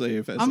strength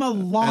save as, I'm a as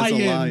a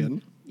lion.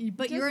 lion.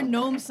 But you're a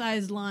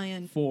gnome-sized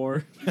lion.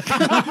 4.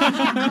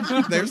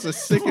 There's a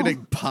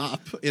sickening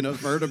pop in a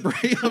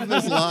vertebrae of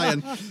this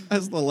lion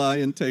as the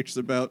lion takes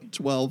about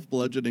 12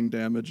 bludgeoning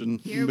damage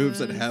and Here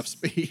moves at was- half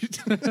speed.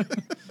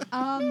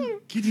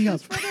 Giddy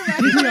up. For the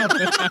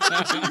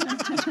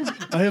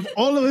record, I have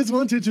always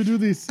wanted to do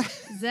this.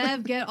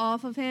 Zev, get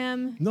off of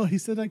him. No, he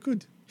said I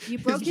could. You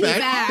broke His his back,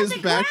 back. his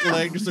back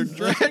legs are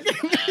dragging.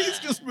 He's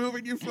just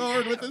moving you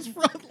forward with his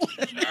front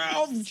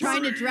legs.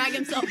 Trying to drag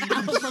himself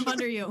out from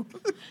under you.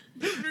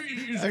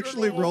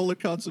 Actually, roll a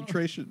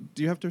concentration.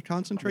 Do you have to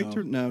concentrate?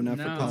 No. No, not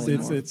No. for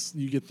It's- polymorph. It's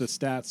you get the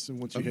stats,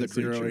 and once you Of hit the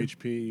 0 creature.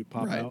 HP, you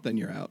pop right, out. then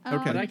you're out. Oh.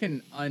 Okay. But I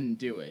can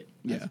undo it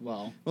Yeah. as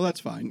well. Well, that's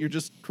fine. You're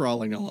just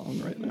crawling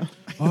along right now.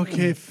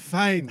 Okay,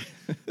 fine.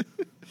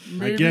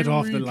 I get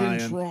off the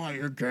lion. Try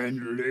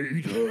again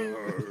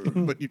later.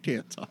 But you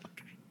can't talk.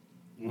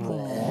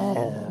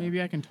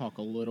 Maybe I can talk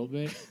a little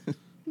bit.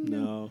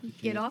 No. you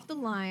Get can't. off the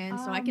lion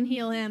so I can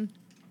heal him.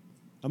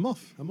 I'm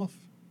off. I'm off.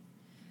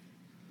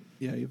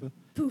 Yeah, Eva.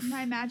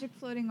 my magic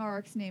floating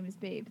arc's name is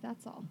Babe.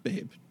 That's all.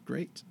 Babe,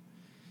 great.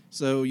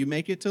 So you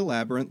make it to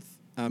Labyrinth.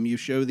 You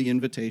show the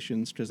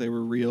invitations because they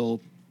were real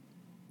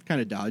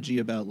kind of dodgy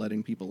about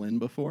letting people in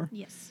before.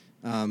 Yes.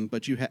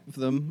 But you have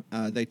them.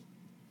 The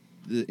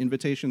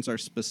invitations are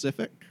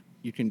specific.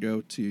 You can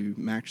go to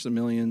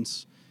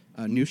Maximilian's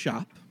new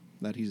shop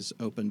that he's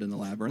opened in the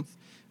Labyrinth,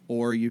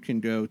 or you can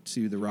go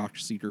to the Rock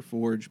Seeker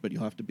Forge, but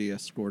you'll have to be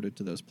escorted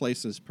to those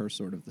places per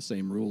sort of the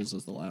same rules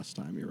as the last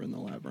time you were in the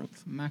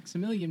Labyrinth.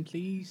 Maximilian,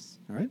 please.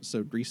 All right,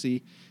 so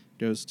Greasy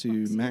goes to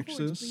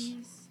Max's,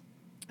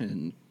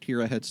 and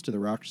Kira heads to the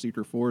Rock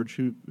Seeker Forge.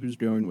 Who's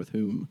going with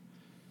whom?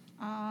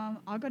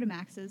 I'll go to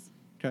Max's.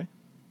 Okay.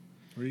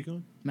 Where are you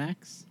going?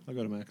 Max? I'll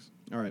go to Max.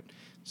 All right.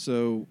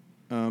 So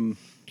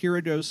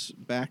Kira goes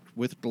back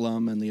with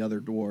Glum and the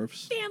other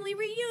dwarves. Family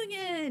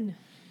reunion.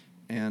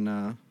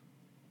 And,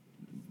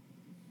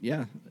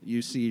 yeah,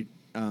 you see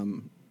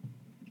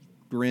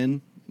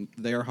Grin.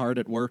 They're hard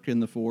at work in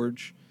the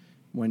forge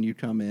when you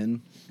come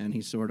in. And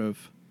he sort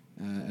of,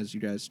 as you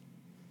guys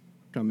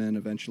come in,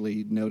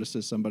 eventually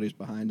notices somebody's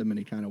behind him, and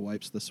he kind of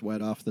wipes the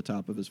sweat off the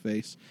top of his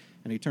face.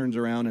 And he turns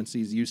around and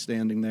sees you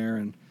standing there,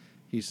 and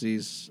he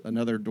sees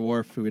another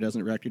dwarf who he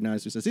doesn't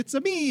recognize who says, "It's a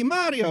me,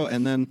 Mario!"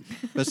 And then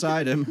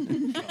beside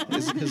him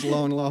is his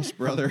long-lost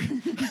brother.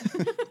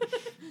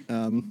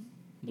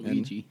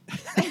 Luigi.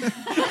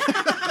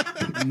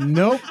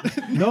 Nope.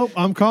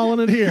 I'm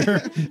calling it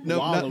here. No,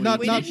 Waluigi. not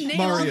We didn't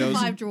name all the Mario's.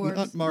 5 dwarves.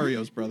 Not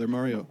Mario's brother,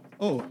 Mario.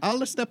 Oh,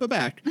 I'll step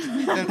back.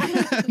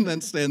 And then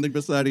standing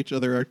beside each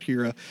other are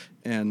Kira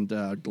and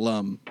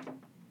Glum.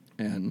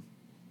 And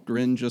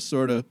Grin just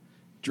sort of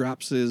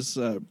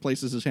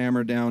places his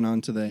hammer down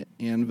onto the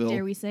anvil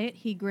Dare we say it?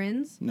 He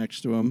grins.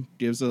 next to him,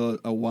 gives a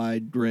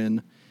wide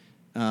grin,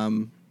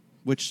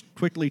 which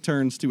quickly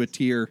turns to a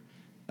tear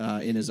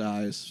in his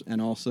eyes.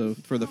 And also,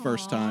 for the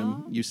first time,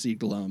 Aw. you see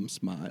Glum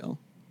smile.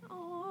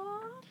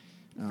 Aww.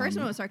 The first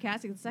one was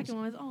sarcastic. The second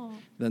one was, aw.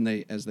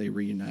 Then as they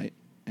reunite,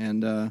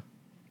 and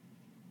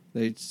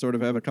they sort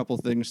of have a couple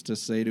things to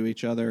say to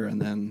each other,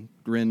 and then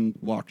Grin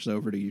walks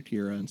over to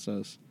Yukira and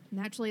says,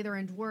 Naturally, they're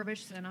in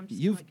Dwarvish, and I'm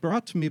just "You've like,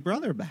 brought me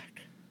brother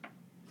back."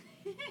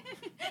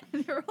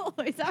 They're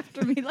always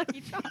after me,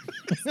 Lucky Charms.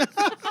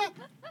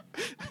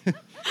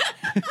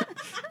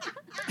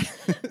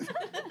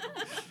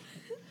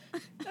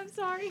 I'm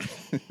sorry.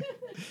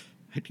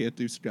 I can't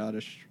do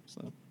Scottish,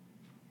 so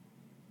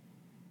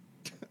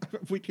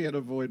we can't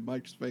avoid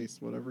Mike's face,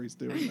 whatever he's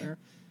doing there.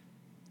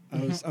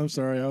 I'm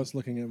sorry. I was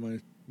looking at my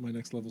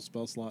next level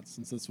spell slot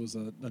since this was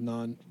a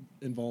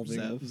non-involving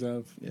Zev.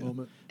 Zev Yeah.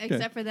 moment.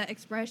 except for that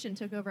expression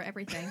took over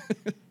everything.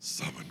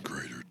 Summon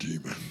greater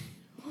demon.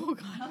 Oh,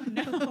 God. Oh,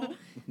 no.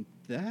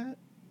 That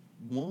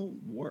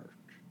won't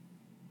work,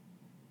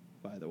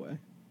 by the way.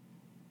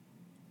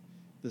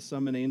 The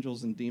summon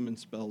angels and demon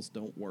spells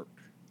don't work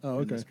Oh,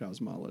 in okay. this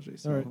cosmology,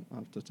 so All right. I'll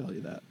have to tell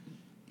you that.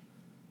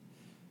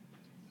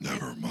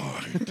 Never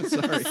mind.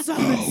 Sorry.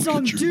 I'll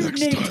Some get you dude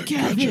next named time,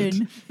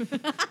 Kevin.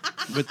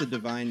 With the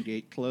divine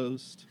gate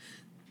closed,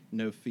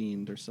 no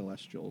fiend or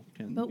celestial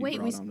can But be wait,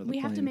 brought onto the we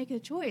have to plane. make a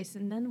choice,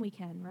 and then we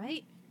can,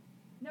 right?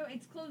 No,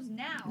 it's closed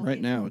now. Right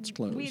now, it's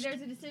closed.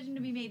 There's a decision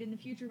to be made in the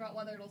future about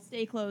whether it'll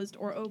stay closed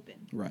or open.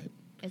 Right.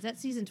 Is that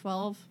season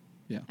 12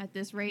 Yeah. at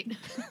this rate?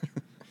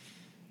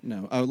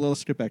 No. Oh,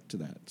 let's get back to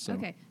that. So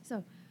Okay,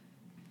 so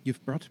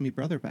you've brought me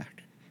brother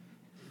back.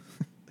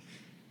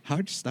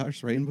 Hearts,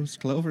 stars, rainbows,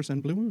 clovers,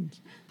 and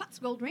balloons. pots,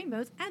 gold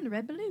rainbows, and a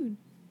red balloon.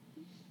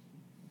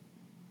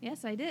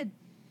 Yes, I did.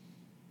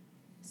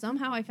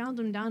 Somehow I found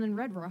him down in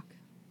Red Rock.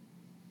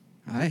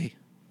 Aye.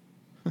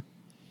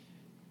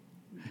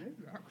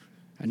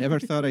 I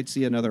never thought I'd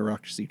see another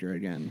rock seeker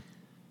again.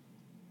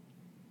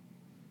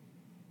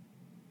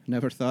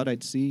 Never thought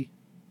I'd see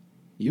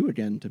you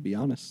again, to be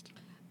honest.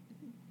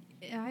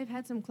 I've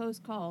had some close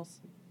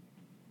calls.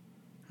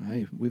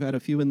 Aye, we've had a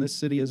few in this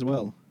city as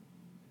well.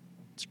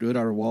 It's good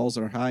our walls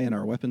are high and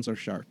our weapons are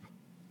sharp.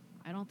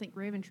 I don't think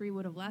Raven Tree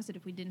would have lasted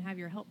if we didn't have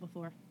your help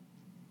before.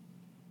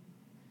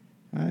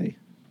 Aye.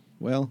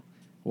 Well,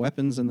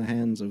 weapons in the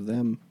hands of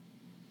them,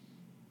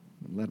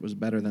 that was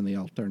better than the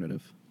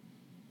alternative.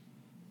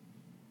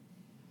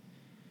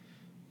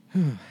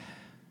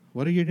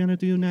 What are you going to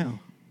do now?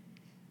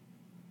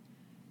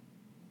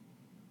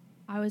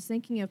 I was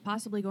thinking of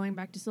possibly going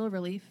back to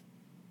Silverleaf,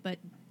 but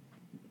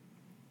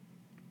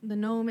the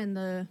gnome and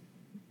the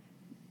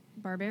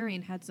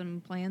barbarian had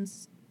some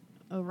plans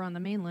over on the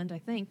mainland, I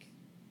think.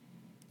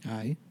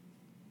 Aye.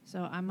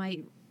 So I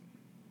might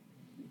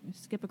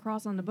skip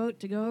across on the boat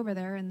to go over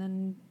there, and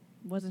then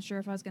wasn't sure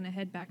if I was going to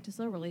head back to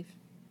Silverleaf.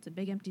 It's a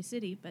big empty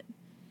city, but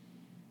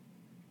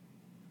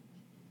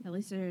at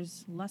least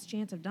there's less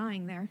chance of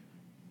dying there.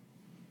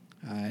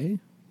 Aye.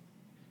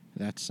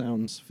 That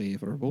sounds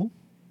favorable.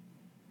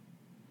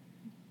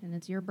 And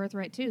it's your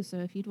birthright too, so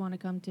if you'd want to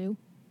come too.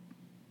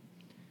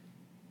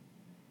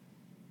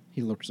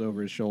 He looks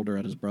over his shoulder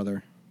at his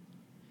brother.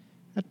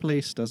 That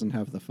place doesn't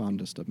have the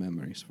fondest of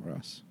memories for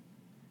us.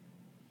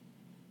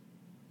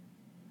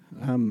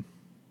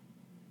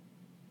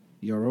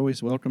 You're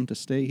always welcome to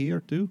stay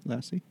here too,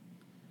 lassie.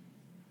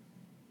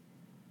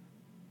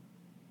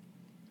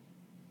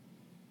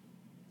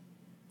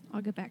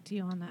 I'll get back to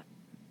you on that.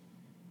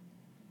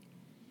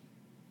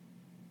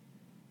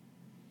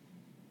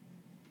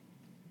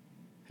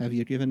 Have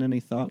you given any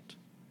thought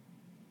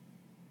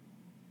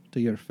to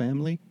your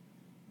family?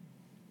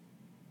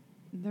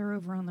 They're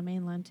over on the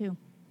mainland too.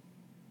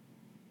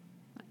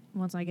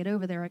 Once I get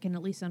over there, I can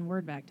at least send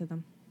word back to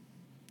them.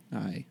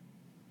 Aye.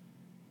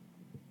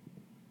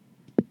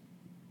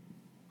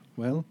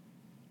 Well,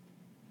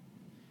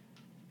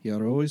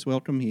 you're always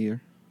welcome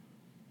here.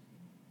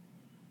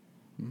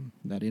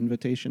 That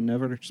invitation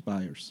never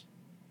expires.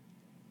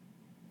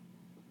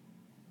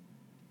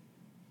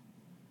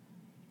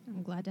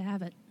 I'm glad to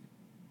have it.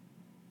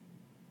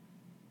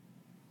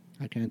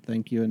 I can't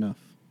thank you enough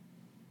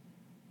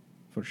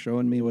for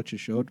showing me what you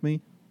showed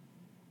me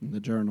in the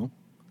journal,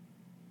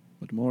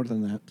 but more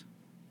than that,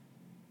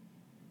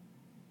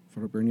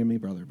 for bringing me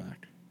brother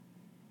back.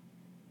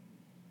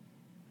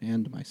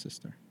 And my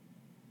sister.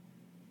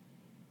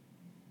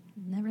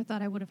 Never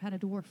thought I would have had a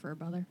dwarf for a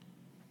brother.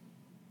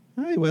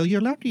 Aye, well,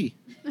 you're lucky.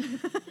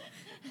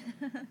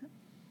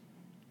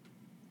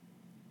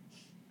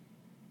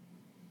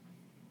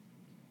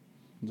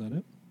 Is that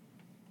it?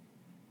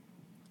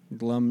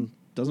 Glum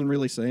doesn't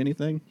really say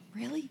anything.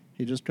 Really?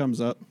 He just comes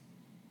up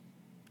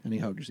and he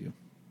hugs you,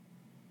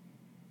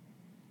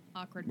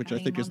 Awkward. which I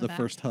patting think him is on the back.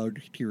 first hug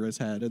Kira's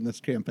had in this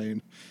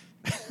campaign.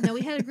 No,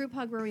 we had a group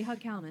hug where we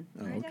hugged Kalman.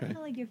 Oh, I okay.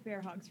 definitely give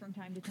bear hugs from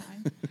time to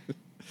time.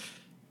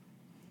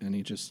 And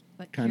he just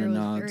But kind Kira of was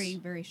nods. very,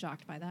 very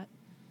shocked by that.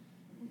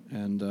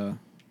 And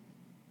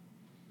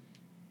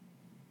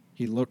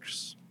he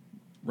looks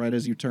right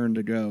as you turn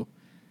to go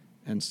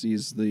and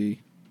sees the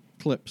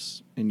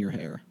clips in your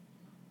hair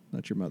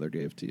that your mother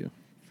gave to you.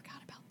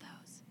 Forgot about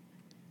those.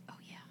 Oh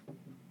yeah,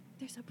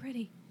 they're so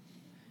pretty.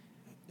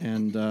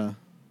 And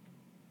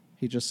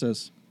he just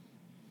says,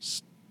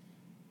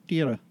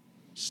 Kira,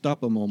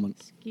 stop a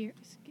moment.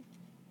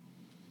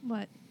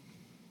 What?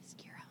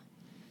 Skira.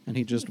 And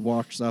he just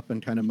walks up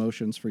and kind of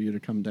motions for you to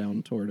come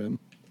down toward him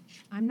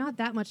I'm not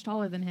that much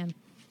taller than him.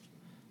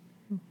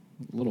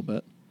 a little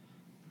bit.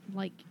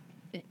 Like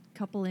a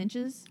couple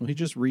inches. Well, he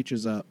just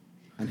reaches up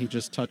and he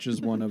just touches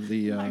one of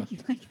the like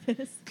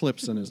this.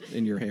 clips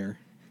in your hair.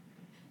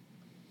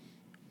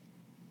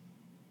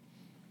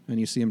 And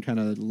you see him kind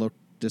of look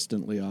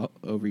distantly out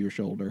over your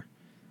shoulder.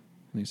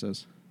 And he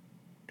says,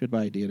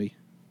 goodbye, deity.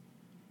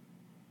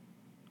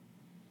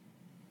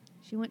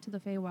 She went to the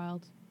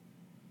Feywild.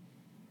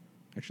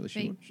 Actually,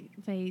 she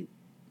Fey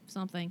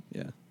something.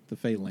 yeah, the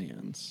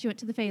Feylands. She went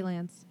to the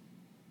Feylands.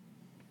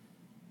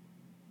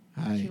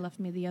 Hi. She left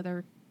me the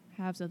other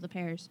halves of the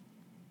pears.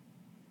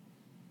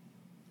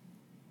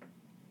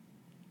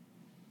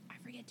 I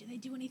forget, do they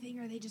do anything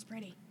or are they just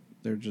pretty?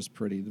 They're just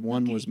pretty.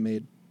 One Okay. was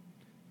made.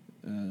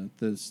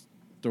 The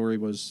story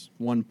was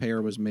one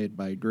pair was made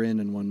by Grin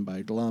and one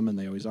by Glum, and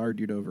they always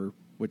argued over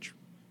which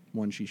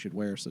one she should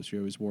wear. So she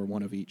always wore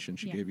one of each, and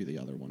she Yeah. gave you the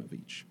other one of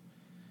each.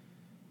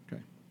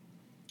 Okay.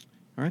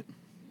 All right.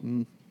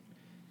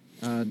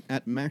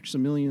 At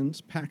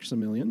Maximilian's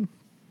Paximilian,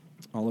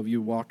 all of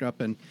you walk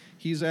up, and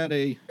he's at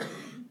a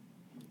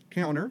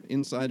counter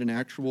inside an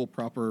actual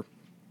proper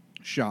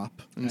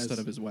shop instead As-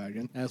 of his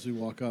wagon. As we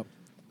walk up.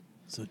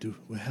 So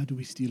how do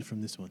we steal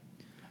from this one?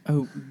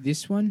 Oh,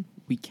 this one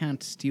we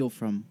can't steal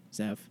from,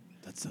 Zev.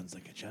 That sounds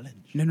like a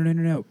challenge.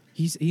 No.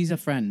 He's a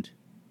friend.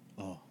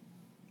 Oh.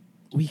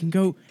 We can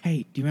go.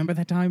 Hey, do you remember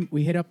that time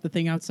we hit up the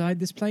thing outside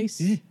this place?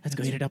 Yeah, Let's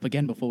go that's- hit it up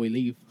again before we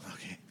leave.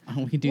 Okay.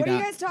 Oh, we can do What that. are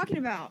you guys talking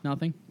about?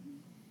 Nothing.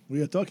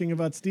 We are talking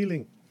about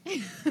stealing.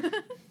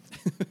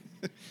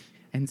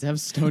 And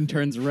Zev's stone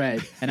turns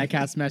red, and I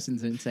cast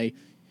message and say,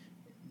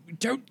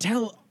 "Don't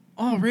tell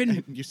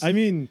Orin." You I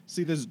mean,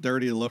 see this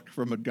dirty look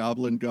from a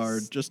goblin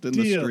guard just in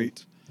the steal.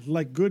 street.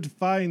 Like good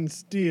fine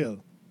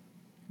steel.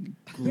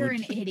 You're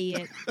an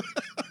idiot.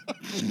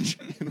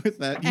 And with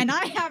that, And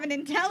I have an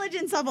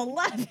intelligence of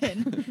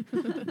 11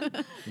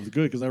 It was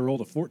good because I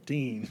rolled a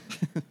 14.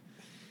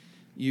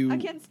 you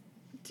against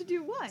to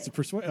do what? It's a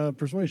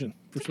persuasion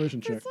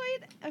check.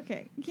 Persuade?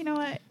 Okay. You know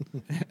what?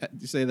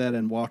 you say that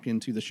and walk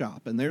into the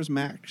shop, and there's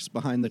Max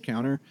behind the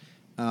counter,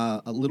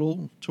 a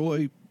little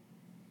toy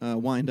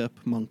wind-up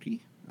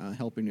monkey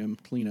helping him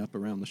clean up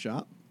around the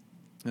shop,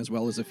 as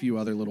well as a few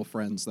other little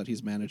friends that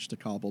he's managed to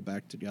cobble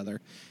back together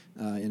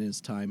in his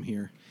time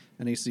here.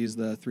 And he sees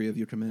the three of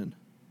you come in.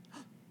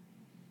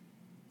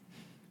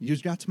 You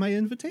got my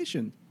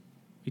invitation.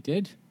 We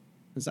did.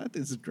 This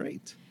is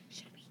great.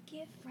 Should we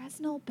give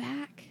Fresnel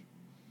back?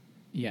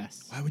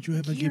 Yes. Why would you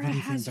ever give Kira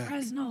anything has back?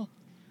 Fresnel.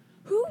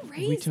 Who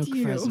raised We took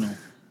you? Fresnel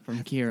from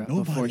Kira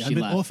before Nobody. she I'm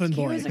an left. orphan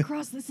boy. Kira's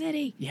across the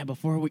city. Yeah,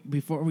 before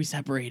we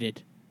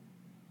separated.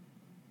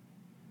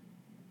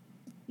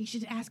 You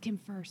should ask him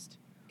first,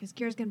 because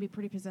Kira's gonna be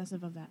pretty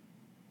possessive of that.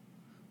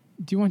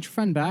 Do you want your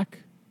friend back?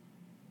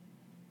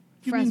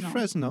 You mean Fresnel.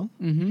 Fresno?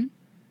 Mm-hmm.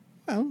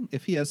 Well,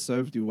 if he has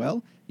served you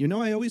well, you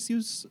know I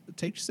always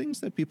take things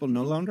that people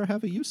no longer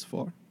have a use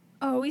for.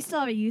 Oh, we still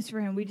have a use for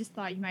him. We just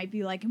thought you might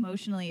be like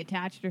emotionally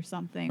attached or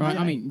something. Right,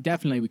 I mean,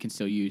 definitely we can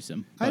still use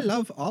them. I but-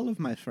 love all of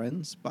my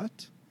friends,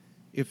 but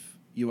if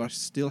you are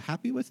still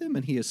happy with him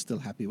and he is still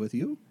happy with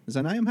you,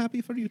 then I am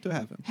happy for you to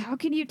have him. How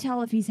can you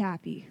tell if he's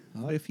happy?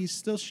 Oh, if he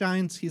still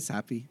shines, he's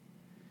happy.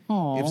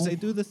 Aw, If they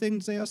do the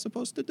things they are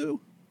supposed to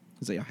do,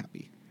 they are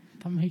happy.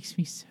 that makes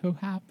me so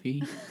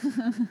happy.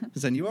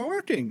 Then you are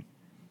working.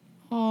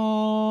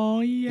 Oh,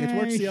 yeah. It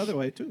works the other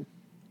way, too.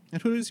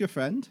 And who is your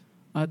friend?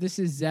 This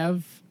is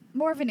Zev.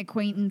 More of an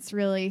acquaintance,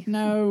 really.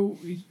 No,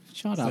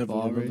 shut Zev up,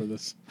 will remember Aubrey.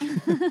 this.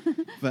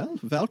 Well,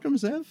 welcome,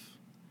 Zev,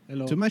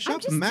 Hello. to my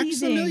shop, just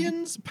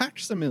Maximilian's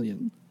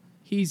Paximilian.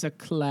 He's a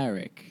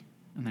cleric,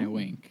 and I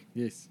wink,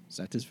 Yes.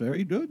 That is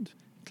very good.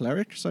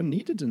 Clerics are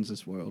needed in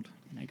this world.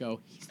 and I go,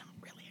 he's not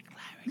really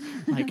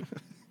a cleric. Like,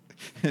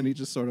 And he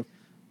just sort of,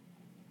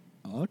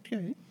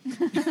 okay.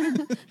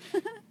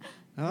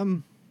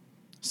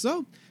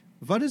 So,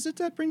 what is it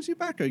that brings you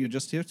back? Are you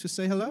just here to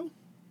say hello?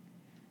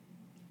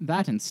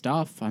 that and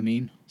stuff. I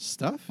mean,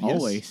 Stuff? Yes.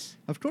 always.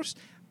 Of course.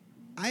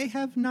 I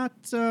have not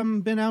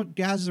been out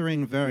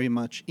gathering very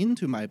much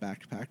into my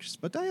backpacks,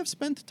 but I have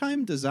spent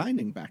time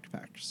designing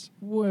backpacks.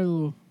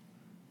 Well,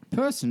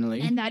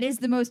 Personally, And that is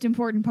the most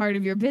important part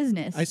of your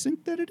business. I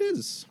think that it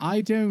is. I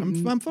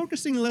don't. I'm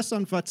focusing less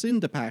on what's in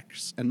the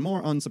packs and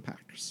more on the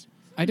packs.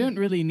 I don't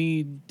really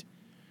need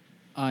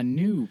a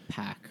new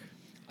pack,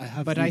 I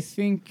have. but I these-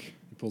 think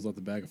He pulls out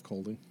the bag of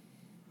colding.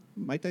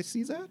 Might I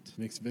see that?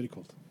 Makes it very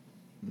cold.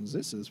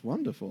 This is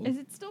wonderful. Is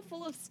it still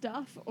full of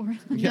stuff or?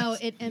 No, Yes.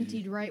 it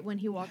emptied right when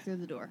he walked through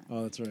the door.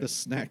 Oh, that's right. The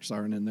snacks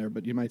aren't in there,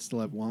 but you might still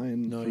have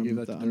wine No, you from gave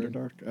that the to Darren.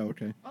 Underdark. Oh,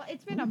 okay. Well,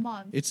 it's been a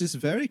month. It's just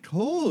very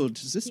cold.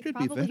 This He could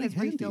be probably very has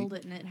handy. refilled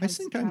it and it I has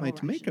think I travel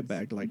might make a rations.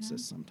 bag like Yeah.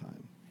 this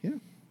sometime. Yeah.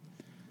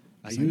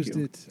 I Thank used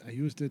you. it. I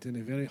used it in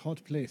a very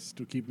hot place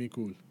to keep me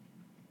cool.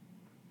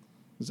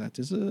 That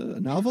is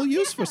a novel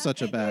use for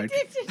such a bag.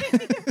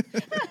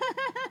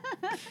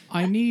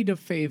 I need a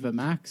favor,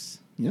 Max.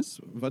 Yes.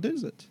 What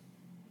is it?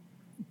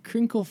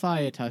 Crinkle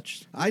Fire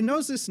Touch I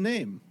know this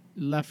name.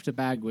 left a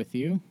bag with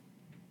you.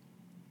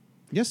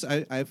 Yes,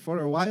 I for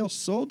a while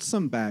sold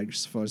some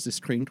bags for this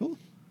crinkle.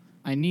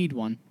 I need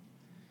one.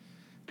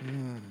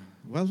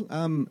 Well,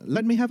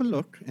 let me have a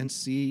look and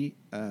see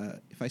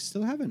if I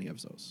still have any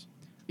of those.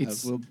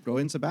 It's We'll go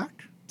in the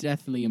back.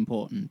 deathly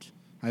important.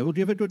 I will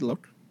give a good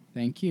look.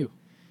 Thank you.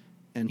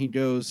 And he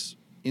goes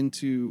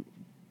into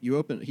he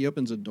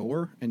opens a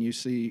door and you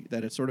see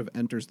that it sort of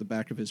enters the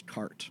back of his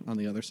cart on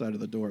the other side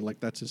of the door, like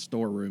that's his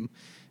storeroom.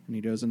 And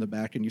he goes in the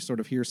back and you sort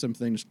of hear some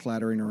things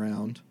clattering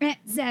around.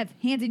 Zev,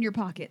 hands in your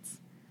pockets.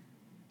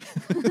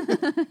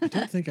 I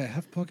don't think I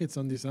have pockets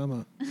on this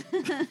armor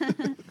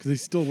because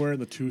he's still wearing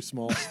the too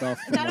small stuff.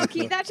 from, That'll like,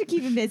 keep the- that should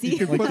keep him busy. You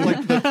can put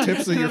like the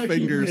tips of your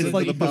fingers It's into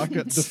like the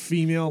pockets. the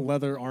female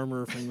leather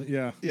armor from the,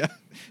 yeah, Yeah,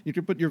 you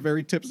can put your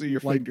very tips of your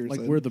like fingers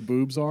in. where the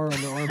boobs are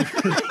on the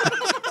armor.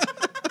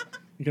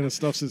 He kind of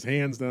stuffs his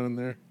hands down in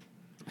there.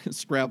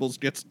 Scrabbles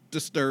gets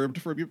disturbed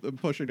from you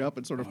pushing up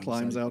and sort of Oh, I'm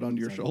climbs sorry. out onto I'm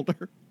your sorry.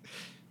 shoulder.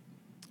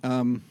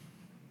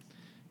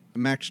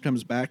 Max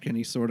comes back and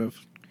he sort of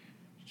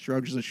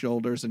shrugs his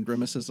shoulders and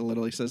grimaces a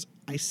little. He says,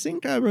 I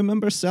think I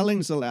remember selling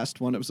the last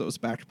one of those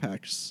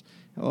backpacks.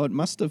 Oh, it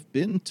must have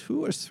been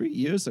 2 or 3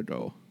 years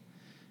ago.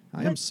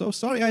 I am so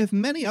sorry. I have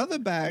many other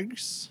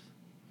bags.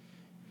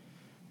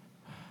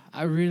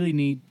 I really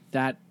need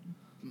that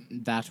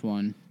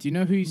one. Do you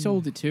know who you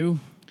sold it to?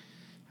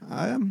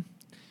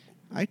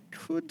 I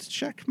could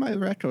check my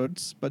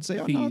records, but they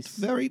are not Please.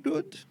 very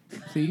good.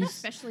 Please.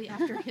 Especially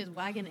after his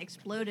wagon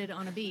exploded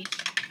on a beach.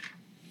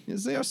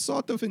 Yes, they are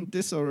sort of in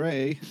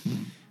disarray.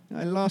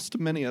 I lost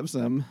many of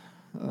them.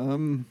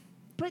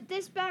 But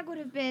this bag would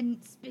have been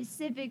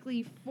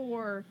specifically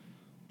for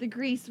the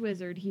grease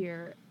wizard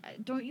here.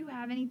 Don't you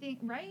have anything,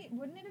 right?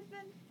 Wouldn't it have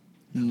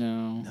been?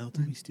 No. Now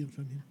do we steal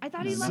from him? I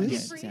thought he No, left not it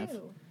yet, for Zev.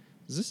 you.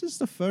 This is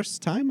the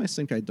first time I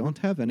think I don't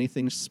have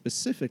anything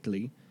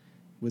specifically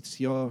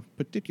with your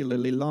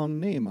particularly long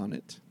name on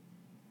it.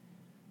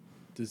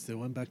 Does the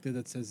one back there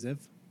that says Zev?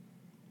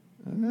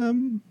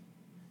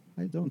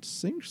 I don't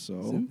think so.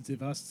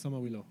 Zev asked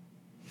Samawilo.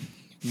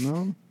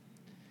 No.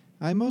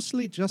 I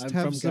mostly just I'm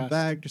have from the Gast.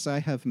 bags I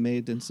have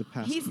made in the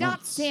past He's not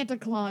months. Santa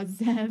Claus,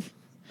 Zev.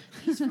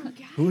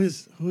 Who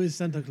is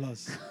Santa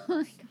Claus? Oh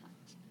my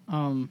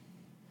God.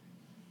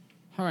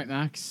 All right,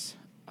 Max.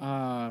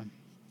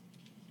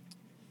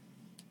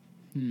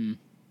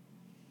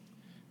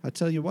 I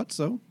tell you what,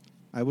 though.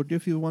 I would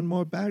give you one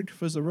more bag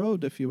for the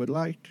road if you would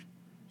like.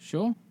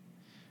 Sure.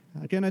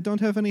 Again, I don't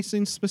have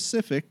anything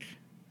specific,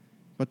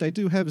 but I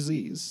do have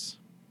these.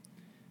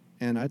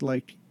 And I'd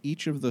like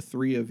each of the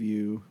 3 of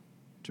you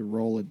to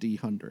roll a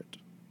D100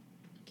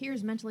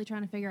 Kira's mentally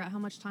trying to figure out how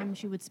much time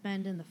she would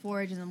spend in the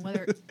forge and then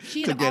whether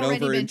she to had get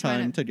already over been in time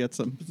trying to get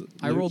some.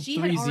 I loot. rolled She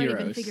 3 had already been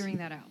zeros. figuring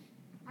that out.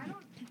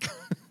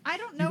 I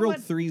don't You know rolled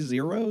what. 3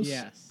 zeros?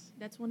 Yes.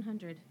 That's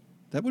 100.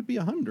 That would be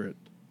 100.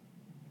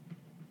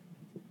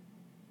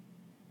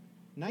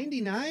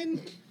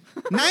 99?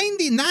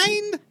 99?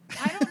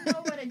 I don't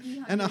know what a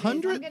D100 And is.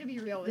 100? I'm gonna be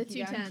real The with two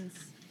you guys. tens.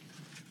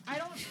 I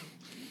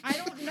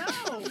don't know.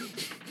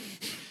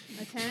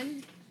 A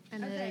 10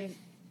 and Okay.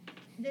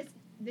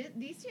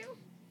 These two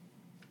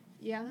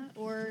yeah,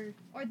 or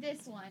or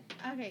this one?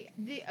 Okay.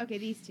 Okay,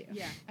 these two.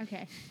 yeah.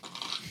 Okay.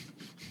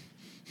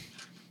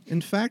 In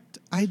fact,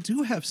 I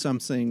do have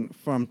something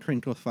from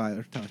Crinkle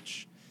Fire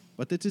Touch,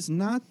 but it is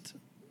not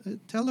a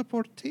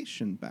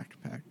teleportation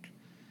backpack.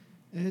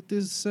 It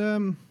is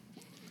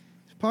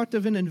part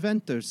of an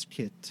inventor's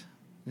kit.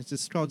 It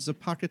is called the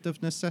Pocket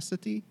of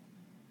Necessity.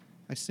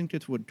 I think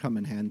it would come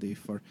in handy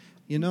for,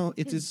 it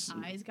His is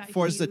eyes got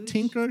for the huge.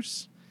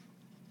 tinkers.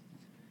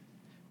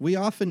 We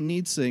often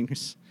need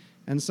things,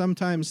 and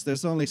sometimes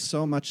there's only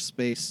so much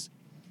space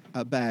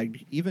a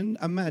bag, even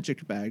a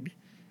magic bag,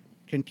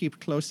 can keep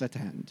close at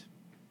hand.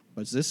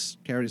 But this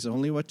carries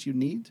only what you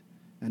need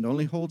and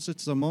only holds it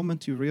the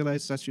moment you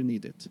realize that you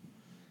need it.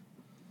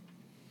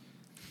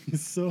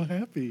 He's so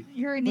happy.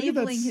 You're Look at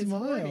that enabling his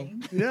smile.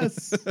 hoarding.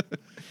 Yes.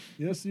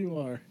 Yes, you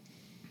are.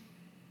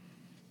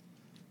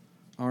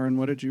 Aaron,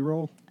 what did you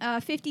roll?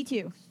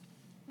 52.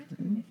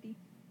 Nifty.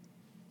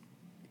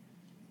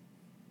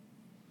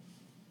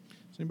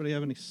 Does anybody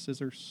have any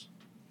scissors?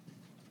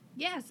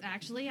 Yes,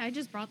 actually, I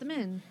just brought them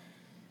in.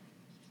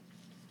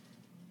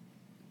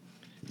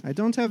 I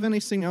don't have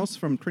anything else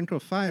from Crinkle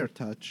Fire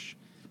Touch,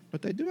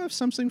 but I do have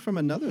something from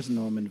another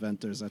gnome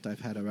inventors that I've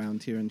had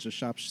around here in the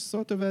shop,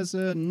 sort of as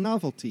a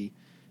novelty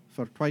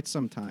for quite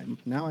some time.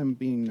 Now I'm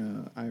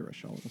being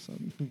Irish all of a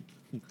sudden.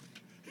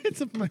 It's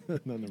a no,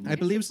 no, I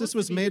believe this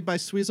was made by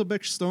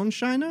Sweezelbeck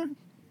Stoneshiner.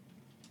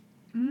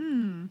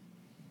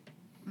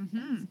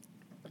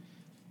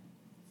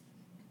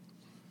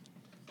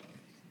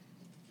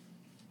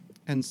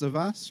 And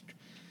Zavask,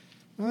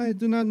 I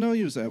do not know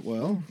you that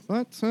well,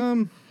 but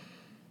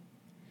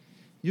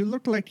you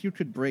look like you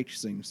could break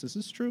things. Is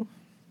this true?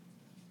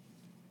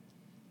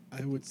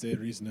 I would say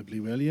reasonably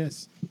well,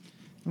 yes.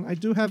 Well, I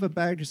do have a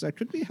bag that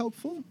could be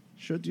helpful,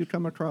 should you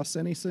come across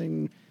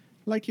anything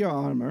like your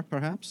armor,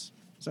 perhaps,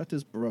 that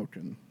is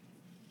broken.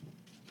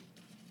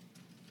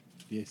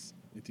 Yes,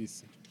 it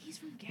is. He's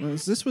from Gas. Well,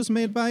 this was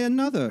made by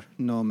another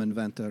gnome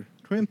inventor,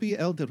 Krimpy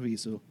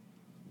Eldervizu.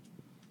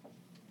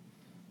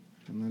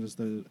 And that is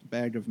the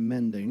bag of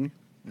mending,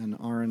 and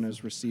Arin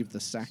has received the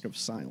sack of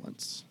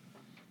silence.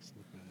 It's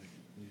not bad.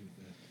 Leave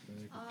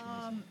it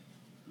there.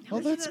 Oh,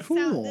 This that's is a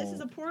cool. This is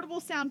a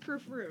portable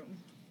soundproof room.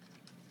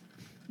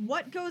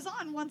 What goes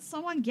on once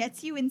someone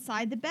gets you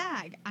inside the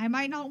bag? I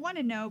might not want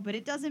to know, but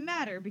it doesn't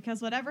matter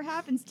because whatever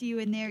happens to you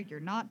in there,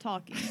 you're not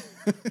talking.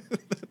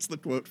 That's the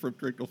quote from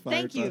Crinkle Fire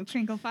Thank you, Touch.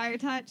 Crinkle Fire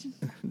Touch.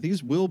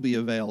 These will be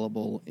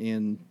available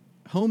in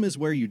Home is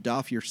Where You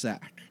Doff Your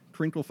Sack.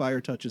 Crinkle Fire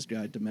Touch's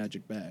Guide to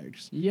Magic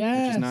Bags. Which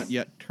Yes. is not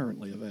yet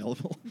currently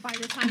available. By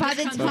the time By this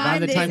the comes But out- by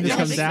the time this this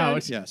comes episode-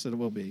 out, Yes, it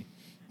will be.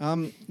 Your For a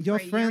year and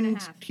a friend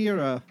half.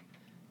 Kira,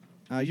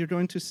 you're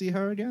going to see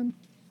her again?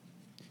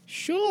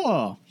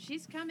 sure.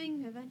 She's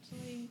coming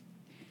eventually.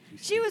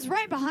 She was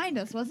right behind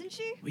us, wasn't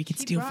she? We can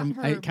She steal brought from.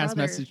 her I cast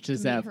brother message to to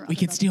meet Zev. her We other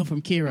can brother. steal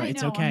from Kira. I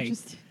It's know, okay. I'm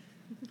just-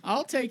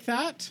 I'll take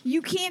that.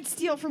 You can't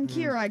steal from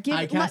Kira. Give,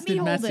 I let me casted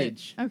hold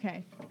message. it.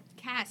 Okay.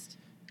 Cast.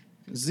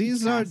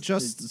 These are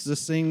just the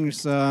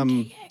things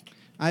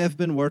I have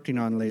been working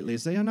on lately.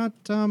 They are not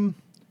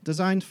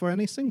designed for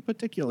anything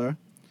particular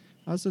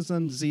other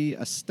than the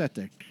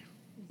aesthetic.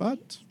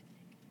 But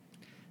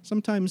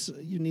sometimes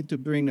you need to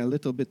bring a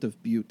little bit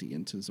of beauty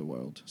into the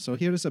world. So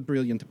here is a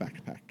brilliant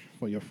backpack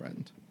for your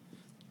friend.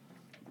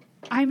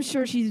 I'm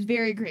sure she's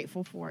very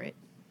grateful for it.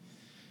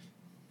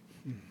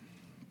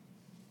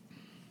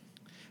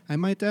 I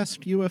might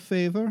ask you a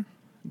favor,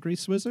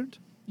 Grease Wizard.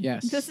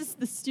 Yes. This is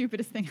the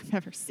stupidest thing I've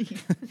ever seen.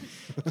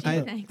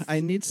 Thanks. I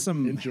need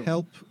some Enjoy.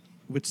 help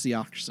with the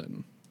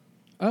oxen,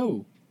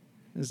 Oh.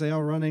 as they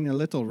are running a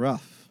little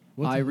rough.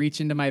 I reach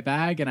into my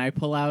bag and I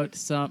pull out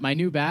my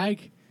new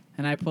bag,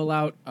 and I pull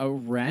out a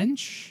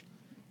wrench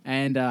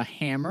and a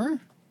hammer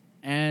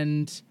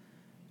and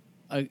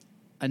a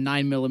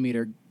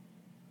 9mm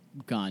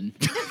gun.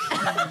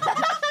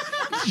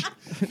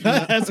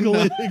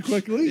 Escalated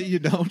quickly. You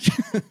don't.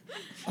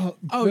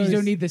 Oh, you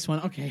don't need this one.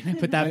 Okay, I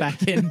put that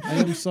back in. I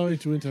am sorry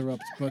to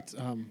interrupt, but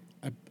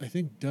I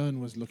think Dunn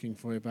was looking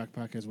for a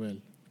backpack as well.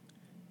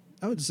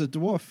 Oh, it's a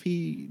dwarf.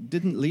 He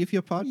didn't leave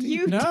your party?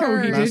 You No, he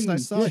turd. Last didn't. I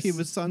saw, he Yes.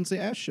 was on the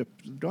airship,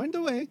 going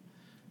away.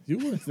 You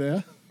weren't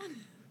there.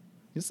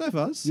 Yes, I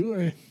was. You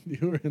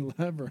were in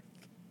Labyrinth.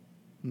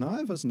 No,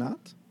 I was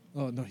not.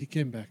 Oh no, he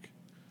came back.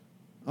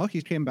 Oh,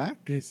 he came back?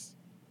 Yes.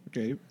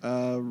 Okay,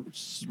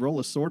 roll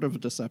a sort of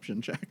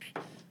deception check.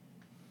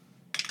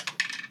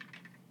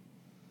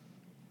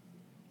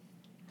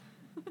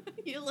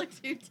 You look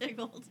too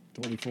tickled.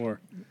 24.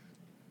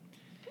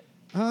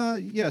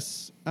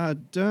 Yes,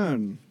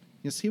 Dern.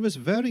 Yes, he was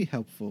very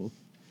helpful.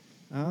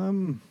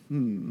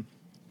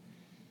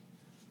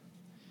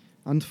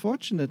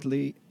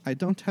 Unfortunately, I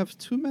don't have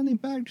too many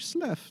bags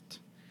left.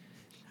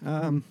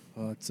 Oh,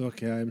 it's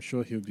okay. I'm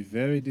sure he'll be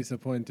very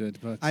disappointed,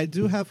 but I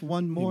do have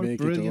one more make it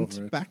brilliant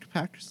over it.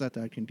 backpack that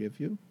I can give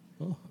you.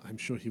 Oh, I'm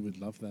sure he would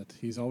love that.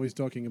 He's always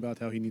talking about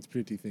how he needs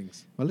pretty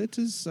things. Well, it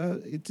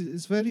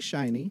is very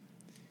shiny.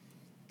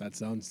 That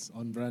sounds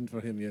on brand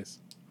for him, yes.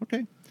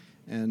 Okay,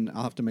 and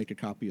I'll have to make a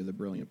copy of the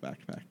brilliant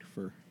backpack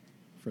for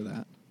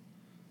that.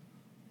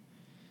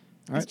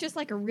 All It's right. just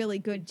like a really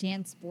good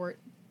JanSport.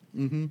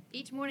 Mm-hmm.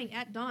 Each morning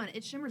at dawn,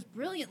 it shimmers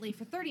brilliantly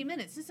for 30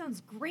 minutes. This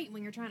sounds great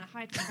when you're trying to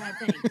hide from bad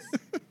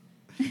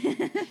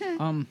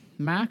things.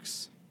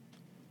 Max?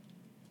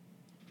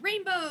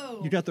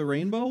 Rainbow! You got the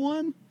rainbow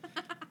one?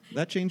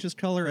 That changes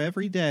color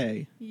every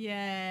day.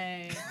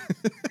 Yay.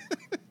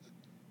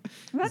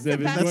 That's Zev the is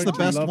best That's going the to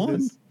best love one.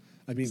 this.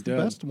 I mean, It's the Dunn.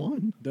 best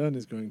one. Dunn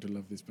is going to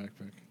love this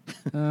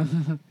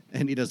backpack.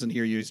 And he doesn't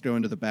hear you. He's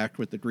going to the back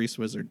with the grease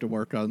wizard to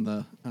work on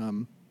the.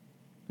 And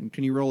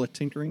can you roll a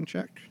tinkering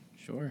check?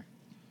 Sure.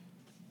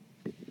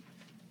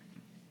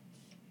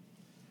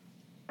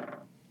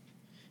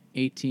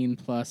 $18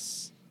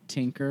 plus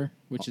Tinker,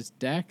 which is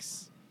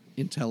Dex.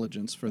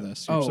 Intelligence for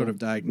this. You're Oh. sort of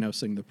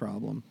diagnosing the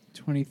problem.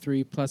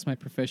 23 plus my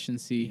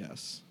proficiency.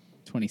 Yes.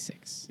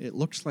 26. It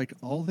looks like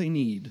all they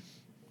need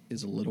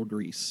is a little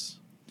grease.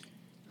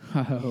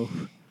 Oh,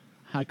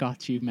 I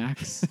got you,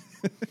 Max.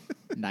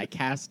 And I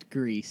cast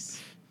grease.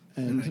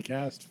 And I And,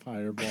 cast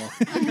Fireball.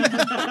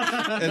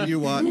 and you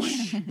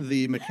watch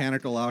the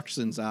mechanical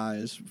oxen's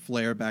eyes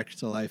flare back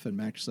to life, and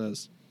Max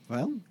says,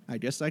 Well, I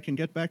guess I can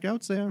get back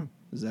out there.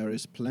 There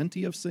is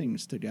plenty of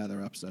things to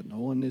gather up that no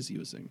one is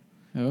using.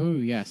 Oh,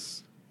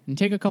 yes. And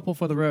take a couple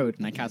for the road,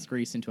 and I cast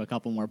grease into a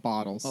couple more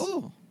bottles.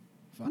 Oh,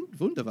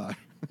 wunderbar.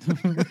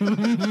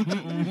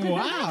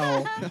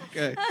 Wow.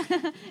 Okay.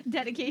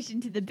 Dedication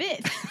to the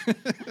bit.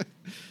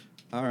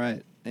 All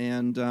right.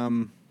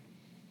 And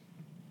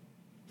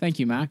Thank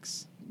you,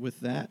 Max. with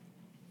that,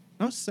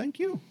 oh, thank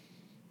you.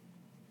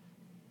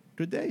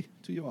 Good day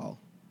to you all.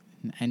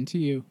 And to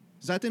you.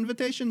 That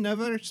invitation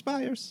never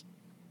expires.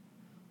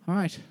 All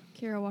right.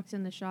 Kira walks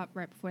in the shop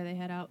right before they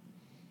head out.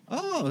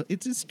 Oh,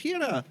 it is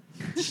Kira.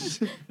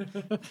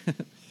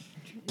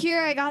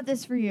 Kira, I got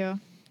this for you.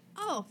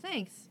 Oh,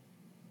 thanks.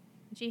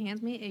 And she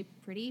hands me a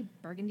pretty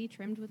burgundy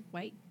trimmed with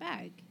white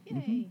bag.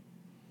 Yay.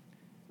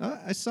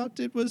 I thought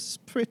it was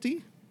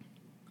pretty.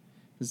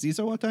 These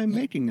are what I'm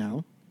making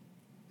now.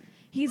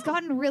 He's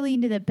gotten really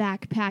into the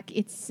backpack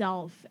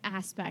itself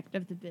aspect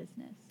of the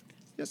business.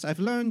 Yes, I've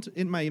learned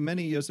in my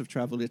many years of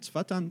travel, it's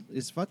what's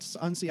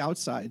on the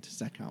outside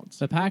that counts.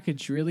 The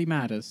package really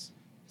matters.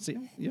 See,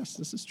 yes,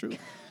 this is true.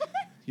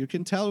 You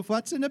can tell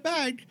what's in a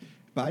bag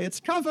by its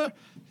cover.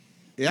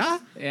 Yeah?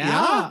 All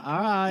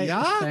right.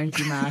 Yeah. Thank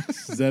you,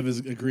 Max. Zev is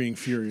agreeing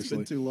It's been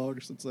furiously. too long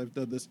since I've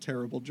done this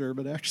terrible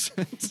German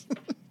accent.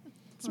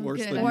 It's Well, worse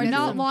good. than I Or met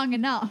not some- long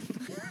enough.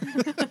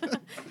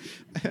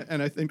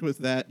 And I think with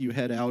that, you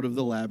head out of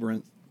the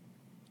labyrinth.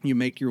 You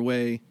make your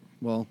way,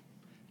 well,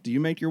 do you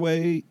make your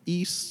way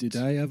east? Did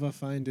I ever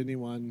find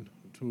anyone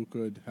who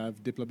could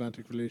have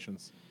diplomatic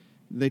relations?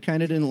 They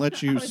kind of didn't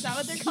let you. Oh, is that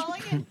what they're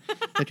calling it?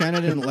 They kind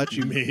of didn't let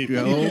you Maybe.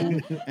 go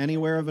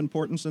anywhere of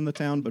importance in the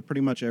town, but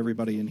pretty much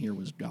everybody in here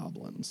was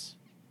goblins.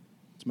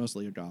 It's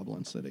mostly a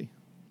goblin city.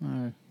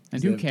 And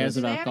who Zev cares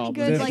Do they about have any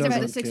goblins? good, Zev like, doesn't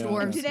about the six care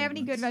dwarves. about Do they have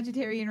any good goblins.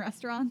 vegetarian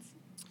restaurants?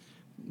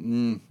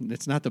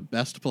 It's not the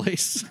best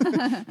place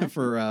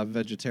for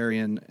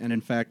vegetarian, and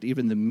in fact,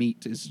 even the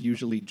meat is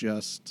usually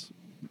just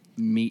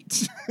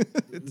meat.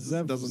 It's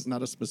Zev-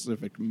 not a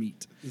specific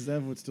meat.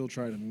 Zev would still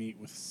try to meet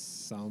with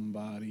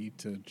somebody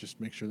to just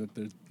make sure that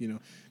there's,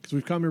 because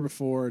we've come here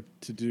before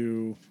to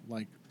do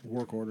like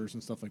work orders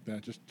and stuff like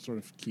that. Just sort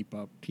of keep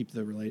up, Keep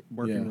the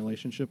working Yeah.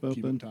 relationship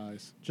keep open. up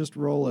ties. Just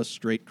roll a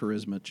straight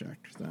charisma check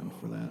then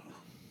for that.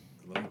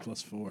 11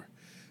 plus 4.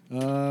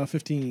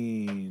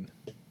 15.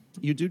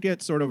 You do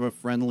get sort of a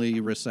friendly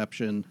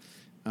reception,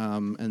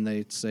 and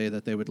they say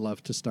that they would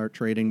love to start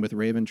trading with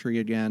Raventree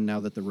again now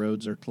that the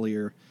roads are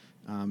clear,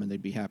 and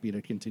they'd be happy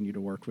to continue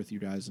to work with you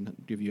guys and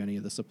give you any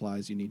of the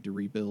supplies you need to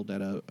rebuild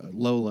at a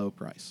low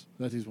price.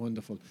 That is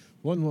wonderful.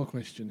 One more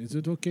question. Is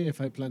it okay if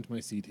I plant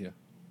my seed here?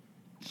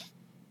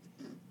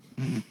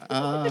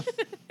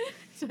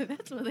 So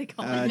that's what they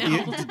call it Do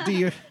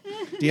now.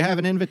 do you have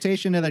an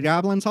invitation to the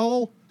Goblin's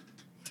Hole?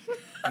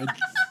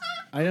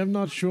 I am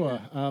not sure.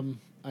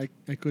 I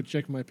could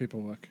check my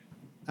paperwork.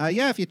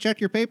 Yeah, if you check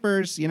your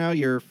papers,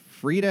 you're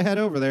free to head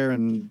over there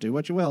and do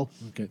what you will.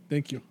 Okay,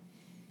 thank you.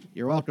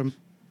 You're welcome.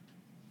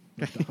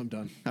 I'm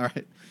done. All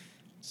right.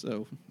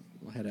 So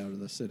we'll head out of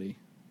the city.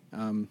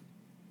 Can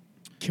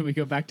we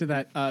go back to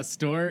that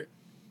store?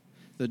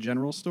 The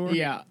general store?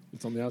 Yeah.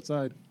 It's on the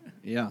outside.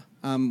 Yeah.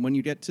 When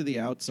you get to the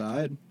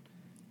outside,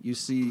 you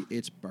see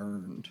it's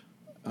burned.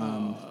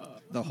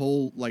 The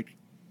whole,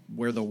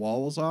 where the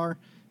walls are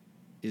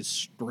is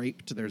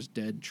scraped. There's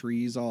dead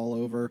trees all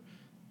over.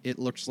 It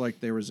looks like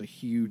there was a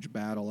huge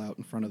battle out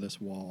in front of this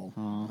wall.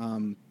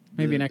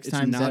 Maybe next it's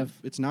time, not, Zev.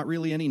 It's not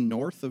really any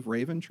north of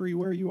Raventree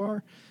where you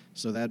are.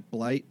 So that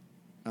blight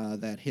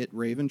that hit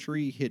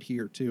Raventree hit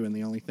here too. And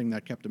the only thing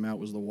that kept him out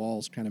was the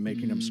walls kind of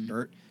making him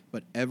skirt.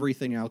 But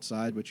everything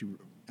outside, which you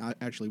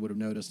actually would have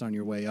noticed on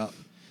your way up,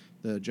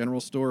 the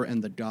general store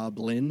and the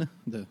Goblin,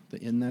 the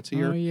inn that's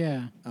here, Oh,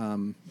 yeah.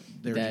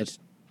 they're Dead. just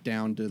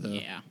down to the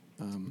Yeah.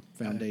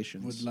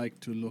 foundations. I would like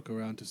to look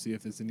around to see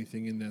if there's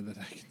anything in there that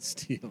I can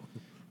steal.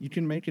 You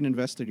can make an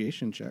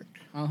investigation check,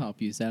 I'll help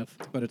you, Zev.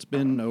 but it's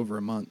been over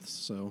a month,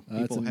 so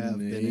That's people have an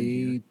been in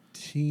here.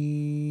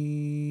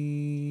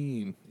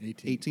 18.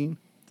 18?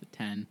 It's a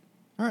 10.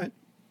 All right.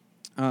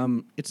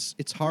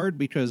 It's hard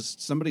because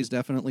somebody's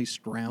definitely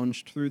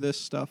scrounged through this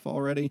stuff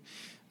already.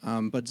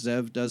 But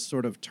Zev does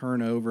sort of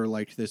turn over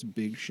this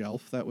big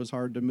shelf that was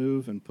hard to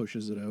move and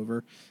pushes it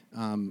over,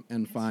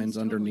 and finds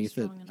totally underneath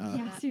it strong enough for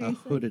Yeah, that. a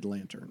seriously. hooded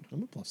lantern.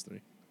 I'm a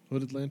 +3.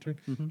 Hooded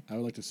lantern. I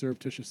would like to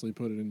surreptitiously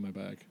put it in my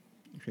bag.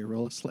 Okay,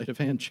 roll a sleight of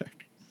hand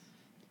check.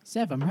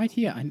 Zev, I'm right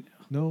here.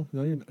 No,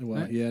 you're not.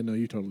 Well, Right. yeah, no,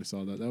 you totally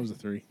saw that. That was a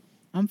 3.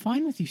 I'm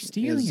fine with you Yeah,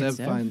 stealing Zev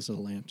it, Zev. finds a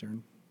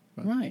lantern.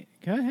 but- Right.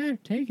 Go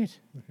ahead. Take it.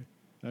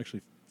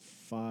 Actually,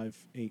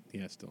 5, 8.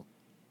 Yeah, still.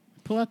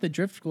 Pull out the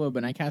drift globe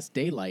and I cast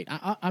daylight.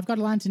 I've got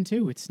a lantern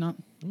too. It's not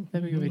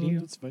that big of a No, deal.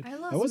 that's fine. I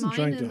lost wasn't mine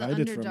trying in to the hide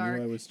it from Underdark.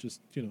 you. I was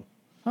just, Okay.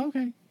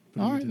 Putting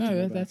All it right. into my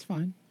No, bag. that's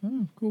fine.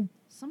 Oh, cool.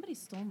 Somebody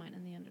stole mine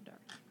in the Underdark.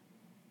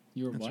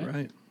 You were That's what?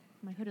 right.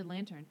 My hooded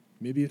lantern.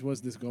 maybe it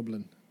was this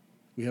goblin.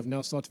 We have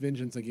now sought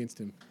vengeance against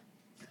him.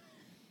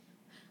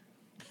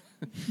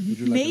 Would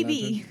you like a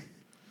Maybe.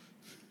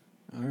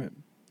 lantern? All right.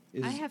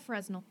 I have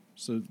Fresnel.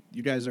 So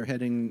you guys are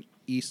heading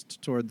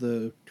east toward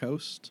the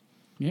coast.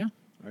 Yeah.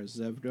 Or is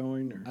Zev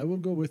going? Or? I will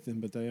go with him,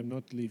 but I am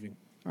not leaving.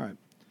 All right.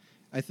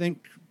 I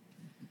think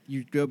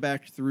you go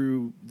back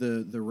through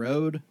the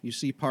road. You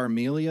see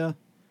Parmelia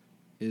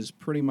is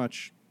pretty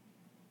much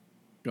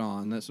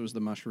gone. This was the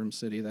mushroom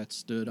city that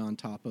stood on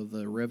top of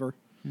the river.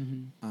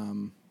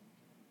 Mm-hmm.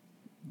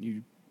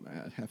 You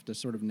have to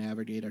sort of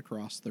navigate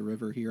across the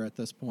river here at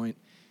this point,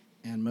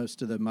 and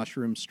most of the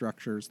mushroom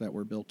structures that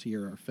were built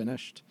here are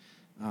finished.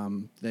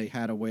 They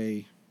had a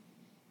way,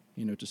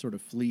 to sort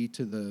of flee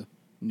to the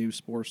new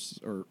Spore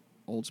or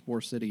old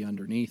Spore City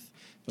underneath,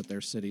 but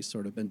their city's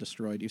sort of been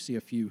destroyed. You see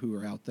a few who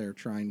are out there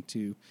trying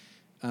to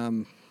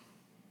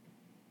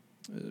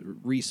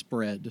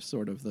respread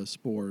sort of the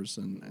spores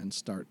and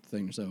start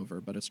things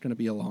over, but it's going to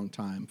be a long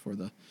time for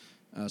the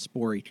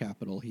Sporey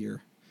capital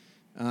here.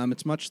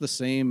 It's much the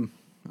same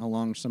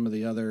along some of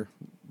the other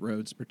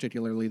roads,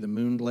 particularly the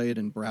Moonglade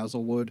and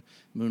Brazelwood.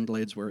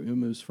 Moonglade's where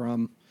Umu's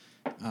from.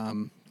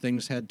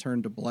 Things had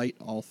turned to blight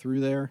all through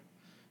there.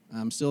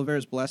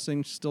 Silver's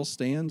Blessing still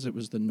stands. It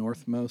was the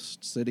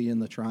northmost city in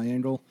the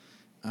Triangle.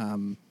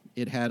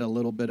 It had a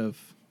little bit of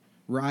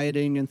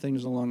rioting and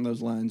things along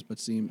those lines, but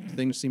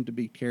things seem to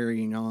be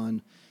carrying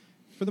on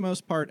for the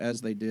most part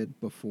as they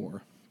did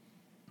before.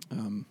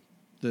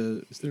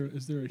 Is there a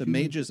The human,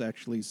 mages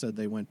actually said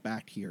they went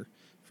back here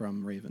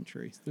from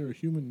Raventree. Is there a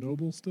human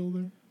noble still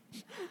there?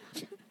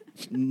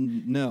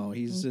 No,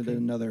 he's in Okay.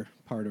 another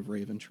part of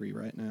Raventree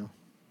right now.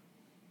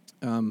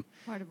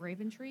 Part of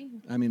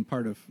Raventree? I mean,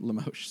 part of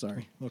Lamoche,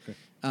 sorry. Okay.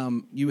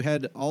 You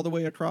head all the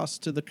way across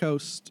to the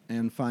coast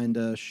and find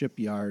a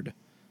shipyard.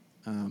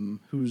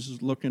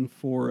 Who's looking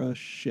for a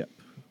ship?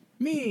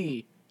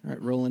 Me. All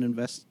right, roll an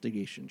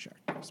investigation check,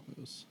 I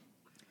suppose.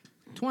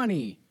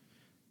 20.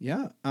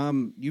 Yeah,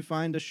 you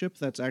find a ship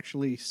that's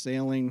actually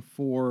sailing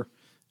for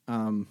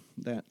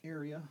that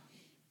area.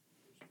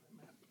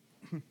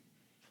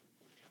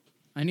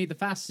 I need the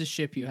fastest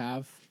ship you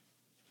have.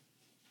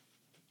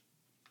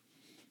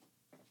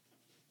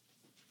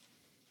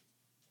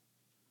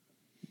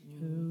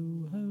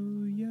 Yo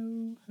ho,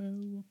 yo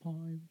ho, a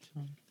pirate's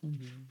life for me.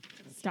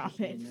 Stop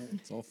it.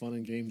 It's all fun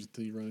and games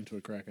until you run into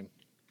a kraken.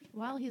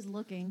 While he's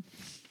looking,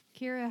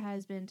 Kira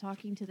has been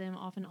talking to them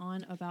off and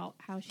on about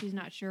how she's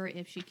not sure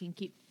if she can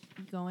keep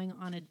going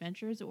on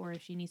adventures or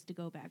if she needs to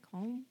go back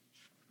home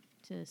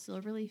to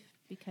Silverleaf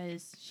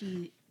because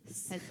she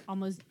has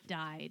almost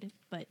died,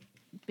 but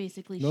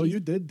basically No, she's... you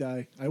did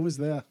die. I was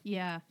there.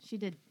 Yeah, she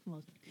did.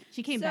 Well,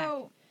 she came back.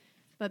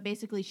 But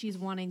basically she's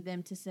wanting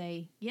them to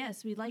say,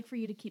 yes, we'd like for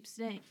you to keep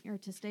staying or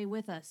to stay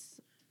with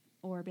us.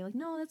 Or be like,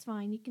 no, that's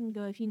fine. You can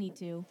go if you need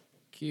to.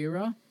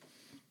 Kira,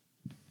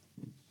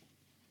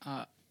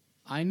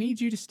 I need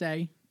you to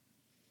stay.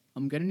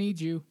 I'm gonna need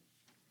you.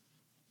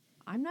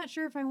 I'm not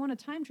sure if I want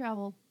to time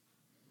travel.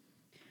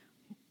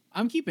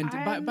 I'm keeping.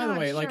 I'm by the not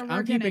way, sure like we're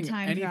I'm gonna keeping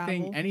time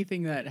travel.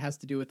 anything that has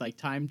to do with like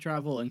time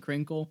travel and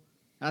Crinkle.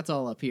 That's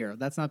all up here.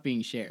 That's not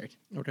being shared.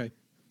 Okay.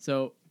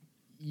 So,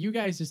 you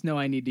guys just know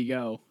I need to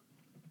go.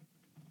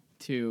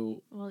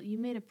 To Well, you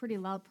made a pretty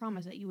loud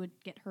promise that you would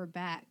get her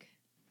back.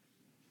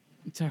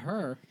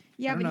 her.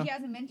 Yeah, I don't but know. he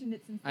hasn't mentioned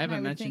it since I haven't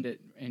would mentioned think.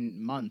 it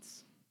in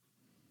months.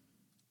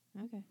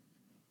 Okay.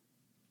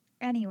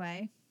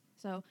 Anyway,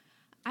 So,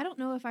 I don't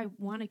know if I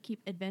want to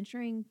keep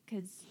adventuring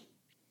because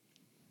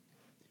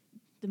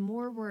the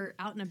more we're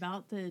out and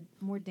about, the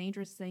more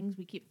dangerous things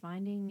we keep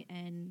finding,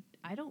 and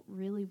I don't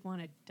really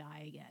want to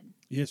die again.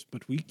 Yes,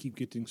 but we keep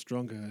getting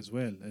stronger as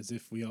well, as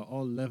if we are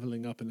all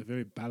leveling up in a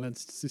very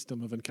balanced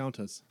system of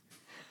encounters.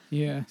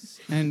 Yes,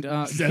 and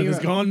Zev is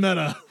gone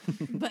meta.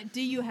 But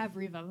do you have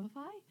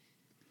Revivify?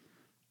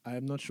 I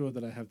am not sure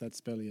that I have that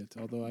spell yet,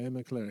 although I am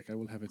a cleric. I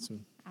will have it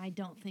soon. I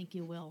don't think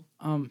you will.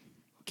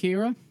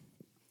 Kira,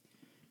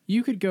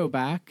 you could go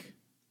back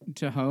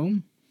to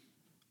home,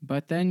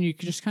 but then you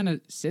could just kind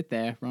of sit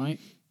there, right?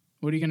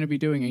 What are you going to be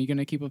doing? Are you going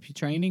to keep up your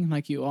training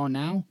like you are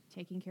now?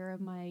 Taking care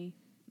of my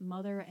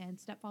mother and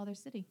stepfather's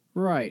city.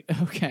 Right,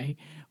 okay.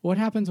 What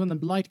happens when the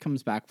blight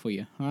comes back for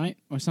you, all right?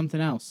 Or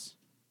something else?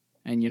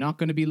 And you're not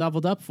going to be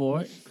leveled up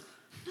for it.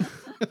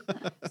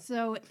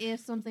 So if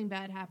something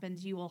bad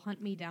happens, you will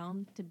hunt me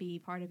down to be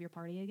part of your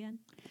party again?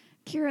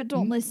 Kira,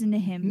 don't listen to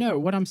him. No,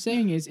 what I'm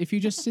saying is if you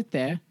just sit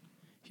there,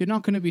 you're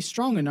not going to be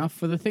strong enough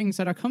for the things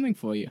that are coming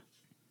for you.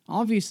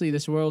 Obviously,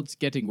 this world's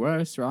getting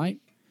worse, right?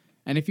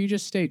 And if you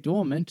just stay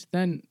dormant,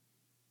 then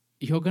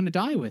you're going to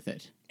die with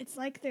it. It's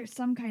like there's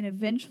some kind of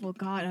vengeful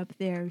god up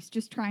there who's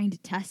just trying to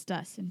test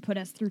us and put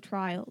us through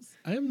trials.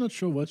 I am not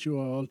sure what you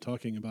are all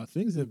talking about.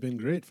 Things have been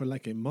great for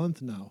like a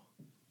month now.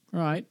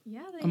 Right.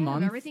 Yeah, they A have.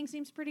 month? Everything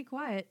seems pretty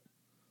quiet.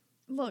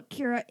 Look,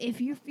 Kira, if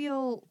you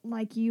feel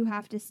like you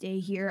have to stay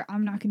here,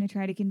 I'm not going to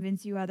try to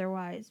convince you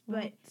otherwise.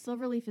 Well, But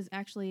Silverleaf is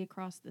actually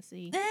across the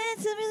sea.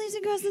 Silverleaf's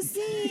across the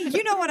sea.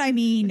 You know what I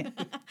mean.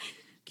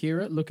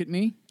 Kira, look at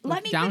me. Let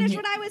Look me down finish here.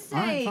 what I was All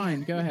right, saying.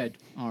 fine. Go ahead,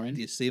 Oren. Do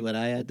you see what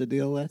I had to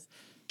deal with?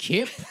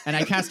 Kip, and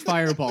I cast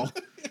Fireball.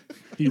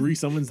 He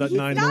resummons that He's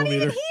 9 not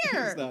millimeter. even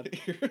here. Not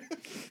here.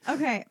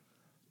 Okay.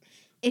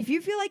 If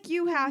you feel like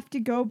you have to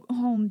go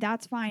home,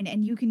 that's fine,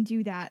 and you can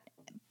do that.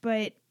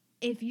 But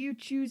if you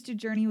choose to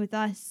journey with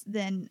us,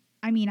 then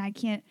I mean, I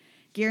can't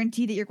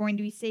guarantee that you're going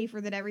to be safe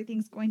or that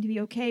everything's going to be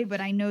okay,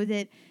 but I know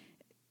that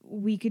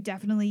we could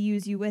definitely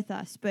use you with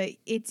us, but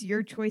it's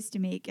your choice to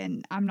make,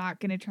 and I'm not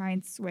going to try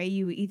and sway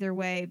you either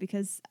way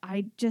because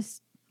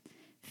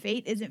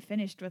fate isn't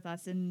finished with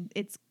us, and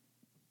it's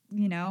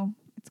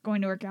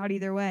going to work out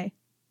either way.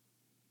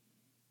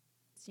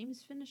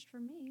 Seems finished for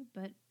me,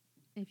 but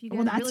if you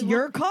Well, guys that's really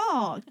your want...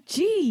 call.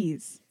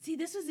 Jeez. See,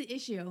 this was the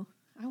issue.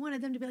 I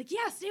wanted them to be like,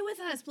 "Yeah, stay with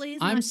us, please."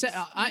 I am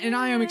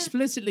 "Yeah."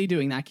 explicitly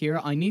doing that,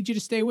 Kira. I need you to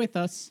stay with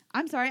us.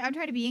 I'm sorry, I'm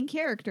trying to be in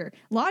character.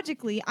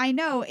 Logically, I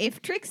know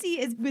if Trixie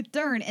is with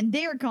Dern and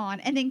they're gone,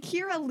 and then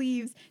Kira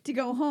leaves to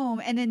go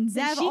home, and then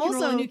Then Zev she can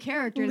roll a also new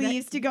character that-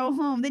 leaves to go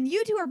home, then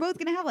you two are both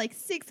going to have like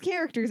 6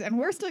 characters, and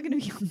we're still going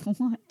to be on the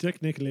one.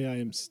 Technically, I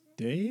am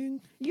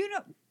staying. You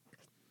know,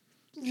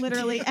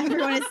 literally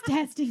everyone is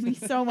testing me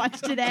so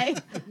much today.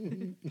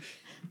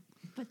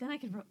 But then I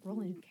could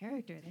roll a new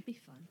character. That'd be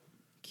fun.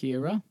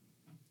 Kira?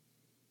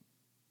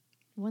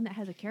 One that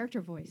has a character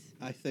voice.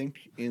 I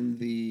think in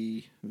the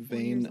years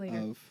vein later.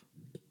 of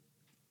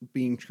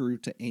being true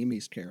to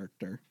Amy's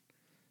character,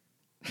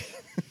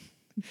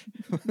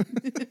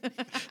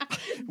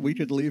 we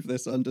could leave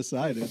this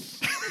undecided.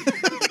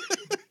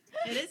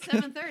 It is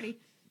 7:30.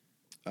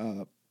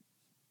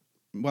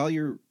 While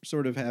you're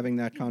sort of having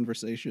that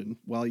conversation,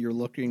 while you're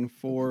looking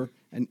for,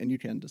 and you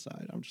can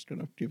decide, I'm just going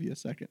to give you a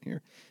second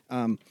here.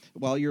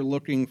 While you're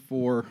looking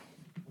for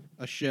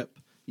a ship,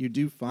 you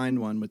do find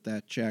one with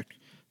that check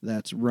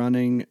that's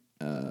running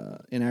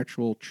an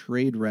actual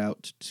trade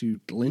route to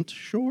Glint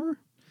Shore,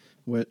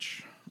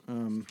 which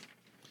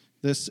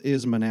this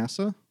is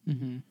Manasseh.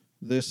 Mm-hmm.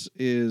 This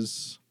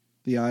is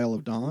the Isle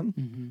of Dawn.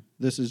 Mm-hmm.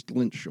 This is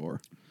Glint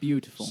Shore.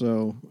 Beautiful.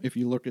 So if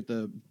you look at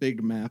the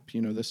big map,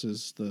 this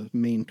is the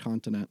main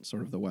continent,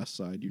 sort of the west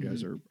side. You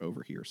guys are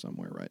over here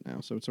somewhere right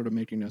now. So it's sort of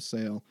making a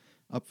sail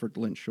up for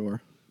Glint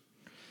Shore.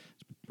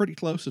 It's pretty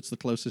close. It's the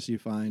closest you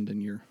find, and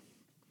you're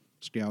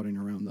scouting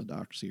around the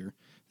docks here.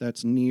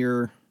 That's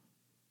near,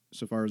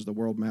 so far as the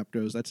world map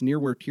goes, that's near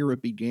where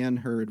Kira began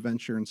her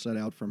adventure and set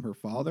out from her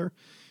father,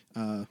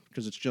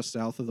 because it's just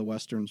south of the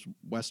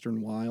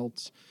western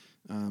wilds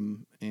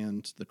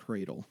and the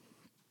cradle.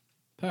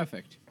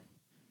 Perfect.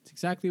 It's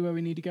exactly where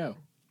we need to go.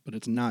 But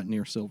it's not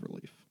near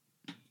Silverleaf.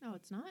 Oh,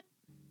 it's not?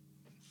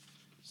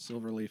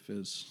 Silverleaf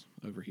is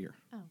over here,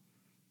 Oh.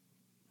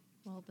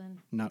 Well, then.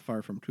 not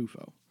far from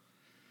Kufo.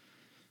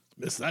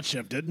 Missed that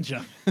ship, didn't you?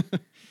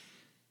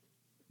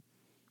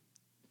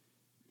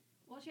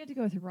 Well, she had to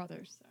go with her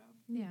brothers, so.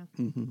 Yeah.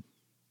 Mm-hmm.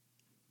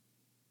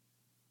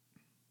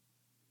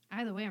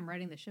 Either way, I'm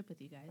riding the ship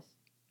with you guys.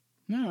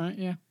 All right,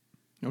 yeah.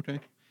 Okay.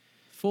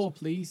 4,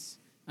 please.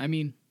 I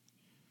mean,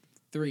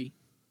 3.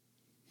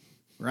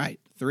 Right.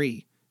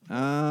 3.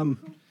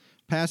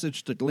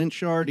 Passage to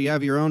Glintshore. Do you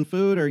have your own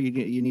food, or you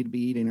need to be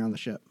eating on the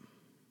ship?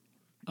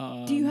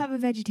 Do you have a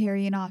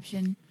vegetarian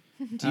option?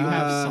 Do you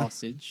have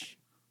sausage?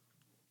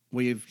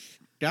 We've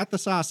got the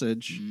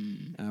sausage.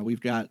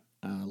 We've got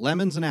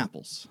lemons and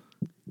apples.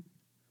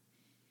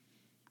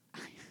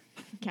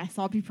 Guess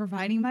I'll be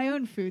providing my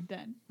own food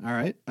then. All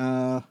right.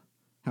 How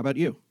about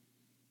you?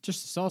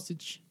 Just a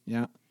sausage.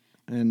 Yeah.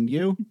 And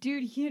you?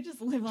 Dude, you can't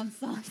just live on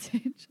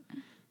sausage.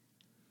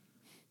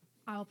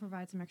 I'll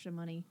provide some extra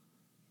money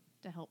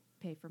to help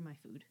pay for my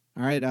food.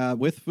 All right.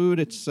 With food,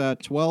 it's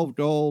 12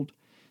 gold,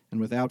 and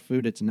without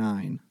food, it's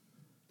 9.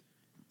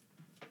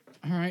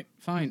 All right,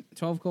 fine.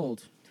 12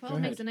 gold. 12 Go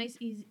makes ahead. a nice,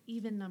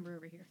 even number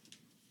over here.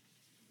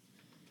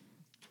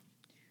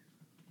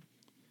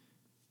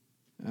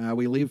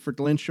 We leave for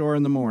Glintshore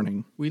in the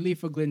morning. We leave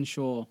for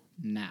Glenshore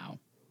now.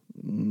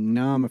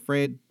 No, I'm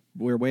afraid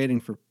we're waiting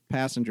for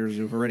passengers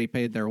who've already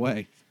paid their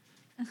way.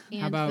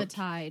 And about- the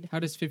tide. How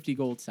does 50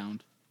 gold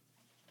sound?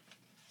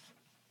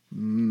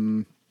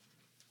 Well,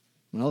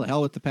 the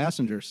hell with the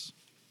passengers.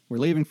 We're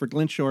leaving for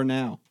Glintshore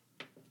now.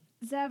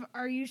 Zev,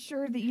 are you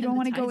sure that you And don't the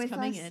want to go tide's with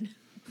coming us?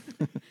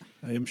 in.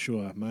 I am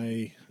sure.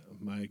 My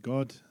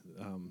god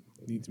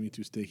needs me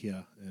to stay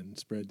here and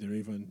spread the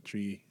Raven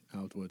tree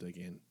outward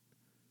again.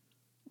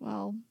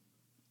 Well,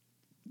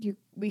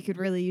 we could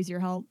really use your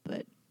help,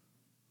 but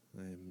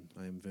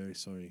I am very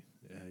sorry.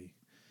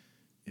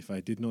 If I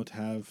did not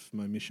have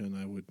my mission,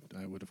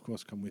 I would of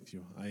course come with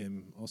you. I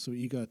am also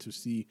eager to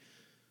see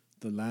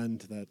the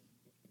land that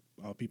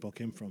our people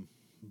came from,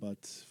 but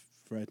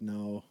right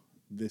now,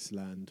 this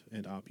land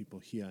and our people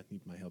here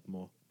need my help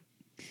more.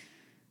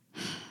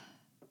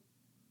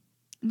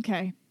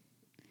 okay.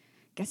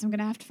 Guess I'm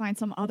gonna have to find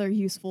some other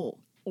useful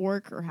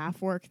orc or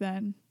half orc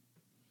then.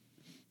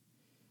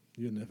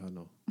 You never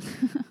know.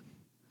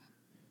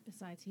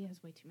 Besides, he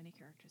has way too many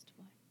characters to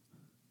play.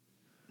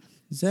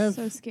 Zev,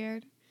 So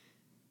scared.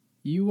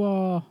 you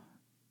are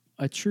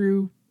a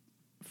true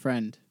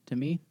friend to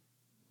me,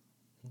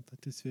 Well,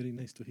 that is very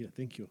nice to hear.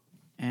 Thank you.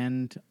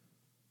 and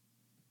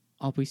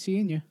I'll be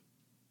seeing you.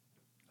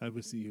 I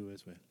will see you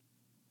as well.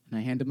 And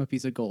I hand him a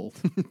piece of gold.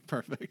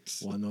 Perfect.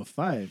 1 of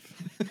 5.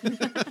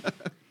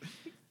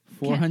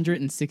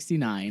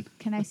 469.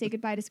 Can I say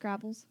goodbye to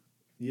Scrabbles?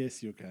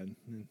 Yes, you can.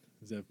 And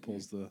Zev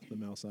pulls the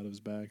mouse out of his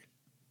bag.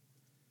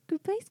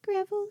 Goodbye,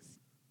 Scrabbles.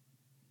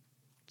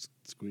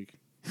 Squeak.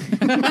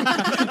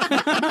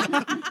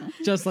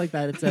 Just like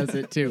that, it says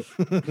it too.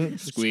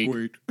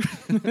 Squeak.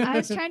 I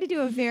was trying to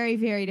do a very,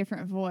 very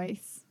different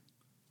voice.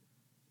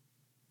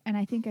 And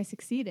I think I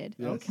succeeded.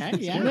 Yes. Okay,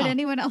 yeah. Would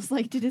anyone else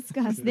like to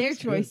discuss their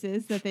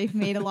choices that they've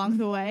made along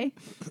the way?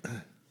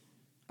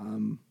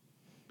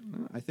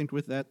 I think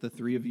with that, the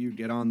three of you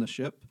get on the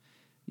ship.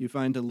 You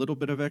find a little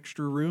bit of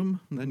extra room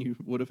than you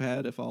would have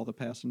had if all the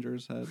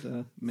passengers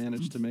had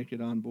managed to make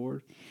it on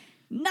board.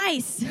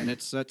 Nice! And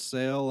it sets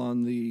sail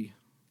on the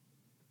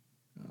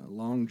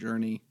long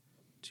journey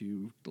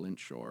to Glint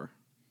Shore.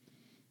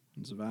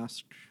 And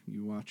Zavask,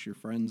 you watch your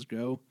friends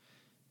go,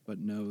 but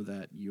know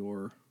that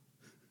your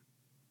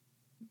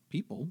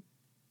people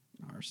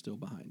are still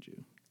behind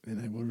you.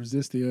 And I will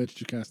resist the urge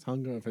to cast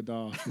Hunger of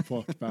Hadar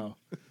before bow.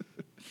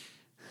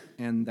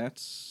 And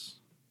that's,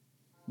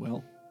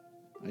 well,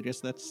 I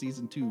guess that's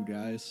season 2,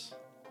 guys.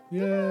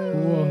 Yay!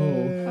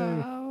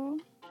 Whoa. Oh.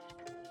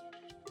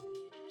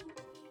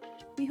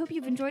 We hope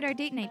you've enjoyed our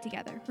date night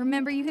together.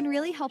 Remember, you can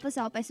really help us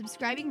out by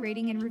subscribing,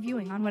 rating, and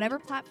reviewing on whatever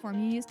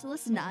platform you use to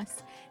listen to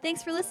us.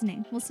 Thanks for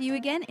listening. We'll see you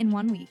again in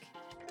 1 week.